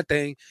 doing our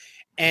thing.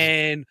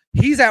 And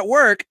he's at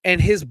work, and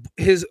his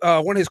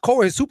one of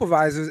his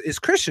supervisors is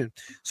Christian.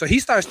 So he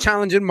starts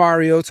challenging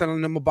Mario,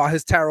 telling him about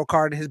his tarot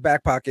card in his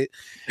back pocket.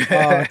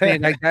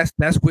 And like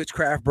that's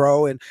witchcraft,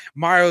 bro. And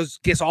Mario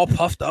gets all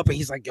puffed up, and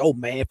he's like, yo,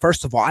 man,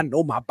 first of all, I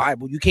know my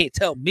Bible. You can't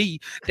tell me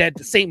that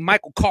the St.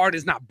 Michael card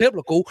is not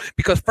biblical,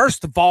 because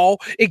first of all,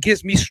 it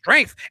gives me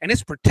strength and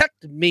it's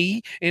protected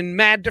me in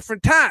mad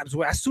different times.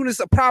 Where as soon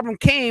as a problem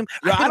came,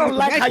 yo, I don't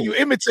like how you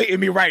imitating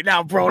me right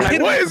now, bro. Like,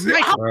 what is it? You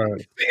know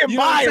what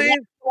I'm saying?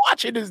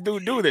 Watching this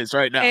dude do this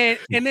right now, and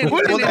then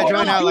Pull that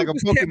joint out like a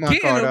Pokemon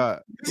card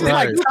up. It's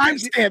like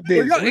timestamp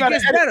this. It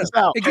gets better.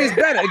 It gets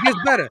better. It gets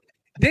better.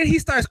 Then he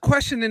starts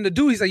questioning the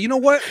dude. He's like, you know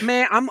what,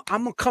 man? I'm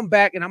gonna come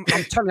back, and I'm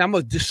telling you, I'm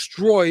gonna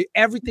destroy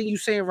everything you're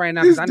saying right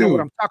now, because I know what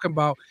I'm talking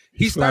about.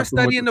 He starts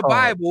studying the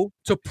Bible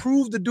to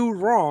prove the dude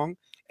wrong,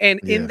 and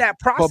in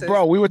that process, but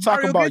bro, we were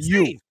talking about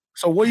you. Saved.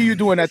 So what are you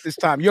doing at this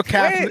time? You're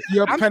Catholic.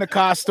 You're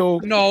Pentecostal.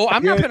 No,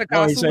 I'm not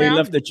Pentecostal. Oh, he said he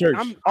left the church.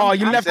 You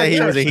left the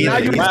church. Now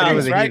you're in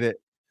the streets, right?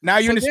 Now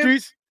you're in the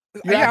streets.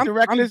 You're acting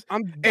reckless.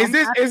 Is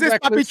this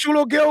Papi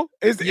Chulo Gil?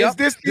 Is this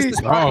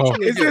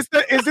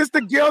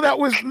the Gil that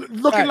was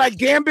looking like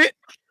Gambit?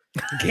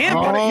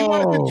 Gambit. He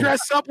wanted to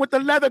dress up with the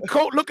leather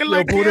coat, looking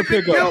like Gambit.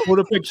 Put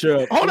a picture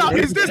up. Hold on,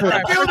 is this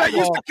the Gil that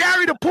used to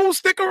carry the pool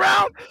stick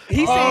around?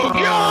 He said,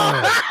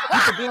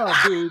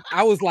 dude.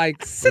 I was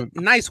like,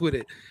 nice with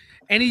it.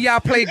 Any of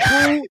y'all play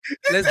pool?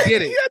 Let's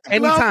get it.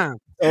 Anytime.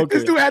 Okay.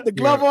 This dude had the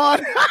glove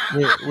on.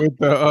 with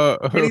the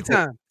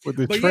anytime. With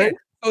the trick. trick.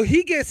 So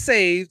he gets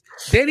saved.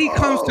 Then he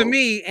comes to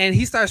me and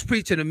he starts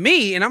preaching to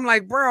me. And I'm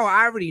like, bro,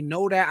 I already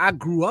know that. I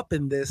grew up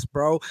in this,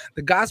 bro.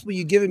 The gospel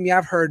you're giving me,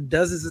 I've heard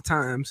dozens of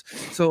times.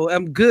 So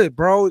I'm good,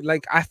 bro.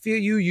 Like, I feel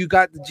you. You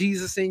got the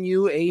Jesus in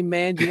you.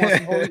 Amen. You want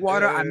some holy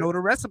water? I know the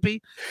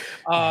recipe.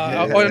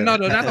 Or no,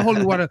 not the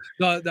holy water.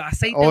 The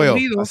aceite oil.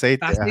 Unido.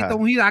 Aceite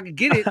Unido. I can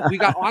get it. We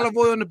got olive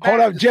oil in the back.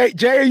 Hold up, Jay,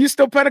 are you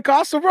still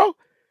Pentecostal, bro?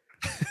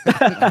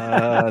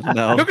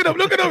 No. Look at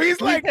him. He's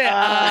like,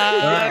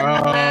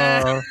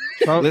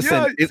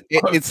 listen,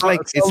 it's like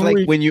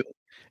when you,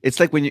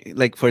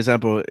 like, for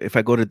example, if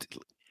I go to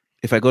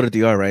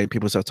DR, right,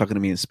 people start talking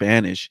to me in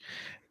Spanish,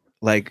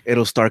 like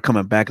it'll start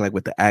coming back like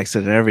with the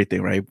accent and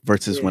everything, right?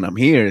 Versus when I'm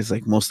here, it's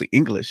like mostly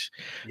English.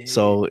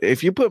 So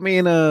if you put me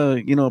in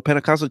a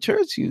Pentecostal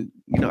church, you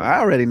know I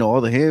already know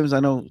all the hymns. I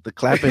know the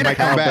clapping, my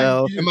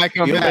cowbell. You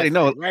already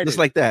know, just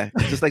like that,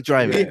 just like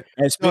driving.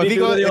 Anybody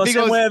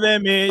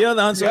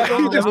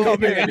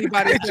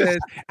says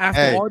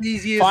after all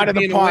these years of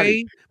being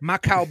away, my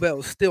cowbell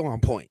is still on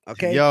point.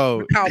 Okay,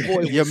 yo,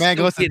 your man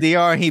goes to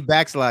DR and he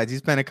backslides.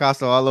 He's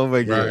Pentecostal all over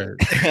again.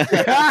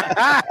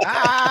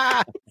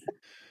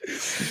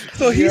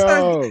 So he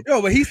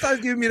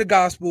starts giving me the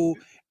gospel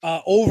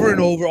over and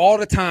over all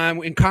the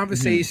time in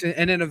conversation,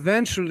 and then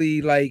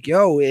eventually, like,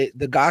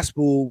 the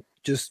gospel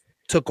just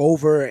took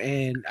over,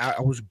 and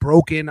I was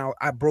broken.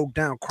 I broke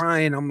down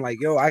crying. I'm like,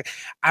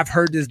 I've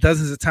heard this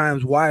dozens of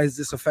times. Why is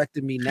this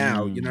affecting me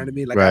now? You know what I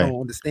mean? Like, I don't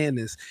understand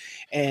this.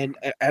 And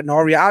in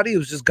all reality, it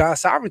was just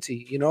God's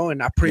sovereignty,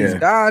 and I praise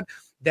God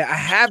that I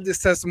have this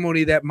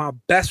testimony that my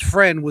best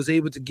friend was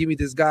able to give me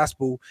this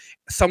gospel,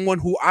 someone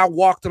who I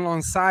walked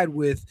alongside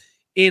with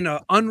in an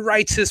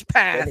unrighteous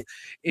path,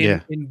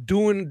 in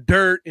doing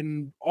dirt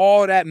and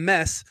all that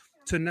mess,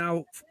 to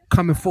now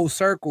coming full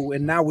circle.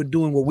 And now we're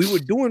doing what we were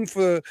doing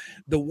for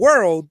the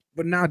world,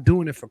 but now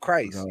doing it for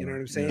Christ. You know what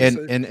I'm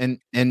saying?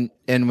 And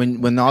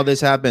when all this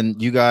happened,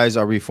 you guys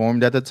are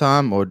reformed at the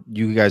time, or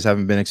you guys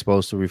haven't been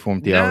exposed to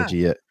reformed theology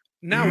yet?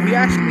 No, we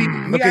actually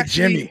look at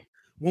Jimmy.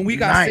 When we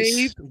got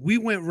saved, we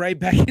went right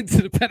back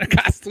into the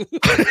Pentecostal.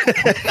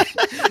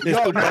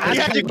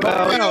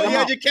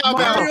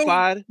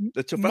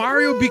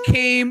 Mario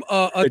became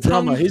a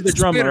tongue. He's the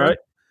drummer, right?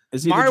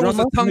 Mario was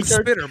a tongue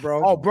spitter,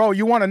 bro. Oh, bro,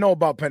 you want to know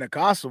about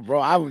Pentecostal,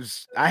 bro? I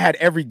had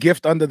every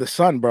gift under the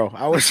sun, bro.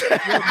 I was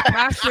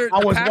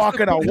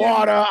walking on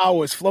water. I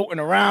was floating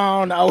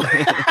around.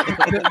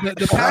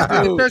 The pastor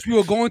of the church we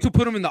were going to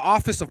put him in the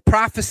office of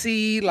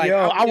prophecy. Like,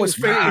 I was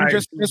fainting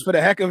just for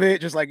the heck of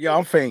it. Just like,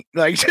 I'm faint.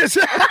 Like, just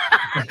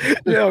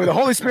the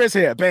Holy Spirit's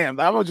here.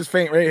 Bam, I was just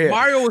faint right here.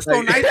 Mario was so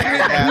nice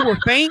with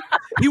it.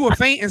 He would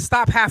faint and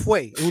stop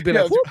halfway. It would be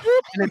like, whoop,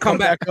 whoop, and then come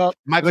back up.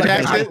 Michael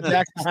Jackson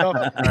stuff.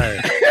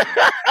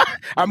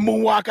 I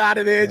moonwalk out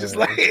of there just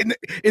like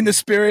in the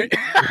spirit.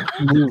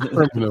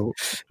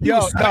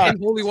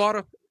 Holy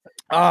water.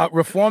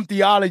 Reformed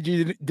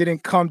theology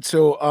didn't come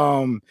till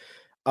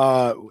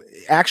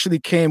actually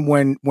came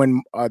when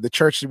the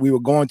church that we were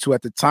going to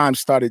at the time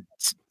started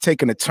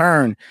taking a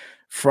turn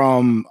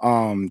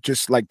from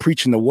just like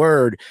preaching the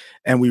word,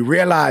 and we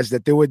realized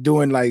that they were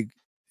doing like,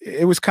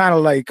 it was kind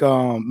of like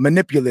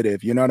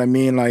manipulative, you know what I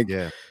mean? Like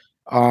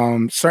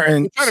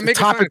certain trying to make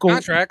topical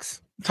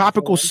contracts.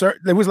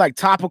 There was like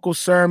topical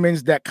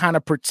sermons that kind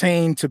of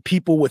pertain to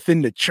people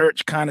within the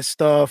church, kind of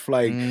stuff.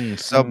 Like,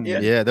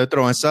 yeah, they're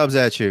throwing subs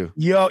at you.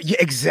 Yo, yeah,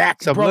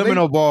 exactly.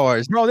 Subliminal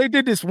bars. Bro, they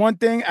did this one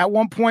thing at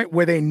one point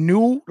where they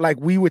knew like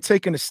we were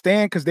taking a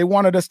stand because they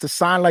wanted us to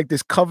sign like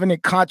this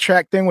covenant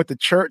contract thing with the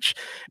church,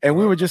 and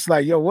we were just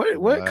like, yo,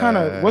 what kind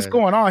of what's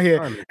going on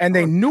here? And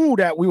they knew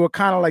that we were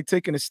kind of like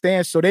taking a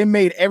stand, so they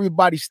made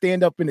everybody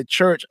stand up in the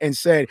church and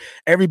said,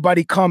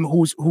 everybody come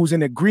who's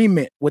in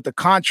agreement with the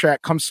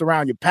contract, come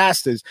surround your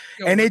pastors.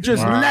 And they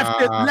just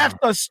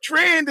left us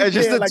stranded. It's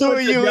just there, the two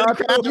of you.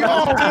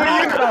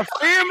 Our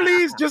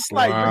families just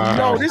like,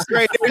 yo, this is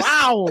great.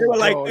 Wow. They were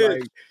like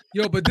this.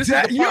 Yo, but this is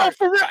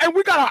for real. And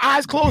we got our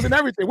eyes closed and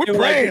everything. We're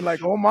praying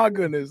like, oh my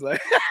goodness.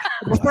 Like,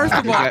 but first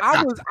of all,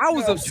 I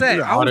was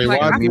upset. I was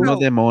like,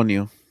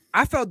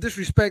 I felt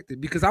disrespected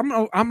because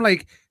I'm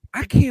like,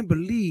 I can't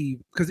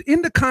believe, because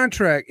in the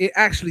contract it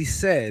actually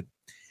said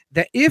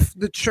that if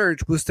the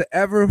church was to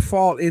ever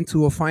fall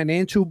into a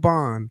financial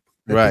bond,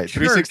 right,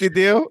 360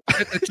 deal,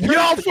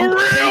 yo, for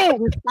real,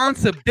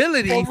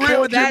 responsibility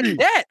for that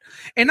debt.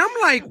 And I'm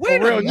like, wait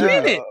a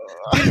minute,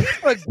 did he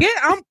forget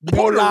I'm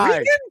Puerto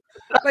Rican?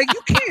 Like,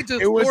 you can't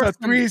just force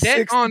some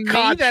debt on me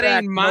that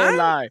ain't mine.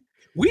 No,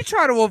 we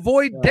try to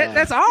avoid debt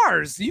that's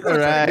ours. You gotta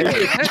try to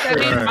avoid debt that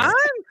ain't mine.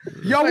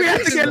 Yo, we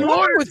have to get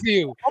lawyers with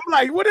you. I'm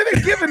like, what are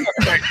they giving us?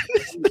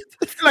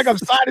 I feel like I'm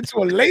signed to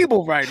a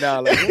label right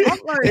now. Like,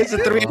 it's a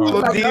 3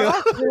 deal.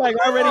 You're like,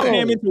 I already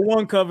came into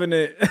one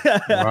covenant.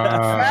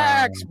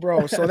 Facts,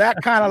 bro. So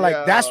that kind of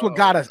like, that's what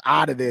got us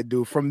out of there,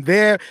 dude. From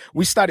there,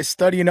 we started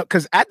studying up,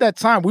 because at that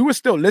time we were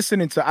still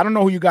listening to, I don't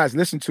know who you guys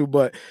listen to,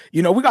 but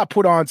you know, we got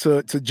put on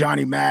to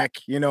Johnny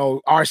Mac, you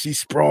know, R.C.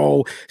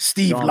 Sproul,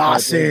 Steve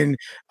Lawson,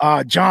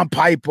 John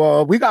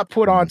Piper. We got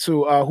put on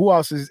to who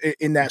else is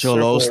in that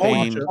Joel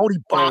Osteen.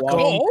 Odie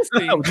Baco.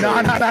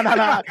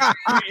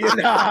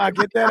 Nah,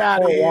 get that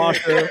out of here.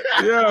 Washer.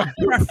 Yeah.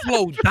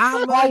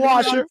 Paul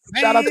Washer.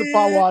 Shout out to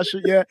Paul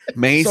Washer. Yeah.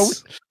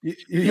 Mace. So,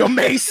 your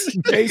Mace.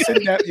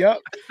 Jason.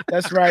 Yep.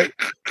 That's right.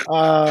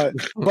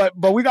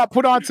 But we got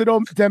put on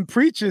to them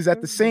preachers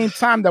at the same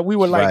time that we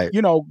were like,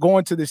 you know,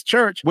 going to this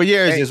church. What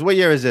year is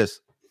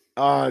this?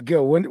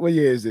 Gil, what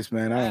year is this,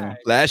 man? I don't know.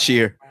 Last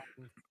year.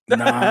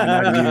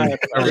 Nah,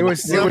 it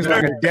was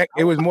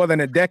more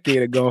than a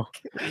decade ago.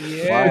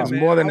 Yeah, it was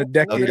more than a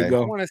decade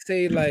ago. I want to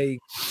say like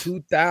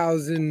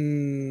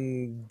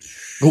 2000.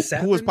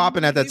 Who was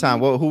popping at that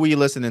time? Who were you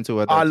listening to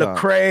at that time?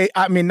 Lecrae.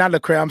 I mean, not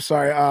Lecrae. I'm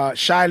sorry.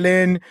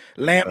 Shylin,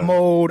 Lamp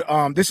Mode.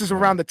 This is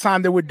around the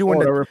time they were doing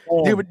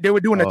they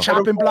were doing the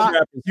chopping block.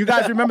 You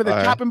guys remember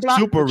the chopping block?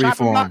 Super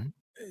Reform.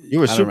 You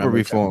were Super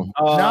Reform.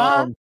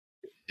 Nah.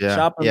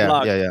 Yeah.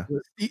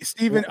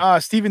 Stephen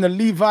the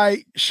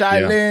Levite,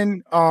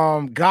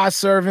 Shylin, God's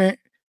Servant,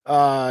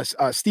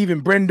 Stephen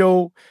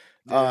Brindle,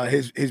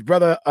 his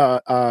brother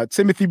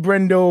Timothy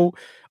Brindle,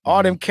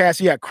 all them cats.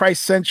 You had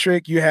Christ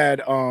Centric. You had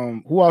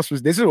who else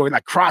was this? Is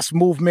like Cross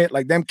Movement,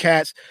 like them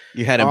cats.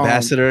 You had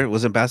Ambassador.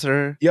 Was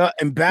Ambassador? Yeah,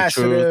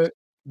 Ambassador,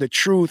 the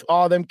Truth.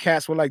 All them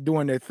cats were like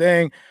doing their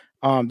thing.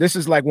 This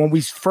is like when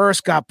we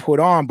first got put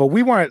on, but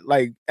we weren't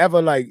like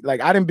ever like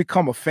I didn't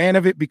become a fan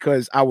of it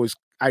because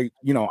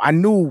I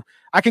knew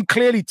I can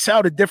clearly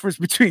tell the difference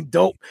between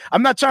dope.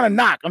 I'm not trying to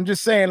knock. I'm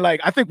just saying, like,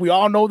 I think we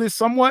all know this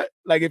somewhat.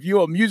 Like, if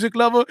you're a music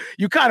lover,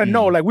 you kind of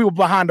know, like, we were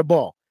behind the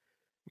ball.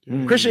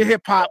 Christian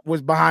hip hop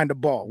was behind the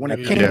ball when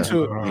it came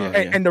to,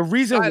 and the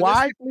reason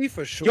why,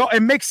 for sure,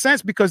 it makes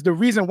sense because the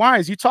reason why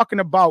is you're talking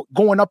about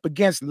going up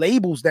against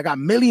labels that got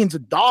millions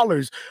of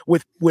dollars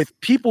with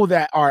people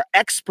that are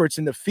experts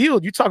in the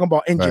field. You're talking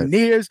about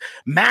engineers,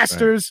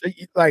 masters,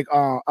 like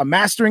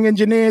mastering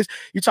engineers.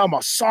 You're talking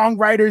about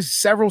songwriters,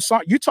 several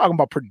songs. You're talking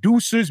about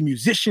producers,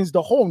 musicians,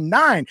 the whole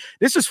nine.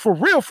 This is for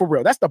real, for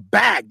real. That's the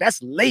bag.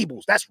 That's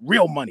labels. That's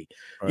real money.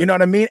 You know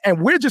what I mean?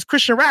 And we're just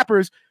Christian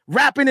rappers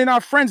rapping in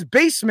our friend's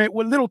basement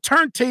with little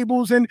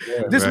turntables and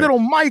this little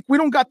mic. We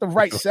don't got the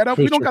right setup.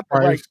 We don't got the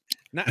right.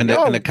 And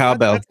the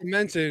cowbell.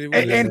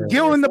 And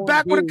Gil in the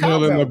back with a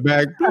cowbell. In the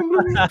back.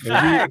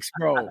 Thanks,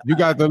 bro. You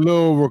got the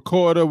little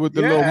recorder with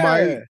the little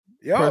mic.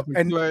 Yo,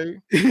 and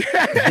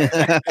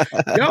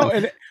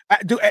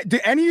do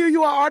any of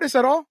you are artists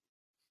at all?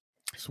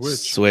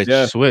 Switch.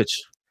 Yeah.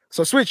 Switch.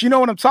 So Switch, you know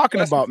what I'm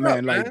talking about,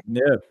 man. Like,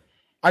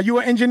 are you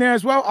an engineer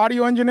as well?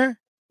 Audio engineer?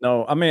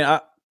 No, I mean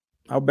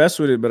I'm best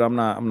with it, but I'm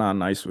not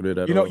nice with it at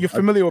all. You know, you're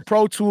familiar with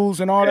Pro Tools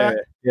and all that?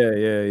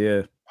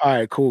 Yeah. All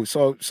right, cool.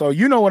 So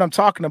you know what I'm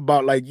talking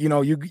about. Like, you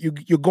know, you're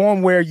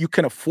going where you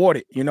can afford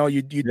it. You know,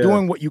 you're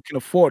doing what you can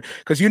afford.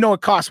 Because you know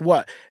it costs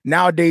what?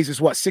 Nowadays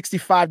is what,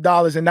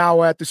 $65 an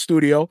hour at the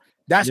studio.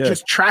 That's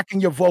just tracking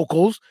your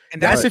vocals.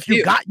 And that's if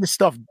you got your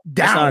stuff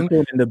down.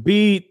 That's not the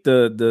beat,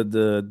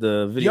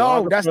 the video.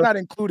 Yo, that's not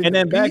included. And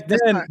then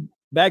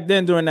back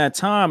then during that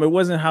time, it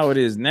wasn't how it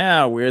is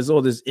now, where it's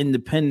all this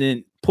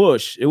independent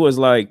push. It was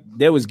like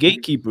there was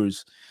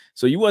gatekeepers.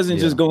 So you wasn't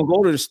just gonna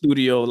go to the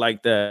studio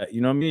like that. You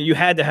know what I mean? You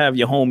had to have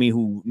your homie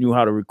who knew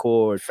how to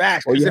record.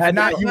 Facts. Or you If had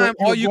not,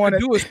 all you could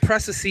do is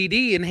press a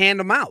CD and hand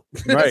them out.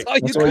 Right.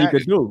 That's all you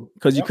could do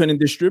because you couldn't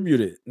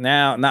distribute it.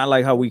 Now, not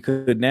like how we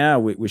could now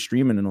with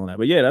streaming and all that.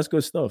 But yeah, that's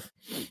good stuff.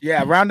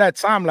 Yeah, around that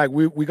time, like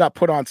we got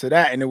put onto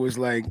that, and it was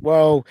like,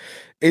 well,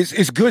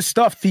 it's good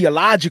stuff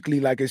theologically,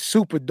 like it's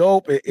super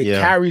dope. It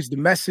carries the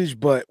message,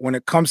 but when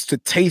it comes to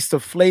taste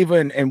of flavor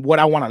and what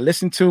I want to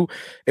listen to,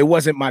 it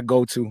wasn't my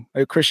go-to.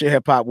 Like, Christian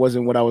hip hop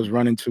wasn't what I was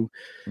running to.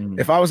 Mm-hmm.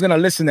 If I was gonna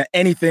listen to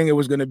anything, it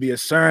was gonna be a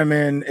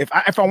sermon. If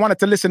I wanted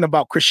to listen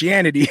about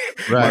Christianity,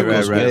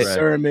 right,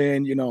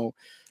 sermon, you know.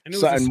 And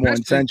it was more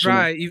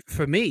intentional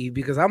for me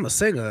because I'm a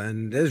singer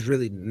and there's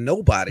really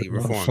nobody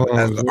reformed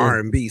as an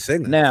R&B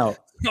singer. Now,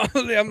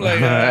 I'm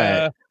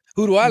like,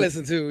 who do I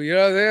listen to? You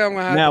know what I'm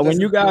saying? Now,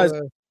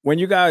 when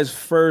you guys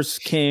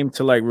first came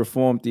to like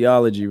Reformed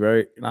theology,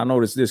 right? And I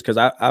noticed this because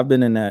I've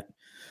been in that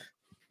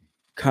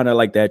kind of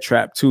like that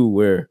trap too,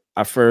 where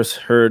I first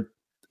heard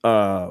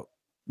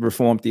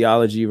Reformed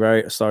theology,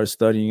 right? I started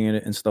studying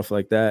it and stuff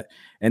like that,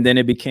 and then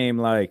it became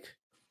like,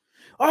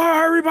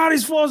 oh,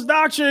 everybody's false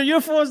doctrine. You're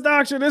false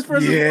doctrine. This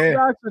person's false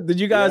doctrine. Did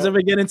you guys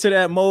ever get into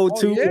that mode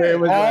too? Yeah. Where it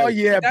was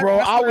bro.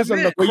 I was a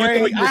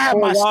Lecrae. I had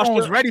my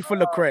stones ready for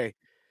Lecrae.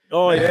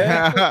 Oh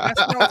yeah.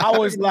 I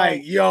was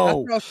like, yo.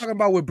 That's what I was talking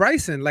about with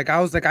Bryson. Like,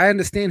 I was like, I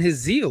understand his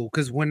zeal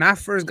because when I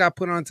first got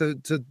put onto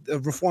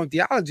Reformed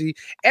theology,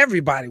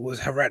 everybody was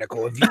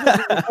heretical. If you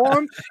wasn't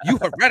Reformed, you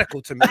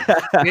heretical to me.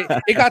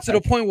 It got to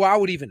the point where I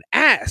would even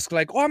ask,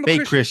 like, oh, I'm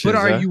a Christian, but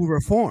are you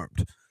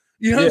Reformed?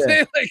 You know what I'm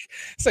saying? Like,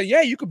 so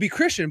yeah, you could be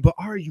Christian, but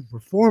are you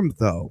Reformed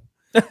though?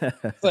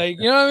 Like,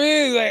 you know what I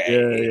mean? Like,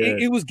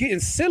 it was getting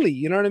silly.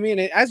 You know what I mean?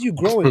 And as you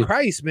grow in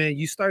Christ, man,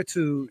 you start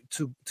to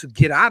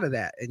get out of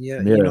that, and you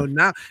know,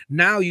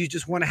 now you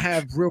just want to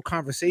have real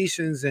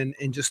conversations and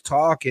just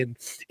talk. And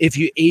if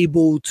you're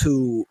able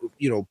to,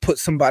 you know, put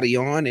somebody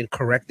on and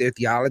correct their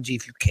theology,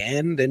 if you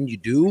can, then you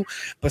do.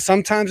 But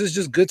sometimes it's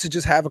just good to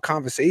just have a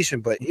conversation.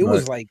 But it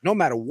was like, no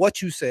matter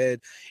what you said,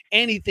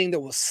 anything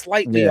that was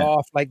slightly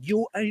off, like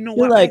you know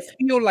what, like, I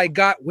feel like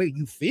God. Wait,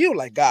 you feel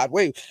like God?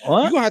 Wait,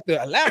 you're gonna have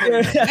to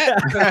elaborate.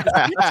 That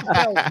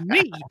tells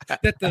me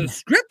that the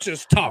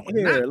scriptures talk.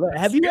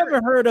 Have you ever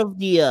heard of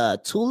the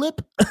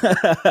tulip?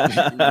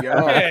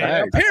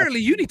 Apparently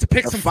you need to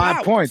pick some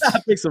 5 points.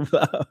 Pick some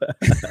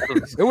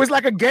flowers. It was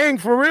like a gang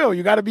for real.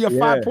 You got to be a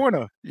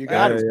 5-pointer. You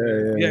got it.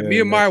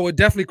 Me and Mario were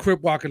definitely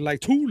crip walking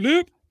like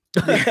tulip,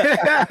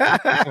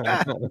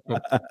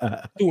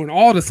 doing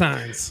all the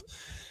signs.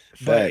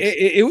 But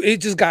it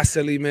just got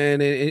silly,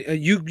 man.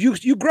 And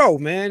you grow,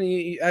 man.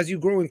 As you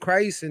grow in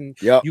Christ and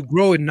you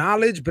grow in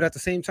knowledge, but at the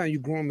same time you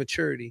grow in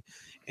maturity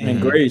and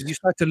grace. You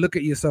start to look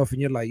at yourself and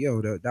you're like,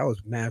 yo, that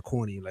was mad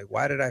corny. Like,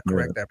 why did I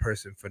correct that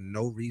person for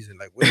no reason?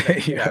 Like, what did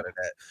I get out of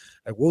that?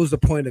 Like, what was the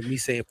point of me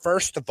saying,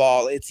 first of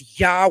all, it's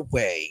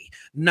Yahweh,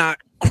 not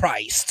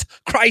Christ.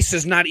 Christ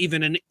is not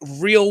even a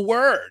real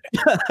word.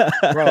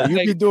 Bro, you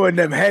be doing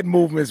them head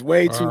movements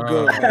way too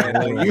good, man.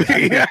 Like,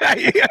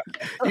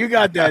 you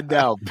got that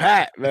down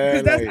pat,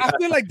 man. I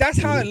feel like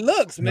that's how it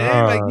looks,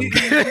 man. Like,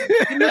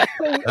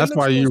 that's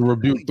why you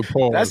rebuke the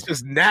pause. That's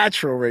just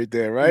natural right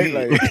there, right?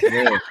 Like,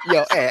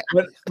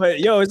 but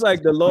it's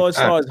like the Lord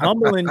starts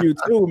humbling you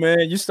too,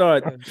 man. You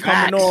start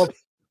coming off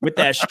with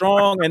that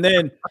strong, and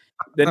then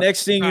the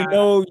next thing you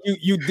know,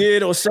 you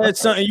did or said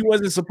something you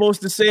wasn't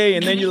supposed to say,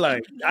 and then you're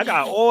like, I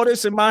got all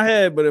this in my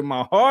head, but in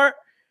my heart,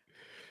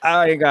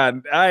 I ain't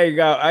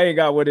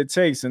got what it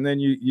takes. And then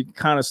you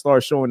kind of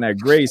start showing that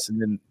grace,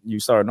 and then you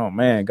start, oh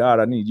man, God,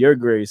 I need your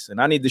grace, and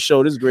I need to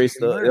show this grace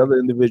to other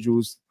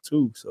individuals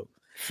too. So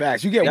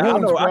facts. You get I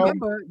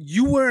remember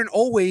you weren't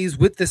always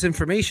with this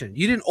information.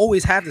 You didn't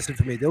always have this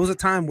information. There was a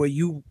time where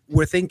you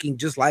were thinking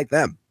just like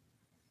them.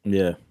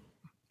 Yeah.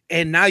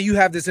 And now you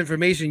have this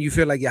information, you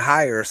feel like you're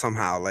higher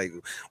somehow. Like,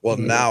 well,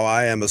 now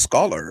I am a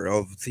scholar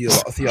of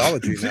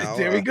theology now.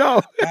 There we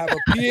go. I have a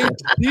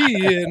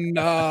PhD in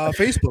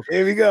Facebook.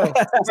 Here we go.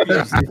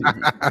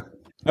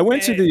 I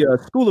went to the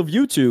School of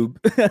YouTube.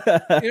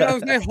 You know what I'm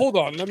saying? Hold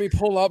on. Let me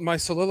pull up my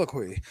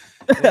soliloquy.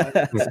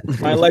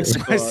 My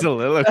lexicon.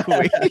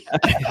 Soliloquy.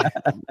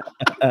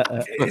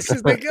 It's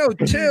just like, yo,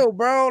 chill,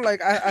 bro.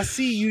 Like, I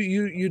see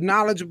you're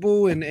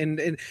knowledgeable and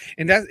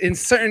that in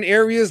certain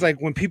areas,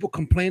 like when people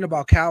complain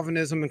about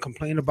Calvinism and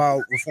complain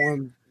about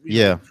Reform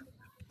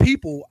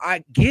people,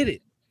 I get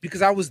it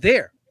because I was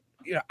there.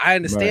 You know, I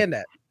understand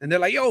that. And they're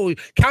like, yo,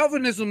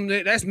 Calvinism,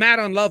 that's mad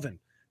unloving.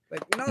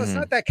 Like, no, it's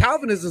not that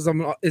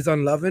Calvinism is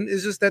unloving.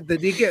 It's just that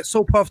they get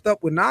so puffed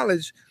up with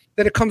knowledge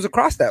that it comes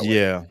across that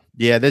way.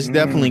 Yeah. There's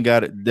definitely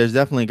got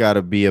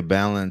to be a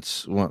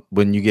balance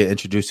when you get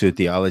introduced to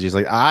theologies.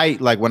 Like I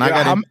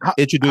got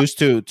introduced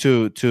to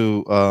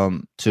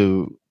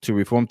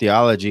Reformed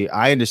theology,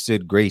 I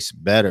understood grace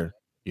better.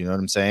 You know what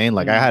I'm saying?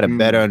 Like I had a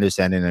better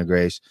understanding of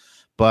grace.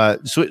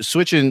 But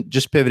switching,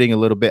 just pivoting a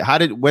little bit,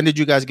 when did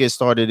you guys get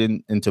started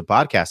into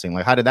podcasting?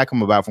 Like, how did that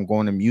come about from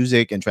going to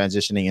music and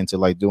transitioning into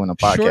like doing a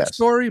podcast? Short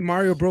story: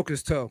 Mario broke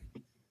his toe.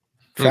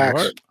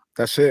 Facts.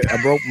 That's it. I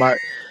broke my.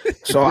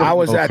 So I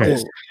was at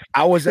this.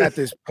 I was at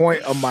this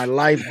point of my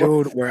life,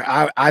 dude, where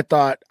I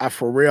thought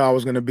for real I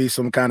was gonna be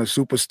some kind of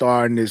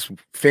superstar in this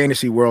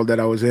fantasy world that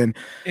I was in.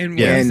 And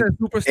when he says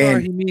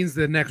superstar, he means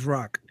the next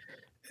Rock.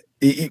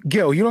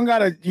 Gil, you don't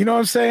gotta, you know what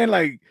I'm saying?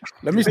 Like,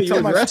 let me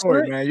tell my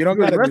story, man. You don't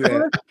gotta do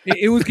that.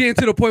 It was getting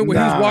to the point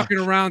where he's walking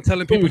around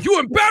telling people, "You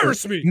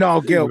embarrass me." No,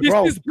 Gil,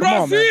 bro, this is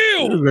Brazil.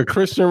 This is a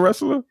Christian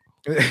wrestler.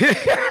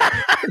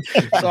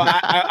 So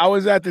I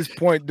was at this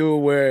point,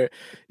 dude, where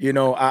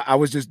I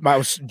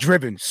was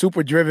driven,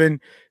 super driven,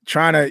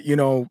 trying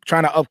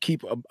to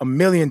upkeep a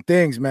million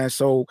things, man.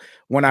 So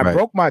when I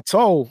broke my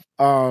toe,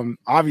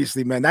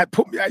 obviously, man, that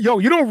put me,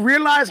 you don't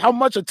realize how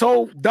much a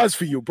toe does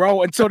for you,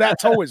 bro, until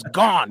that toe is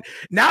gone.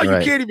 Now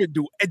you can't even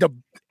do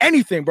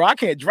anything, bro. I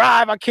can't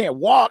drive, I can't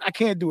walk, I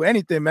can't do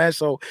anything, man.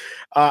 So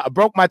I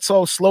broke my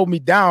toe, slowed me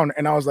down,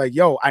 and I was like,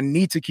 yo, I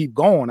need to keep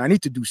going. I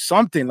need to do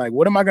something. Like,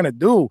 what am I gonna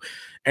do?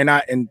 And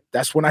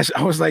that's when I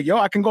was like, yo,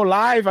 I can go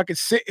live. I can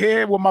sit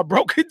here with my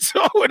broken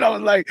toe. And I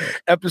was like,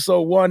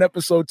 episode 1,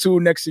 episode 2.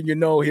 Next thing you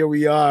know, here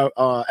we are,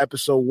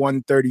 episode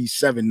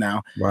 137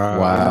 now.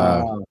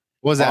 Wow.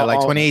 What was that, like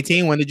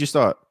 2018? When did you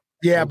start?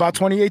 Yeah, about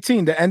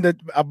 2018. The end of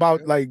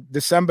about like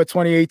December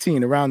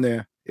 2018, around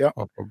there. Yep.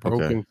 Off a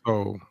broken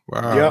toe.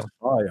 Wow. Yep.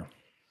 Oh yeah.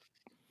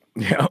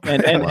 Yeah.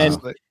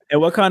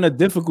 And what kind of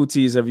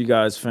difficulties have you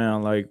guys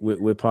found, like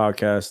with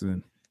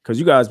podcasting? Because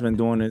you guys been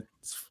doing it,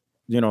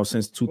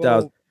 since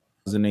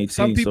 2018.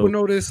 Some people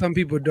know this, some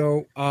people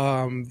don't.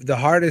 The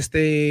hardest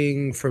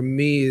thing for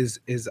me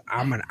is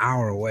I'm an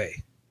hour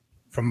away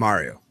from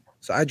Mario,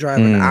 so I drive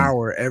an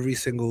hour every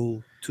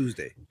single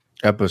Tuesday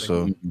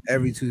episode. Like,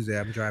 every Tuesday,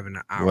 I'm driving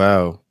an hour.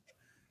 Wow.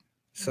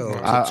 So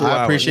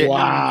I appreciate.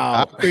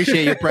 I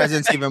appreciate your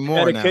presence even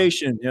more.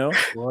 Dedication, yo,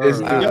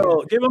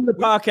 give him the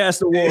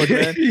podcast award,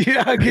 man.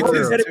 Yeah, get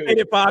this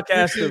dedicated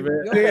podcaster,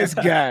 man. This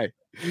guy.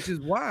 Which is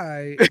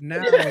why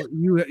now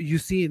you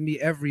see me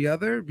every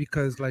other,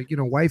 because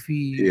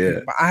wifey.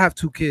 Yeah. I have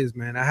 2 kids,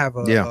 man. I have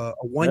a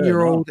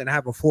 1-year-old and I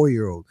have a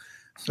 4-year-old.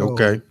 So,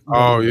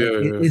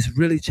 it's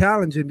really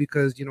challenging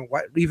because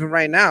even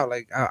right now,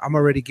 like I'm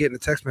already getting a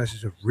text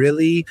message of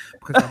really,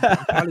 because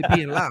I'm probably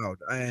being loud,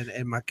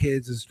 and my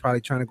kids is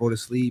probably trying to go to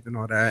sleep and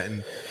all that,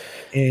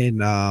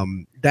 and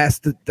that's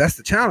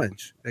the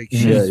challenge. Like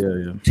she's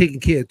taking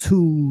care of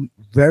 2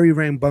 very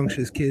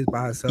rambunctious kids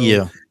by herself.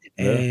 Yeah.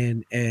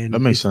 And that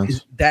makes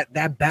sense.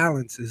 That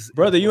balance is,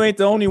 brother. You ain't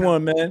the only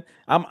one, man.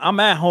 I'm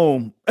at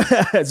home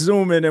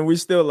zooming, and we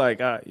still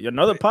like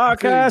another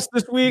podcast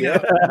this week,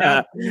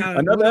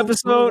 another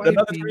episode,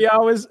 another 3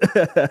 hours.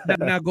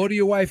 now go to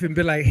your wife and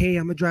be like, "Hey,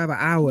 I'm gonna drive an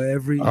hour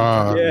every."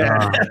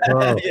 I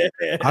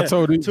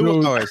told you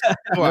 2 hours.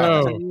 2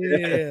 hours.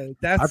 Yeah,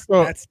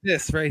 that's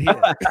this right here.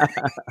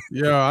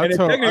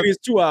 Technically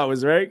it's 2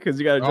 hours, right? Because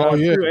you got to drive.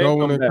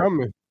 Going and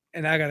coming.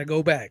 And I gotta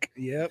go back.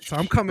 Yep. So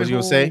I'm coming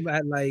home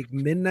at like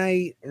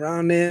midnight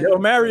around there. Yo,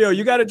 Mario,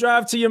 you gotta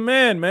drive to your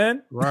man.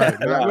 Right.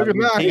 Look at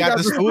that. He got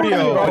the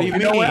studio. What do you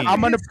mean? What?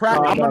 I'm gonna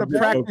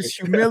practice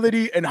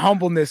humility and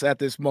humbleness at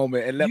this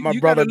moment and let my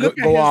brother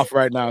go off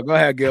right now. Go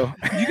ahead, Gil.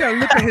 You gotta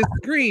look at his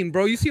screen,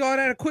 bro. You see all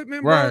that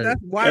equipment, bro? Right.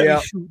 That's why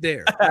we shoot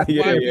there.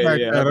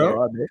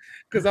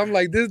 Because I'm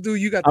like, this dude,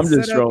 you got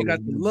the setup, you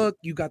got the look,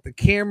 you got the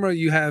camera,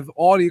 you have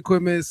all the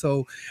equipment.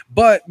 So,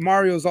 but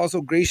Mario's also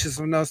gracious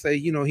enough that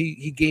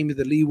he gave me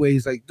the leeway.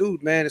 He's like,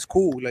 dude, man, it's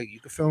cool. Like, you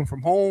can film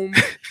from home.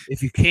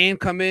 If you can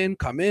come in.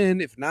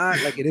 If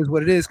not, like, it is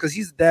what it is. Because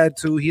he's a dad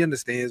too. He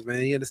understands,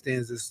 man. He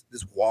understands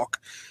this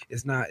walk.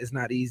 It's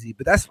not easy.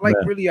 But that's like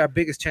really our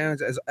biggest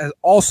challenge. As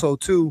also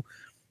too,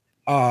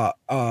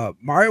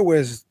 Mario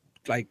wears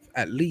like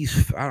at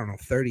least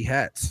 30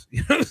 hats. You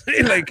know what I'm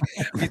saying? Like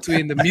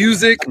between the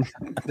music,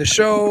 the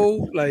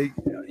show, like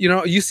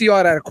you see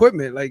all that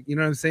equipment, like you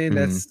know what I'm saying?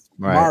 That's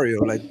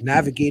Mario, like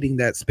navigating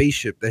that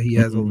spaceship that he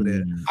has over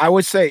there. I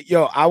would say,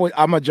 I'm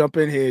gonna jump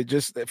in here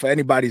just for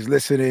anybody's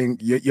listening,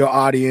 your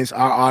audience,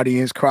 our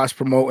audience, cross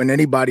promote, and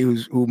anybody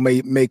who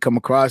may come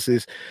across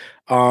this,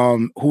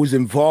 who's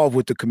involved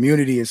with the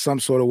community in some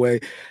sort of way.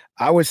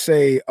 I would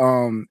say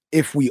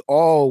if we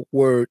all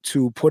were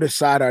to put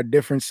aside our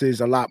differences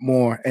a lot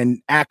more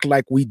and act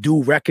like we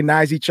do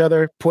recognize each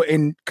other, put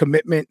in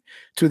commitment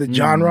to the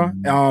genre,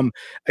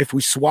 if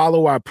we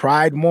swallow our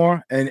pride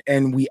more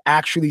and we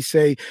actually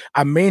say,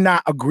 I may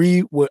not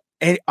agree with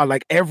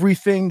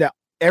everything that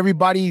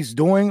everybody's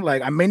doing,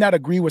 like I may not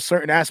agree with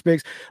certain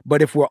aspects,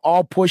 but if we're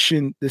all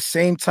pushing the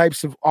same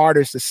types of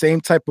artists, the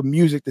same type of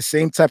music, the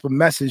same type of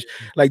message,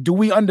 like, do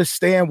we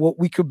understand what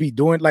we could be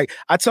doing? Like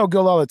I tell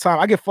Gil all the time,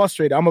 I get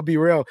frustrated. I'm gonna be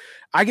real.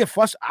 I get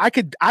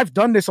frustrated. I've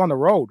done this on the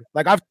road.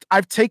 Like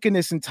I've taken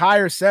this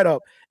entire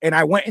setup and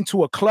I went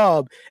into a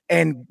club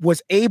and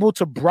was able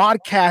to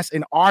broadcast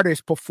an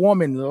artist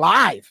performing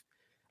live.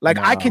 Like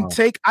I can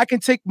take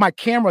my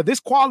camera, this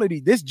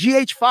quality, this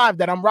GH5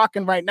 that I'm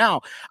rocking right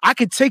now. I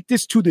can take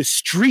this to the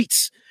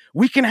streets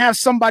We can have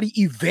somebody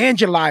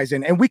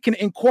evangelizing, and we can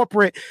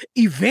incorporate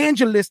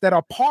evangelists that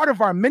are part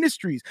of our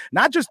ministries,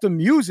 not just the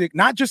music,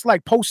 not just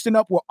like posting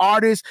up with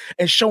artists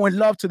and showing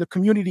love to the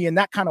community in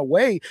that kind of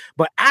way,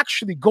 but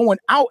actually going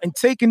out and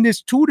taking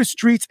this to the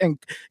streets and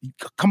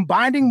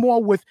combining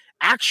more with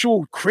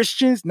actual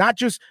Christians, not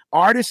just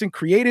artists and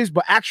creators,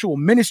 but actual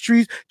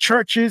ministries,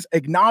 churches,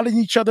 acknowledging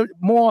each other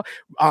more,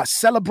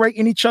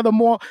 celebrating each other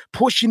more,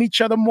 pushing each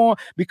other more.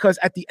 Because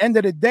at the end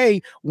of the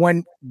day,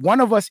 when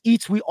one of us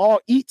eats, we all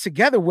eat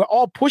together. We're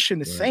all pushing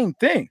the same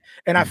thing.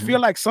 And I feel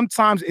like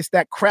sometimes it's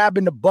that crab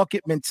in the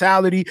bucket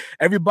mentality.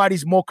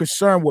 Everybody's more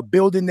concerned with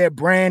building their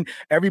brand.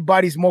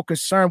 Everybody's more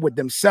concerned with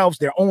themselves,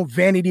 their own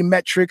vanity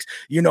metrics,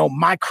 you know,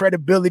 my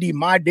credibility,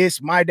 my this,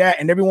 my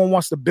that. And everyone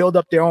wants to build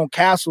up their own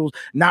castles,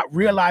 not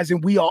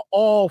realizing we are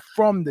all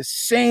from the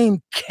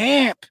same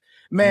camp.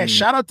 Man,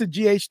 shout out to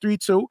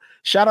GH32,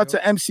 shout out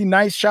to MC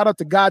Nice, shout out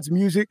to God's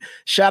Music,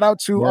 shout out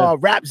to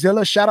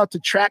Rapzilla, shout out to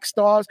Track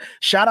Stars,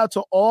 shout out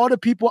to all the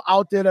people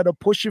out there that are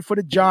pushing for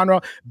the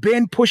genre,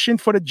 been pushing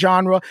for the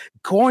genre,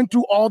 going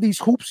through all these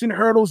hoops and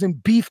hurdles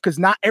and beef, because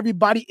not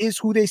everybody is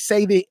who they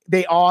say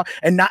they are,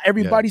 and not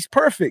everybody's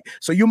perfect.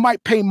 So you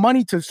might pay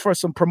money for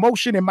some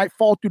promotion, it might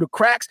fall through the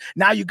cracks.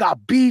 Now you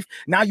got beef,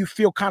 now you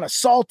feel kind of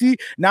salty.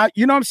 Now,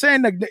 you know what I'm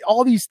saying? Like,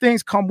 all these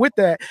things come with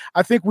that.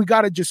 I think we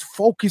got to just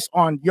focus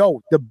on,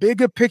 the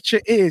bigger picture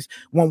is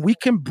when we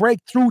can break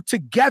through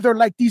together,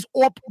 like these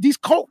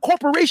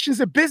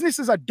corporations and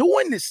businesses are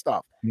doing this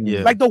stuff.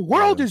 Like the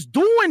world is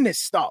doing this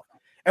stuff.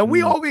 And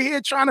we over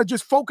here trying to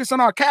just focus on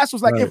our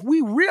castles. Like, if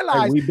we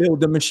realize, we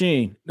build the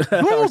machine,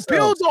 build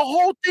the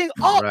whole thing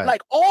up,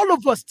 like all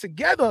of us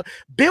together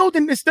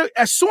building this thing.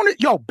 As soon as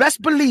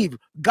best believe,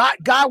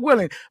 God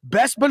willing,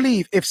 best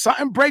believe, if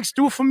something breaks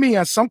through for me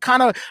on some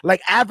kind of like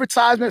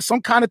advertisement,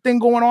 some kind of thing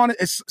going on,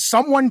 if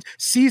someone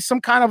sees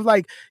some kind of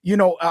like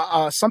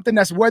something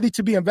that's worthy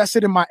to be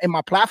invested in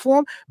my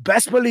platform,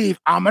 best believe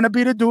I'm gonna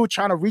be the dude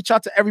trying to reach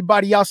out to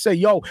everybody else.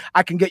 Say,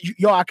 I can get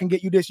you, I can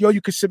get you this,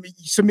 you can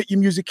submit your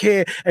music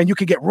here. And you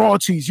can get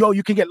royalties.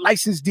 You can get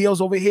license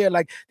deals over here.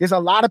 Like, there's a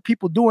lot of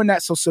people doing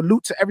that. So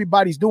salute to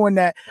everybody's doing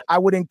that. I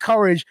would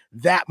encourage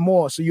that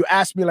more. So you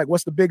asked me, like,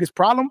 what's the biggest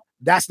problem?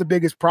 That's the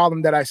biggest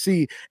problem that I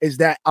see, is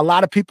that a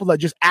lot of people are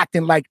just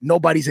acting like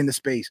nobody's in the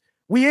space.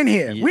 We in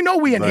here. We know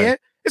we in here.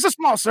 It's a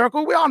small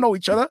circle. We all know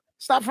each other.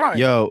 Stop fronting.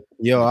 Yo,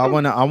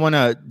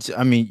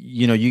 I mean,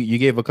 you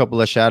gave a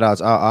couple of shout outs.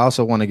 I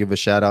also want to give a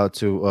shout out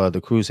to the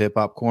Cruise Hip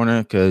Hop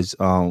Corner, because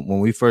when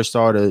we first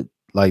started,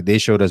 like, they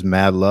showed us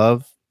mad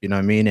love. You know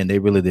what I mean? And they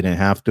really didn't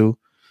have to,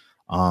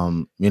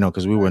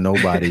 because we were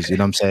nobodies. You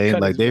know what I'm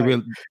saying? Like, they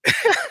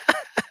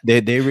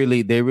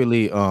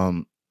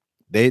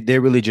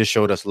really just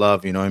showed us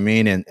love. You know what I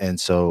mean? And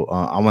so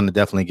I want to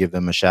definitely give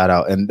them a shout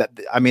out. And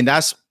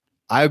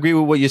I agree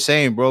with what you're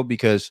saying, bro,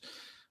 because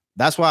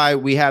that's why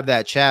we have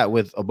that chat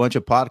with a bunch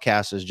of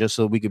podcasters, just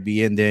so we could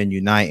be in there and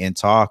unite and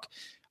talk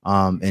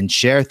and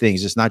share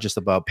things. It's not just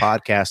about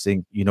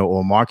podcasting,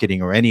 or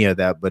marketing or any of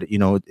that, but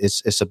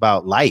it's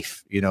about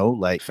life,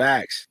 like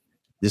facts.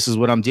 This is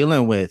what I'm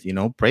dealing with,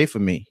 pray for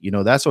me,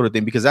 that sort of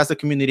thing, because that's the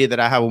community that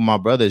I have with my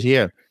brothers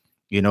here,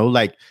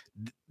 like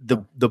the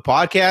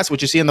podcast,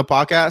 what you see in the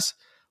podcast,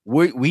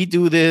 we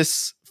do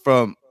this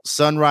from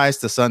sunrise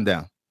to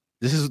sundown.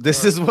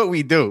 This is what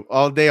we do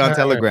all day on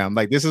Telegram.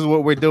 Like, this is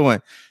what we're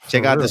doing.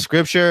 Check out the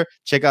scripture,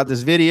 check out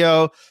this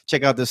video,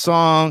 check out the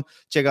song,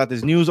 check out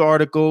this news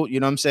article. You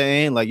know what I'm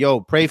saying? Like,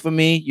 pray for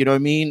me. You know what I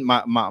mean?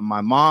 My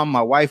mom,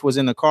 my wife was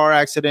in a car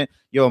accident.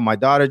 My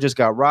daughter just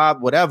got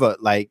robbed, whatever.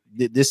 Like,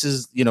 this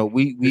is,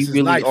 we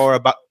really life. Are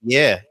about,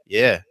 man.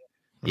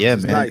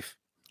 Life.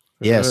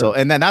 Yeah. So,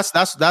 and then that's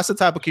the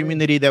type of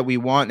community that we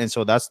want. And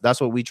so that's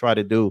what we try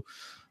to do.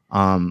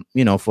 For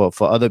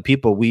other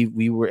people,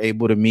 we were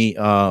able to meet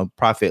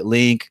Prophet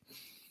Link.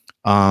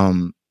 We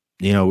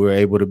were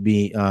able to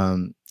meet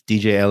DJ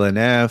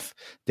LNF,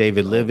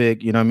 David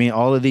Livick. You know what I mean?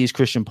 All of these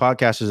Christian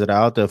podcasters that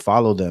are out there,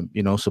 follow them.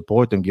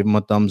 Support them, give them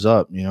a thumbs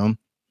up. Yeah,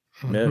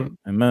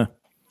 amen.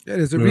 Yeah,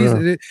 there's a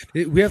reason.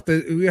 We have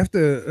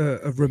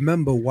to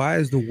remember, why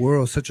is the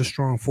world such a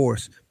strong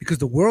force? Because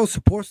the world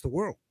supports the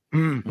world.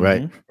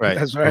 Right.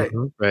 That's right.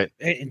 Right.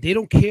 And they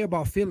don't care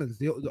about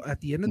feelings. At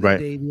the end of the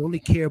day, they only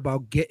care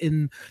about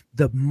getting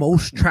the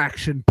most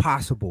traction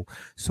possible.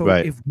 So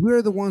if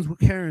we're the ones who are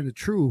carrying the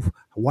truth,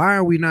 why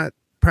are we not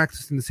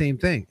practicing the same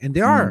thing? And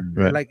they are.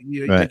 Like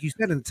you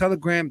said in the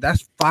Telegram,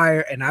 that's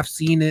fire. And I've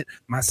seen it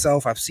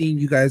myself. I've seen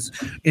you guys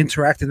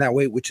interact in that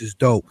way, which is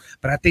dope.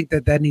 But I think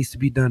that needs to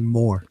be done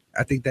more.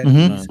 I think that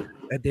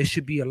that there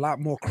should be a lot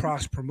more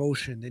cross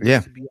promotion. There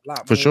needs to be a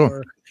lot more,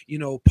 sure.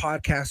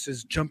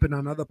 Podcasters jumping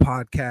on other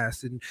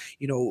podcasts, and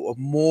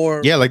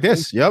more. Yeah, like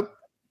this. Yep.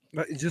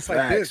 Just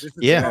like this. This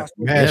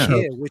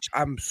is which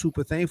I'm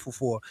super thankful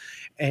for.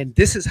 And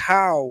this is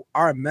how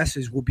our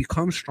message will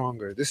become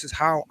stronger. This is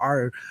how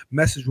our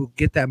message will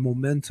get that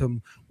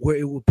momentum where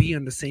it will be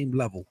on the same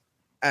level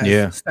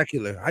as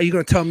secular. Are you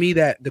going to tell me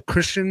that the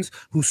Christians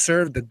who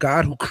serve the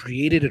God who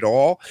created it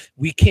all,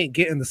 we can't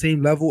get in the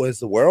same level as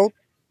the world?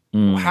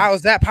 How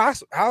is that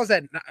possible? How is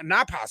that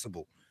not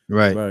possible?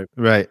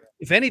 Right.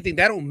 If anything,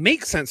 that don't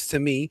make sense to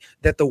me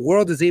that the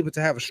world is able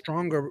to have a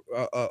stronger,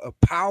 a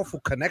powerful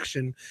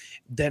connection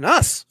than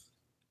us.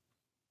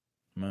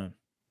 Man.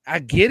 I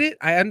get it.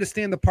 I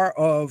understand the part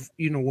of,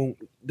 when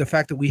the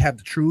fact that we have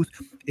the truth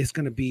is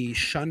going to be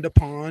shunned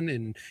upon,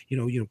 and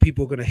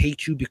people are going to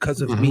hate you because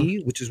of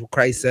me, which is what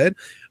Christ said.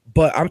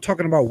 But I'm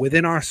talking about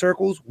within our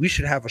circles, we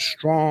should have a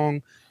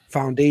strong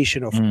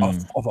foundation of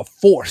a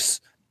force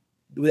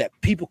that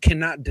people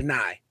cannot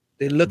deny.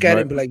 They look at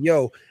it and be like,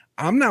 yo,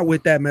 I'm not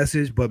with that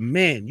message, but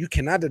man, you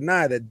cannot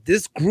deny that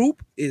this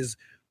group is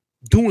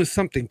doing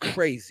something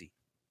crazy.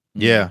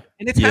 Yeah.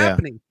 And it's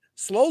happening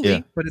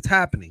slowly, but it's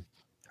happening.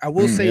 I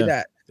will say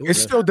that.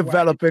 It's still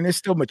developing. It's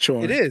still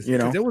maturing. It is.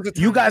 There was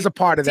you guys are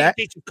part of that.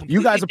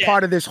 You guys are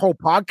part of this whole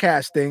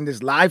podcast thing,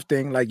 this live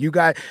thing. Like, you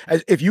guys,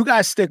 if you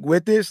guys stick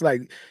with this,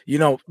 like,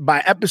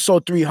 by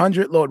episode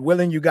 300, Lord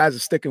willing, you guys are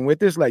sticking with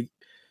this. Like,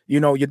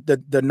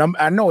 the number.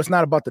 I know it's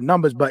not about the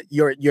numbers, but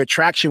your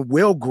traction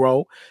will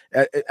grow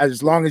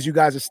as long as you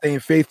guys are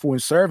staying faithful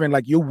and serving.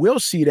 Like, you will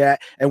see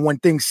that. And when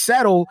things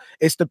settle,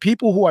 it's the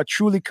people who are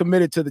truly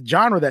committed to the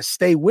genre that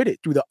stay with it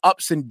through the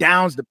ups and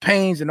downs, the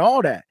pains, and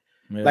all that.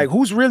 Yeah. Like,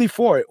 who's really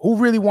for it? Who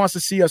really wants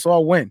to see us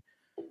all win?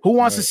 Who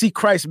wants to see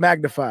Christ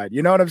magnified?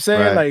 You know what I'm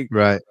saying?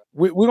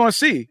 We're gonna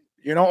see.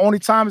 Only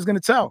time is gonna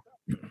tell.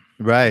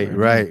 Right.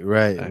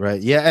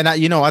 Yeah, and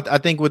I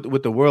think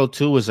with the world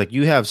too is like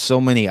you have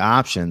so many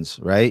options,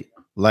 right?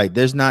 Like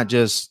there's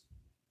just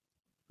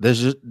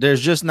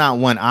not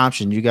one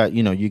option. You got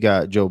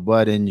Joe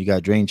Budden, you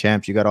got Drain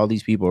Champs, you got all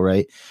these people,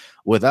 right?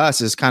 With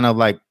us, it's kind of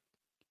like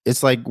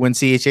it's like when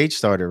CHH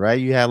started, right?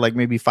 You had like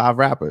maybe 5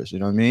 rappers, you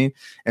know what I mean?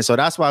 And so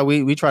that's why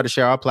we try to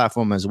share our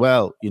platform as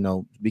well,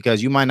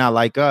 because you might not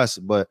like us,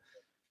 but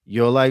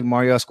you're like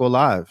Mario Esco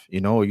Live,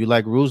 or you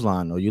like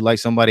Ruslan, or you like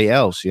somebody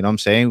else, you know what I'm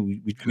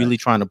saying? We're really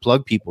trying to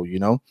plug people,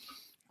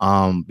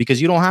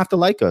 because you don't have to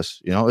like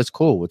us, it's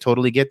cool. We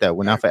totally get that.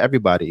 We're not for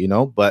everybody,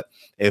 but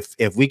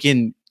if we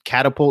can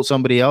catapult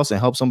somebody else and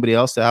help somebody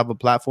else to have a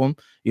platform,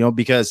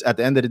 because at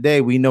the end of the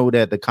day, we know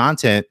that the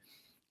content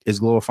is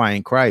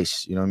glorifying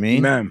Christ, you know what I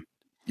mean? Amen.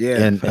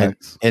 Yeah.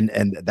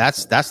 And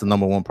that's the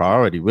number one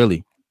priority,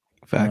 really.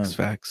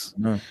 Facts.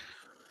 Yeah.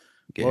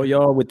 Well,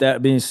 y'all, with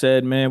that being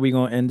said, man, we're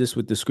going to end this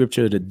with the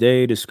scripture of the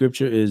day. The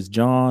scripture is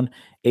John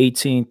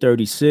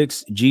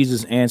 18:36.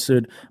 Jesus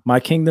answered, "My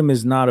kingdom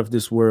is not of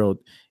this world.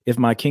 If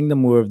my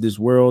kingdom were of this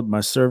world, my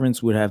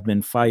servants would have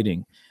been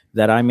fighting,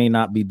 that I may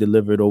not be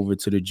delivered over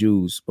to the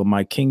Jews. But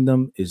my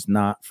kingdom is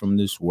not from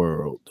this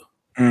world."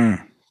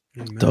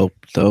 Dope.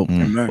 Well,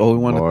 we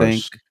want to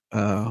thank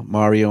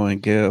Mario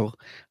and Gil.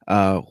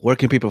 Where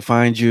can people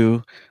find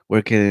you?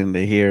 Where can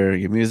they hear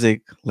your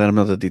music? Let them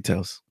know the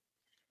details.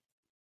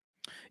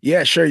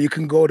 Yeah, sure. You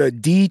can go to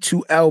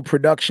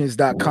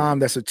d2lproductions.com.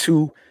 That's a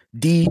 2,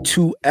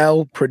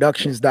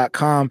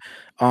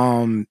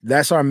 d2lproductions.com.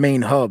 That's our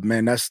main hub,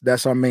 man.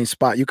 That's our main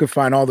spot. You can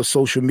find all the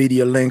social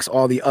media links,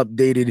 all the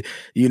updated,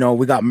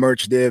 we got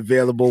merch there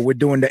available. We're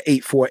doing the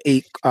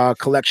 848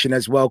 collection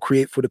as well.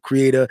 Create for the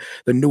creator,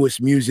 the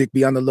newest music.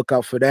 Be on the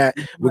lookout for that.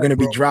 We're going to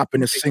be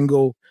dropping a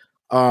single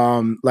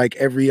like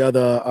every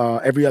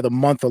other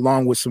month,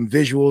 along with some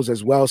visuals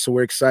as well. So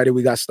we're excited.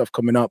 We got stuff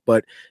coming up.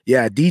 But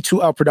yeah,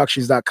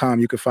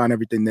 d2lproductions.com. You can find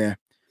everything there.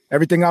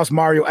 Everything else,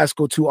 Mario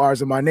Esco, 2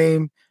 R's in my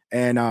name,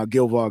 and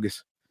Gil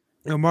Vargas.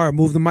 Yo, Mario,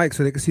 move the mic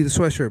so they can see the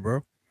sweatshirt,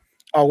 bro.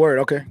 Oh, word.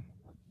 Okay.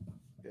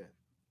 Yeah.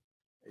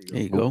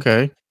 There you go.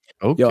 Okay.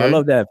 Yo, I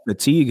love that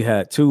fatigue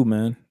hat too,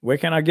 man. Where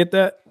can I get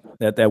that?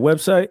 At that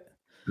website?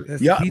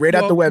 Yeah, right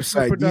at the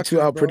website,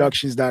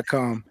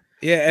 d2lproductions.com.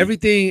 Yeah,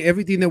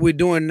 everything that we're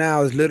doing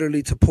now is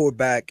literally to pour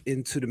back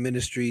into the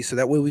ministry, so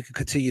that way we can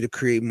continue to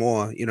create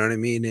more. You know what I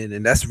mean?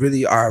 And that's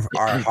really our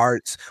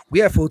hearts. We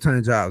have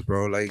full-time jobs,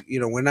 bro. Like,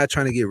 we're not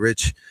trying to get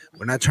rich.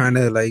 We're not trying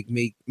to like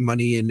make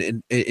money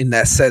in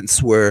that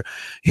sense where,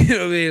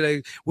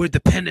 like we're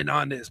dependent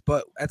on this.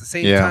 But at the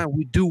same time,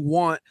 we do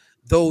want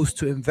those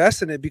to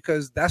invest in it,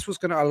 because that's what's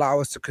going to allow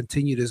us to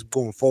continue this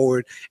going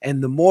forward.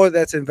 And the more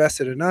that's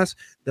invested in us,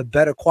 the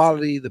better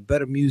quality, the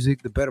better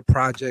music, the better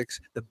projects,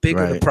 the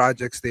bigger the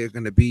projects they're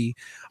going to be.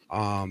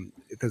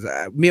 Because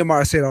me and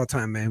Mara say it all the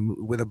time, man,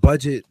 with a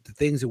budget, the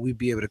things that we'd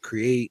be able to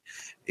create,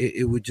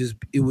 it would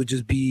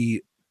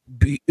be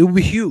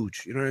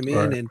huge. You know what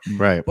I mean?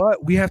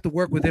 But we have to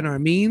work within our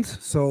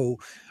means. So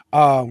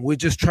we're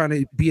just trying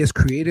to be as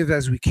creative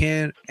as we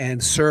can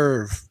and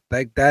serve.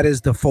 Like, that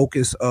is the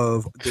focus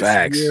of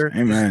this year.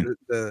 Amen.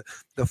 The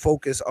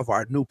focus of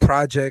our new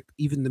project,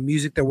 even the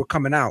music that we're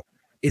coming out,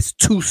 it's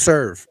to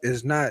serve.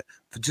 It's not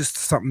just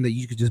something that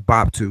you could just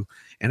bop to.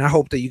 And I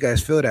hope that you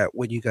guys feel that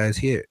when you guys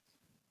hear it.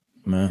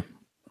 Man,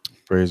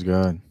 praise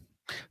God.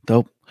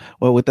 Dope.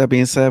 Well, with that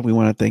being said, we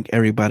want to thank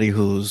everybody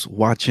who's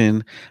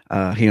watching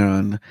here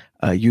on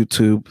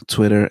YouTube,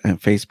 Twitter, and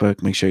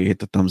Facebook. Make sure you hit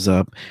the thumbs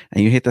up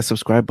and you hit that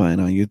subscribe button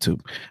on YouTube.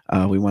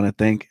 We want to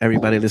thank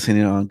everybody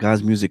listening on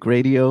God's Music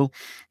Radio.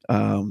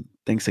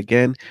 Thanks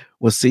again.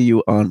 We'll see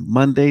you on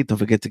Monday. Don't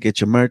forget to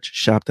get your merch,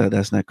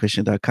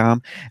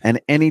 shop.thatsnotchristian.com. And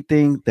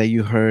anything that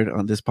you heard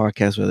on this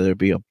podcast, whether it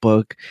be a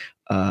book,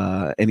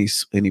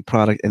 any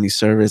product, any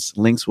service.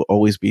 Links will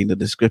always be in the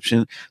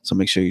description, so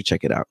make sure you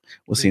check it out.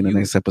 We'll see you in the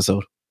next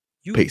episode.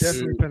 You Peace.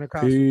 definitely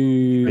Pentecostal.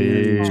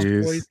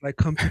 Peace. Boys, like,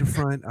 come to the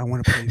front. I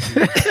want to play for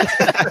you. Come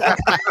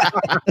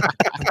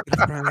to the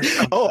front.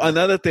 Oh,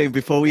 another thing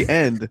before we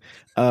end,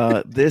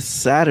 this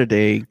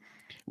Saturday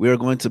we are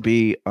going to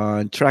be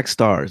on Track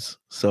Stars.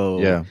 So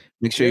Yeah.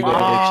 make sure you go to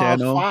their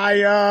channel.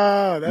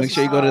 Fire! Make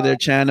sure you go to their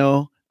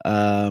channel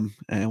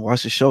and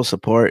watch the show,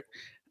 support.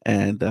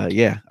 And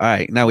yeah. All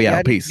right. Now we Yeah, I out.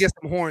 need to Peace. Get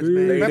some horns,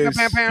 man. Peace.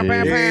 Bam, bam, bam,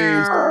 bam,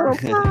 bam.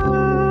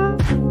 Peace.